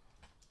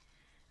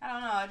 I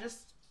don't know.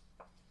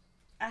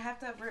 I have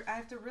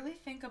to really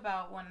think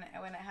about when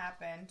it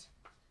happened.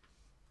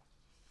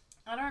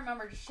 I don't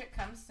remember. Just shit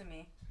comes to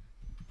me.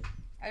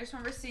 I just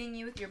remember seeing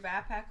you with your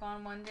backpack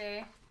on one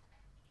day,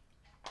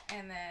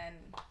 and then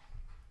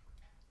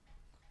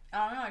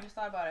I don't know. I just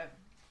thought about it.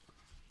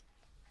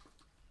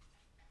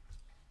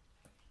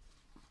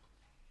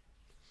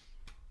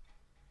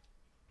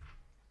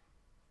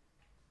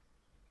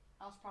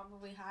 I was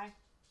probably high.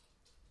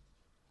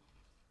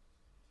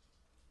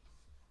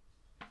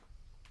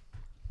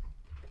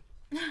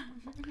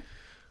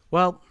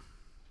 Well,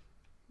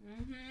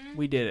 Mm-hmm.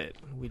 we did it.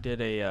 We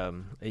did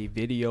a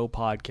video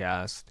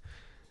podcast,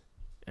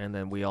 and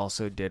then we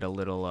also did a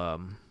little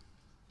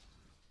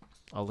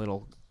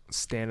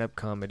stand-up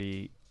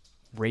comedy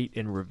rate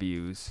and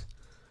reviews.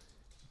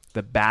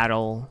 The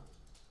battle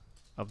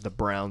of the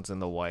Browns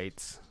and the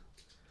Whites,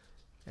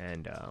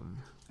 and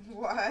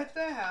What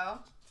the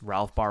hell?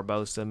 Ralph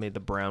Barbosa made the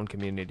Brown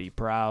community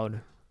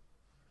proud,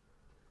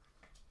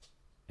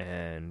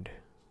 and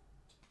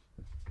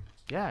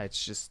yeah,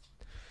 it's just.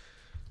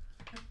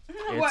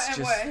 What? just-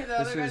 The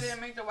other guy this is-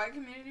 didn't make the white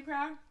community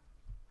proud?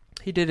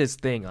 He did his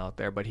thing out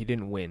there, but he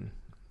didn't win.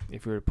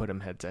 If we were to put him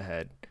head to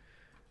head,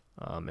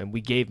 and we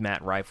gave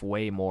Matt Rife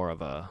way more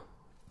of a,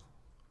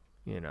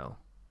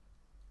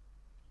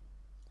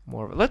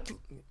 more of a.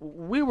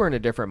 We were in a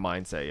different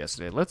mindset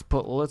yesterday. Let's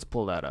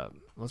pull that up.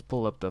 Let's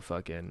pull up the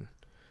fucking.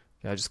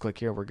 Can I just click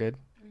here? We're good.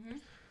 Mm-hmm.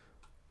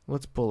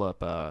 Let's pull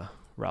up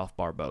Ralph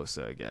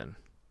Barbosa again.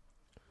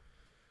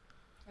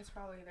 It's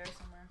probably there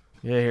somewhere.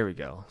 Yeah, here we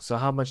go. So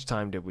how much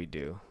time did we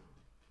do?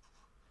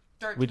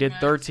 13 We did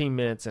minutes. 13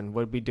 minutes, and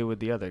what did we do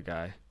with the other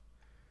guy?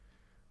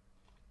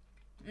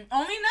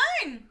 Only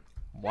 9.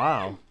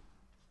 Wow.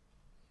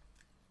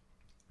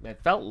 It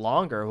felt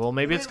longer. Well,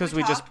 maybe it's because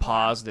we just talked more.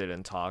 paused it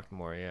and talked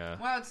more, yeah.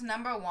 Well, it's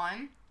number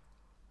 1.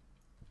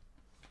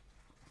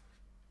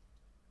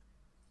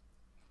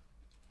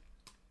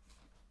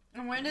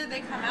 And when did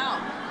they come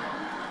out?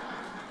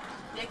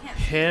 They can't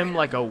see Him right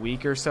like now. a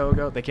week or so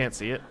ago. They can't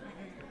see it.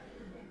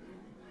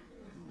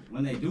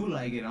 When they do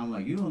like it, I'm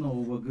like, you don't know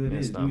what good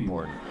It's is, not do you?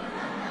 important.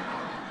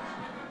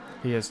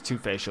 He has 2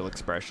 facial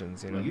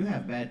expressions, Well, you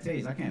have bad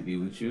taste. I can't be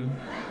with you.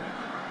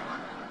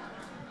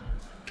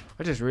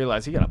 I just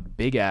realized he got a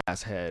big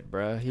ass head,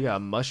 bruh. He got a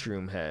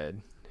mushroom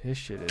head. His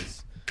shit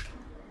is.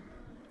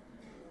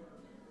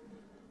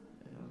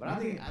 But I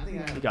think I He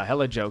have got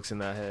hella jokes in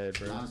that head,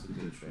 bro. lots of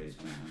good traits,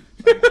 man.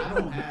 Like, I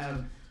don't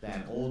have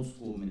that old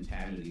school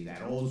mentality,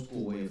 that old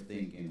school way of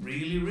thinking.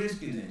 Really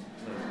risking it.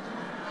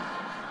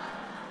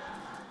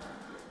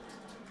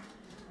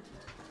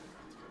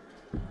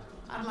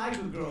 I like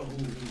a girl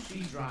who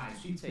she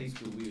drives, she takes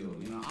the wheel.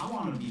 You know, I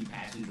want to be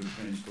passenger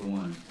prince for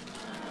one.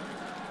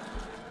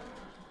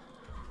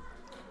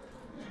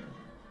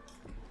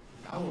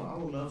 I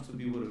would love to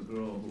be with a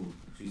girl who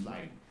she's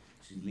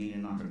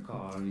leaning on her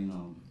car, you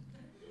know,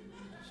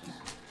 she's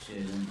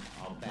chilling,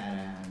 all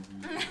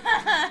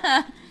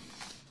badass.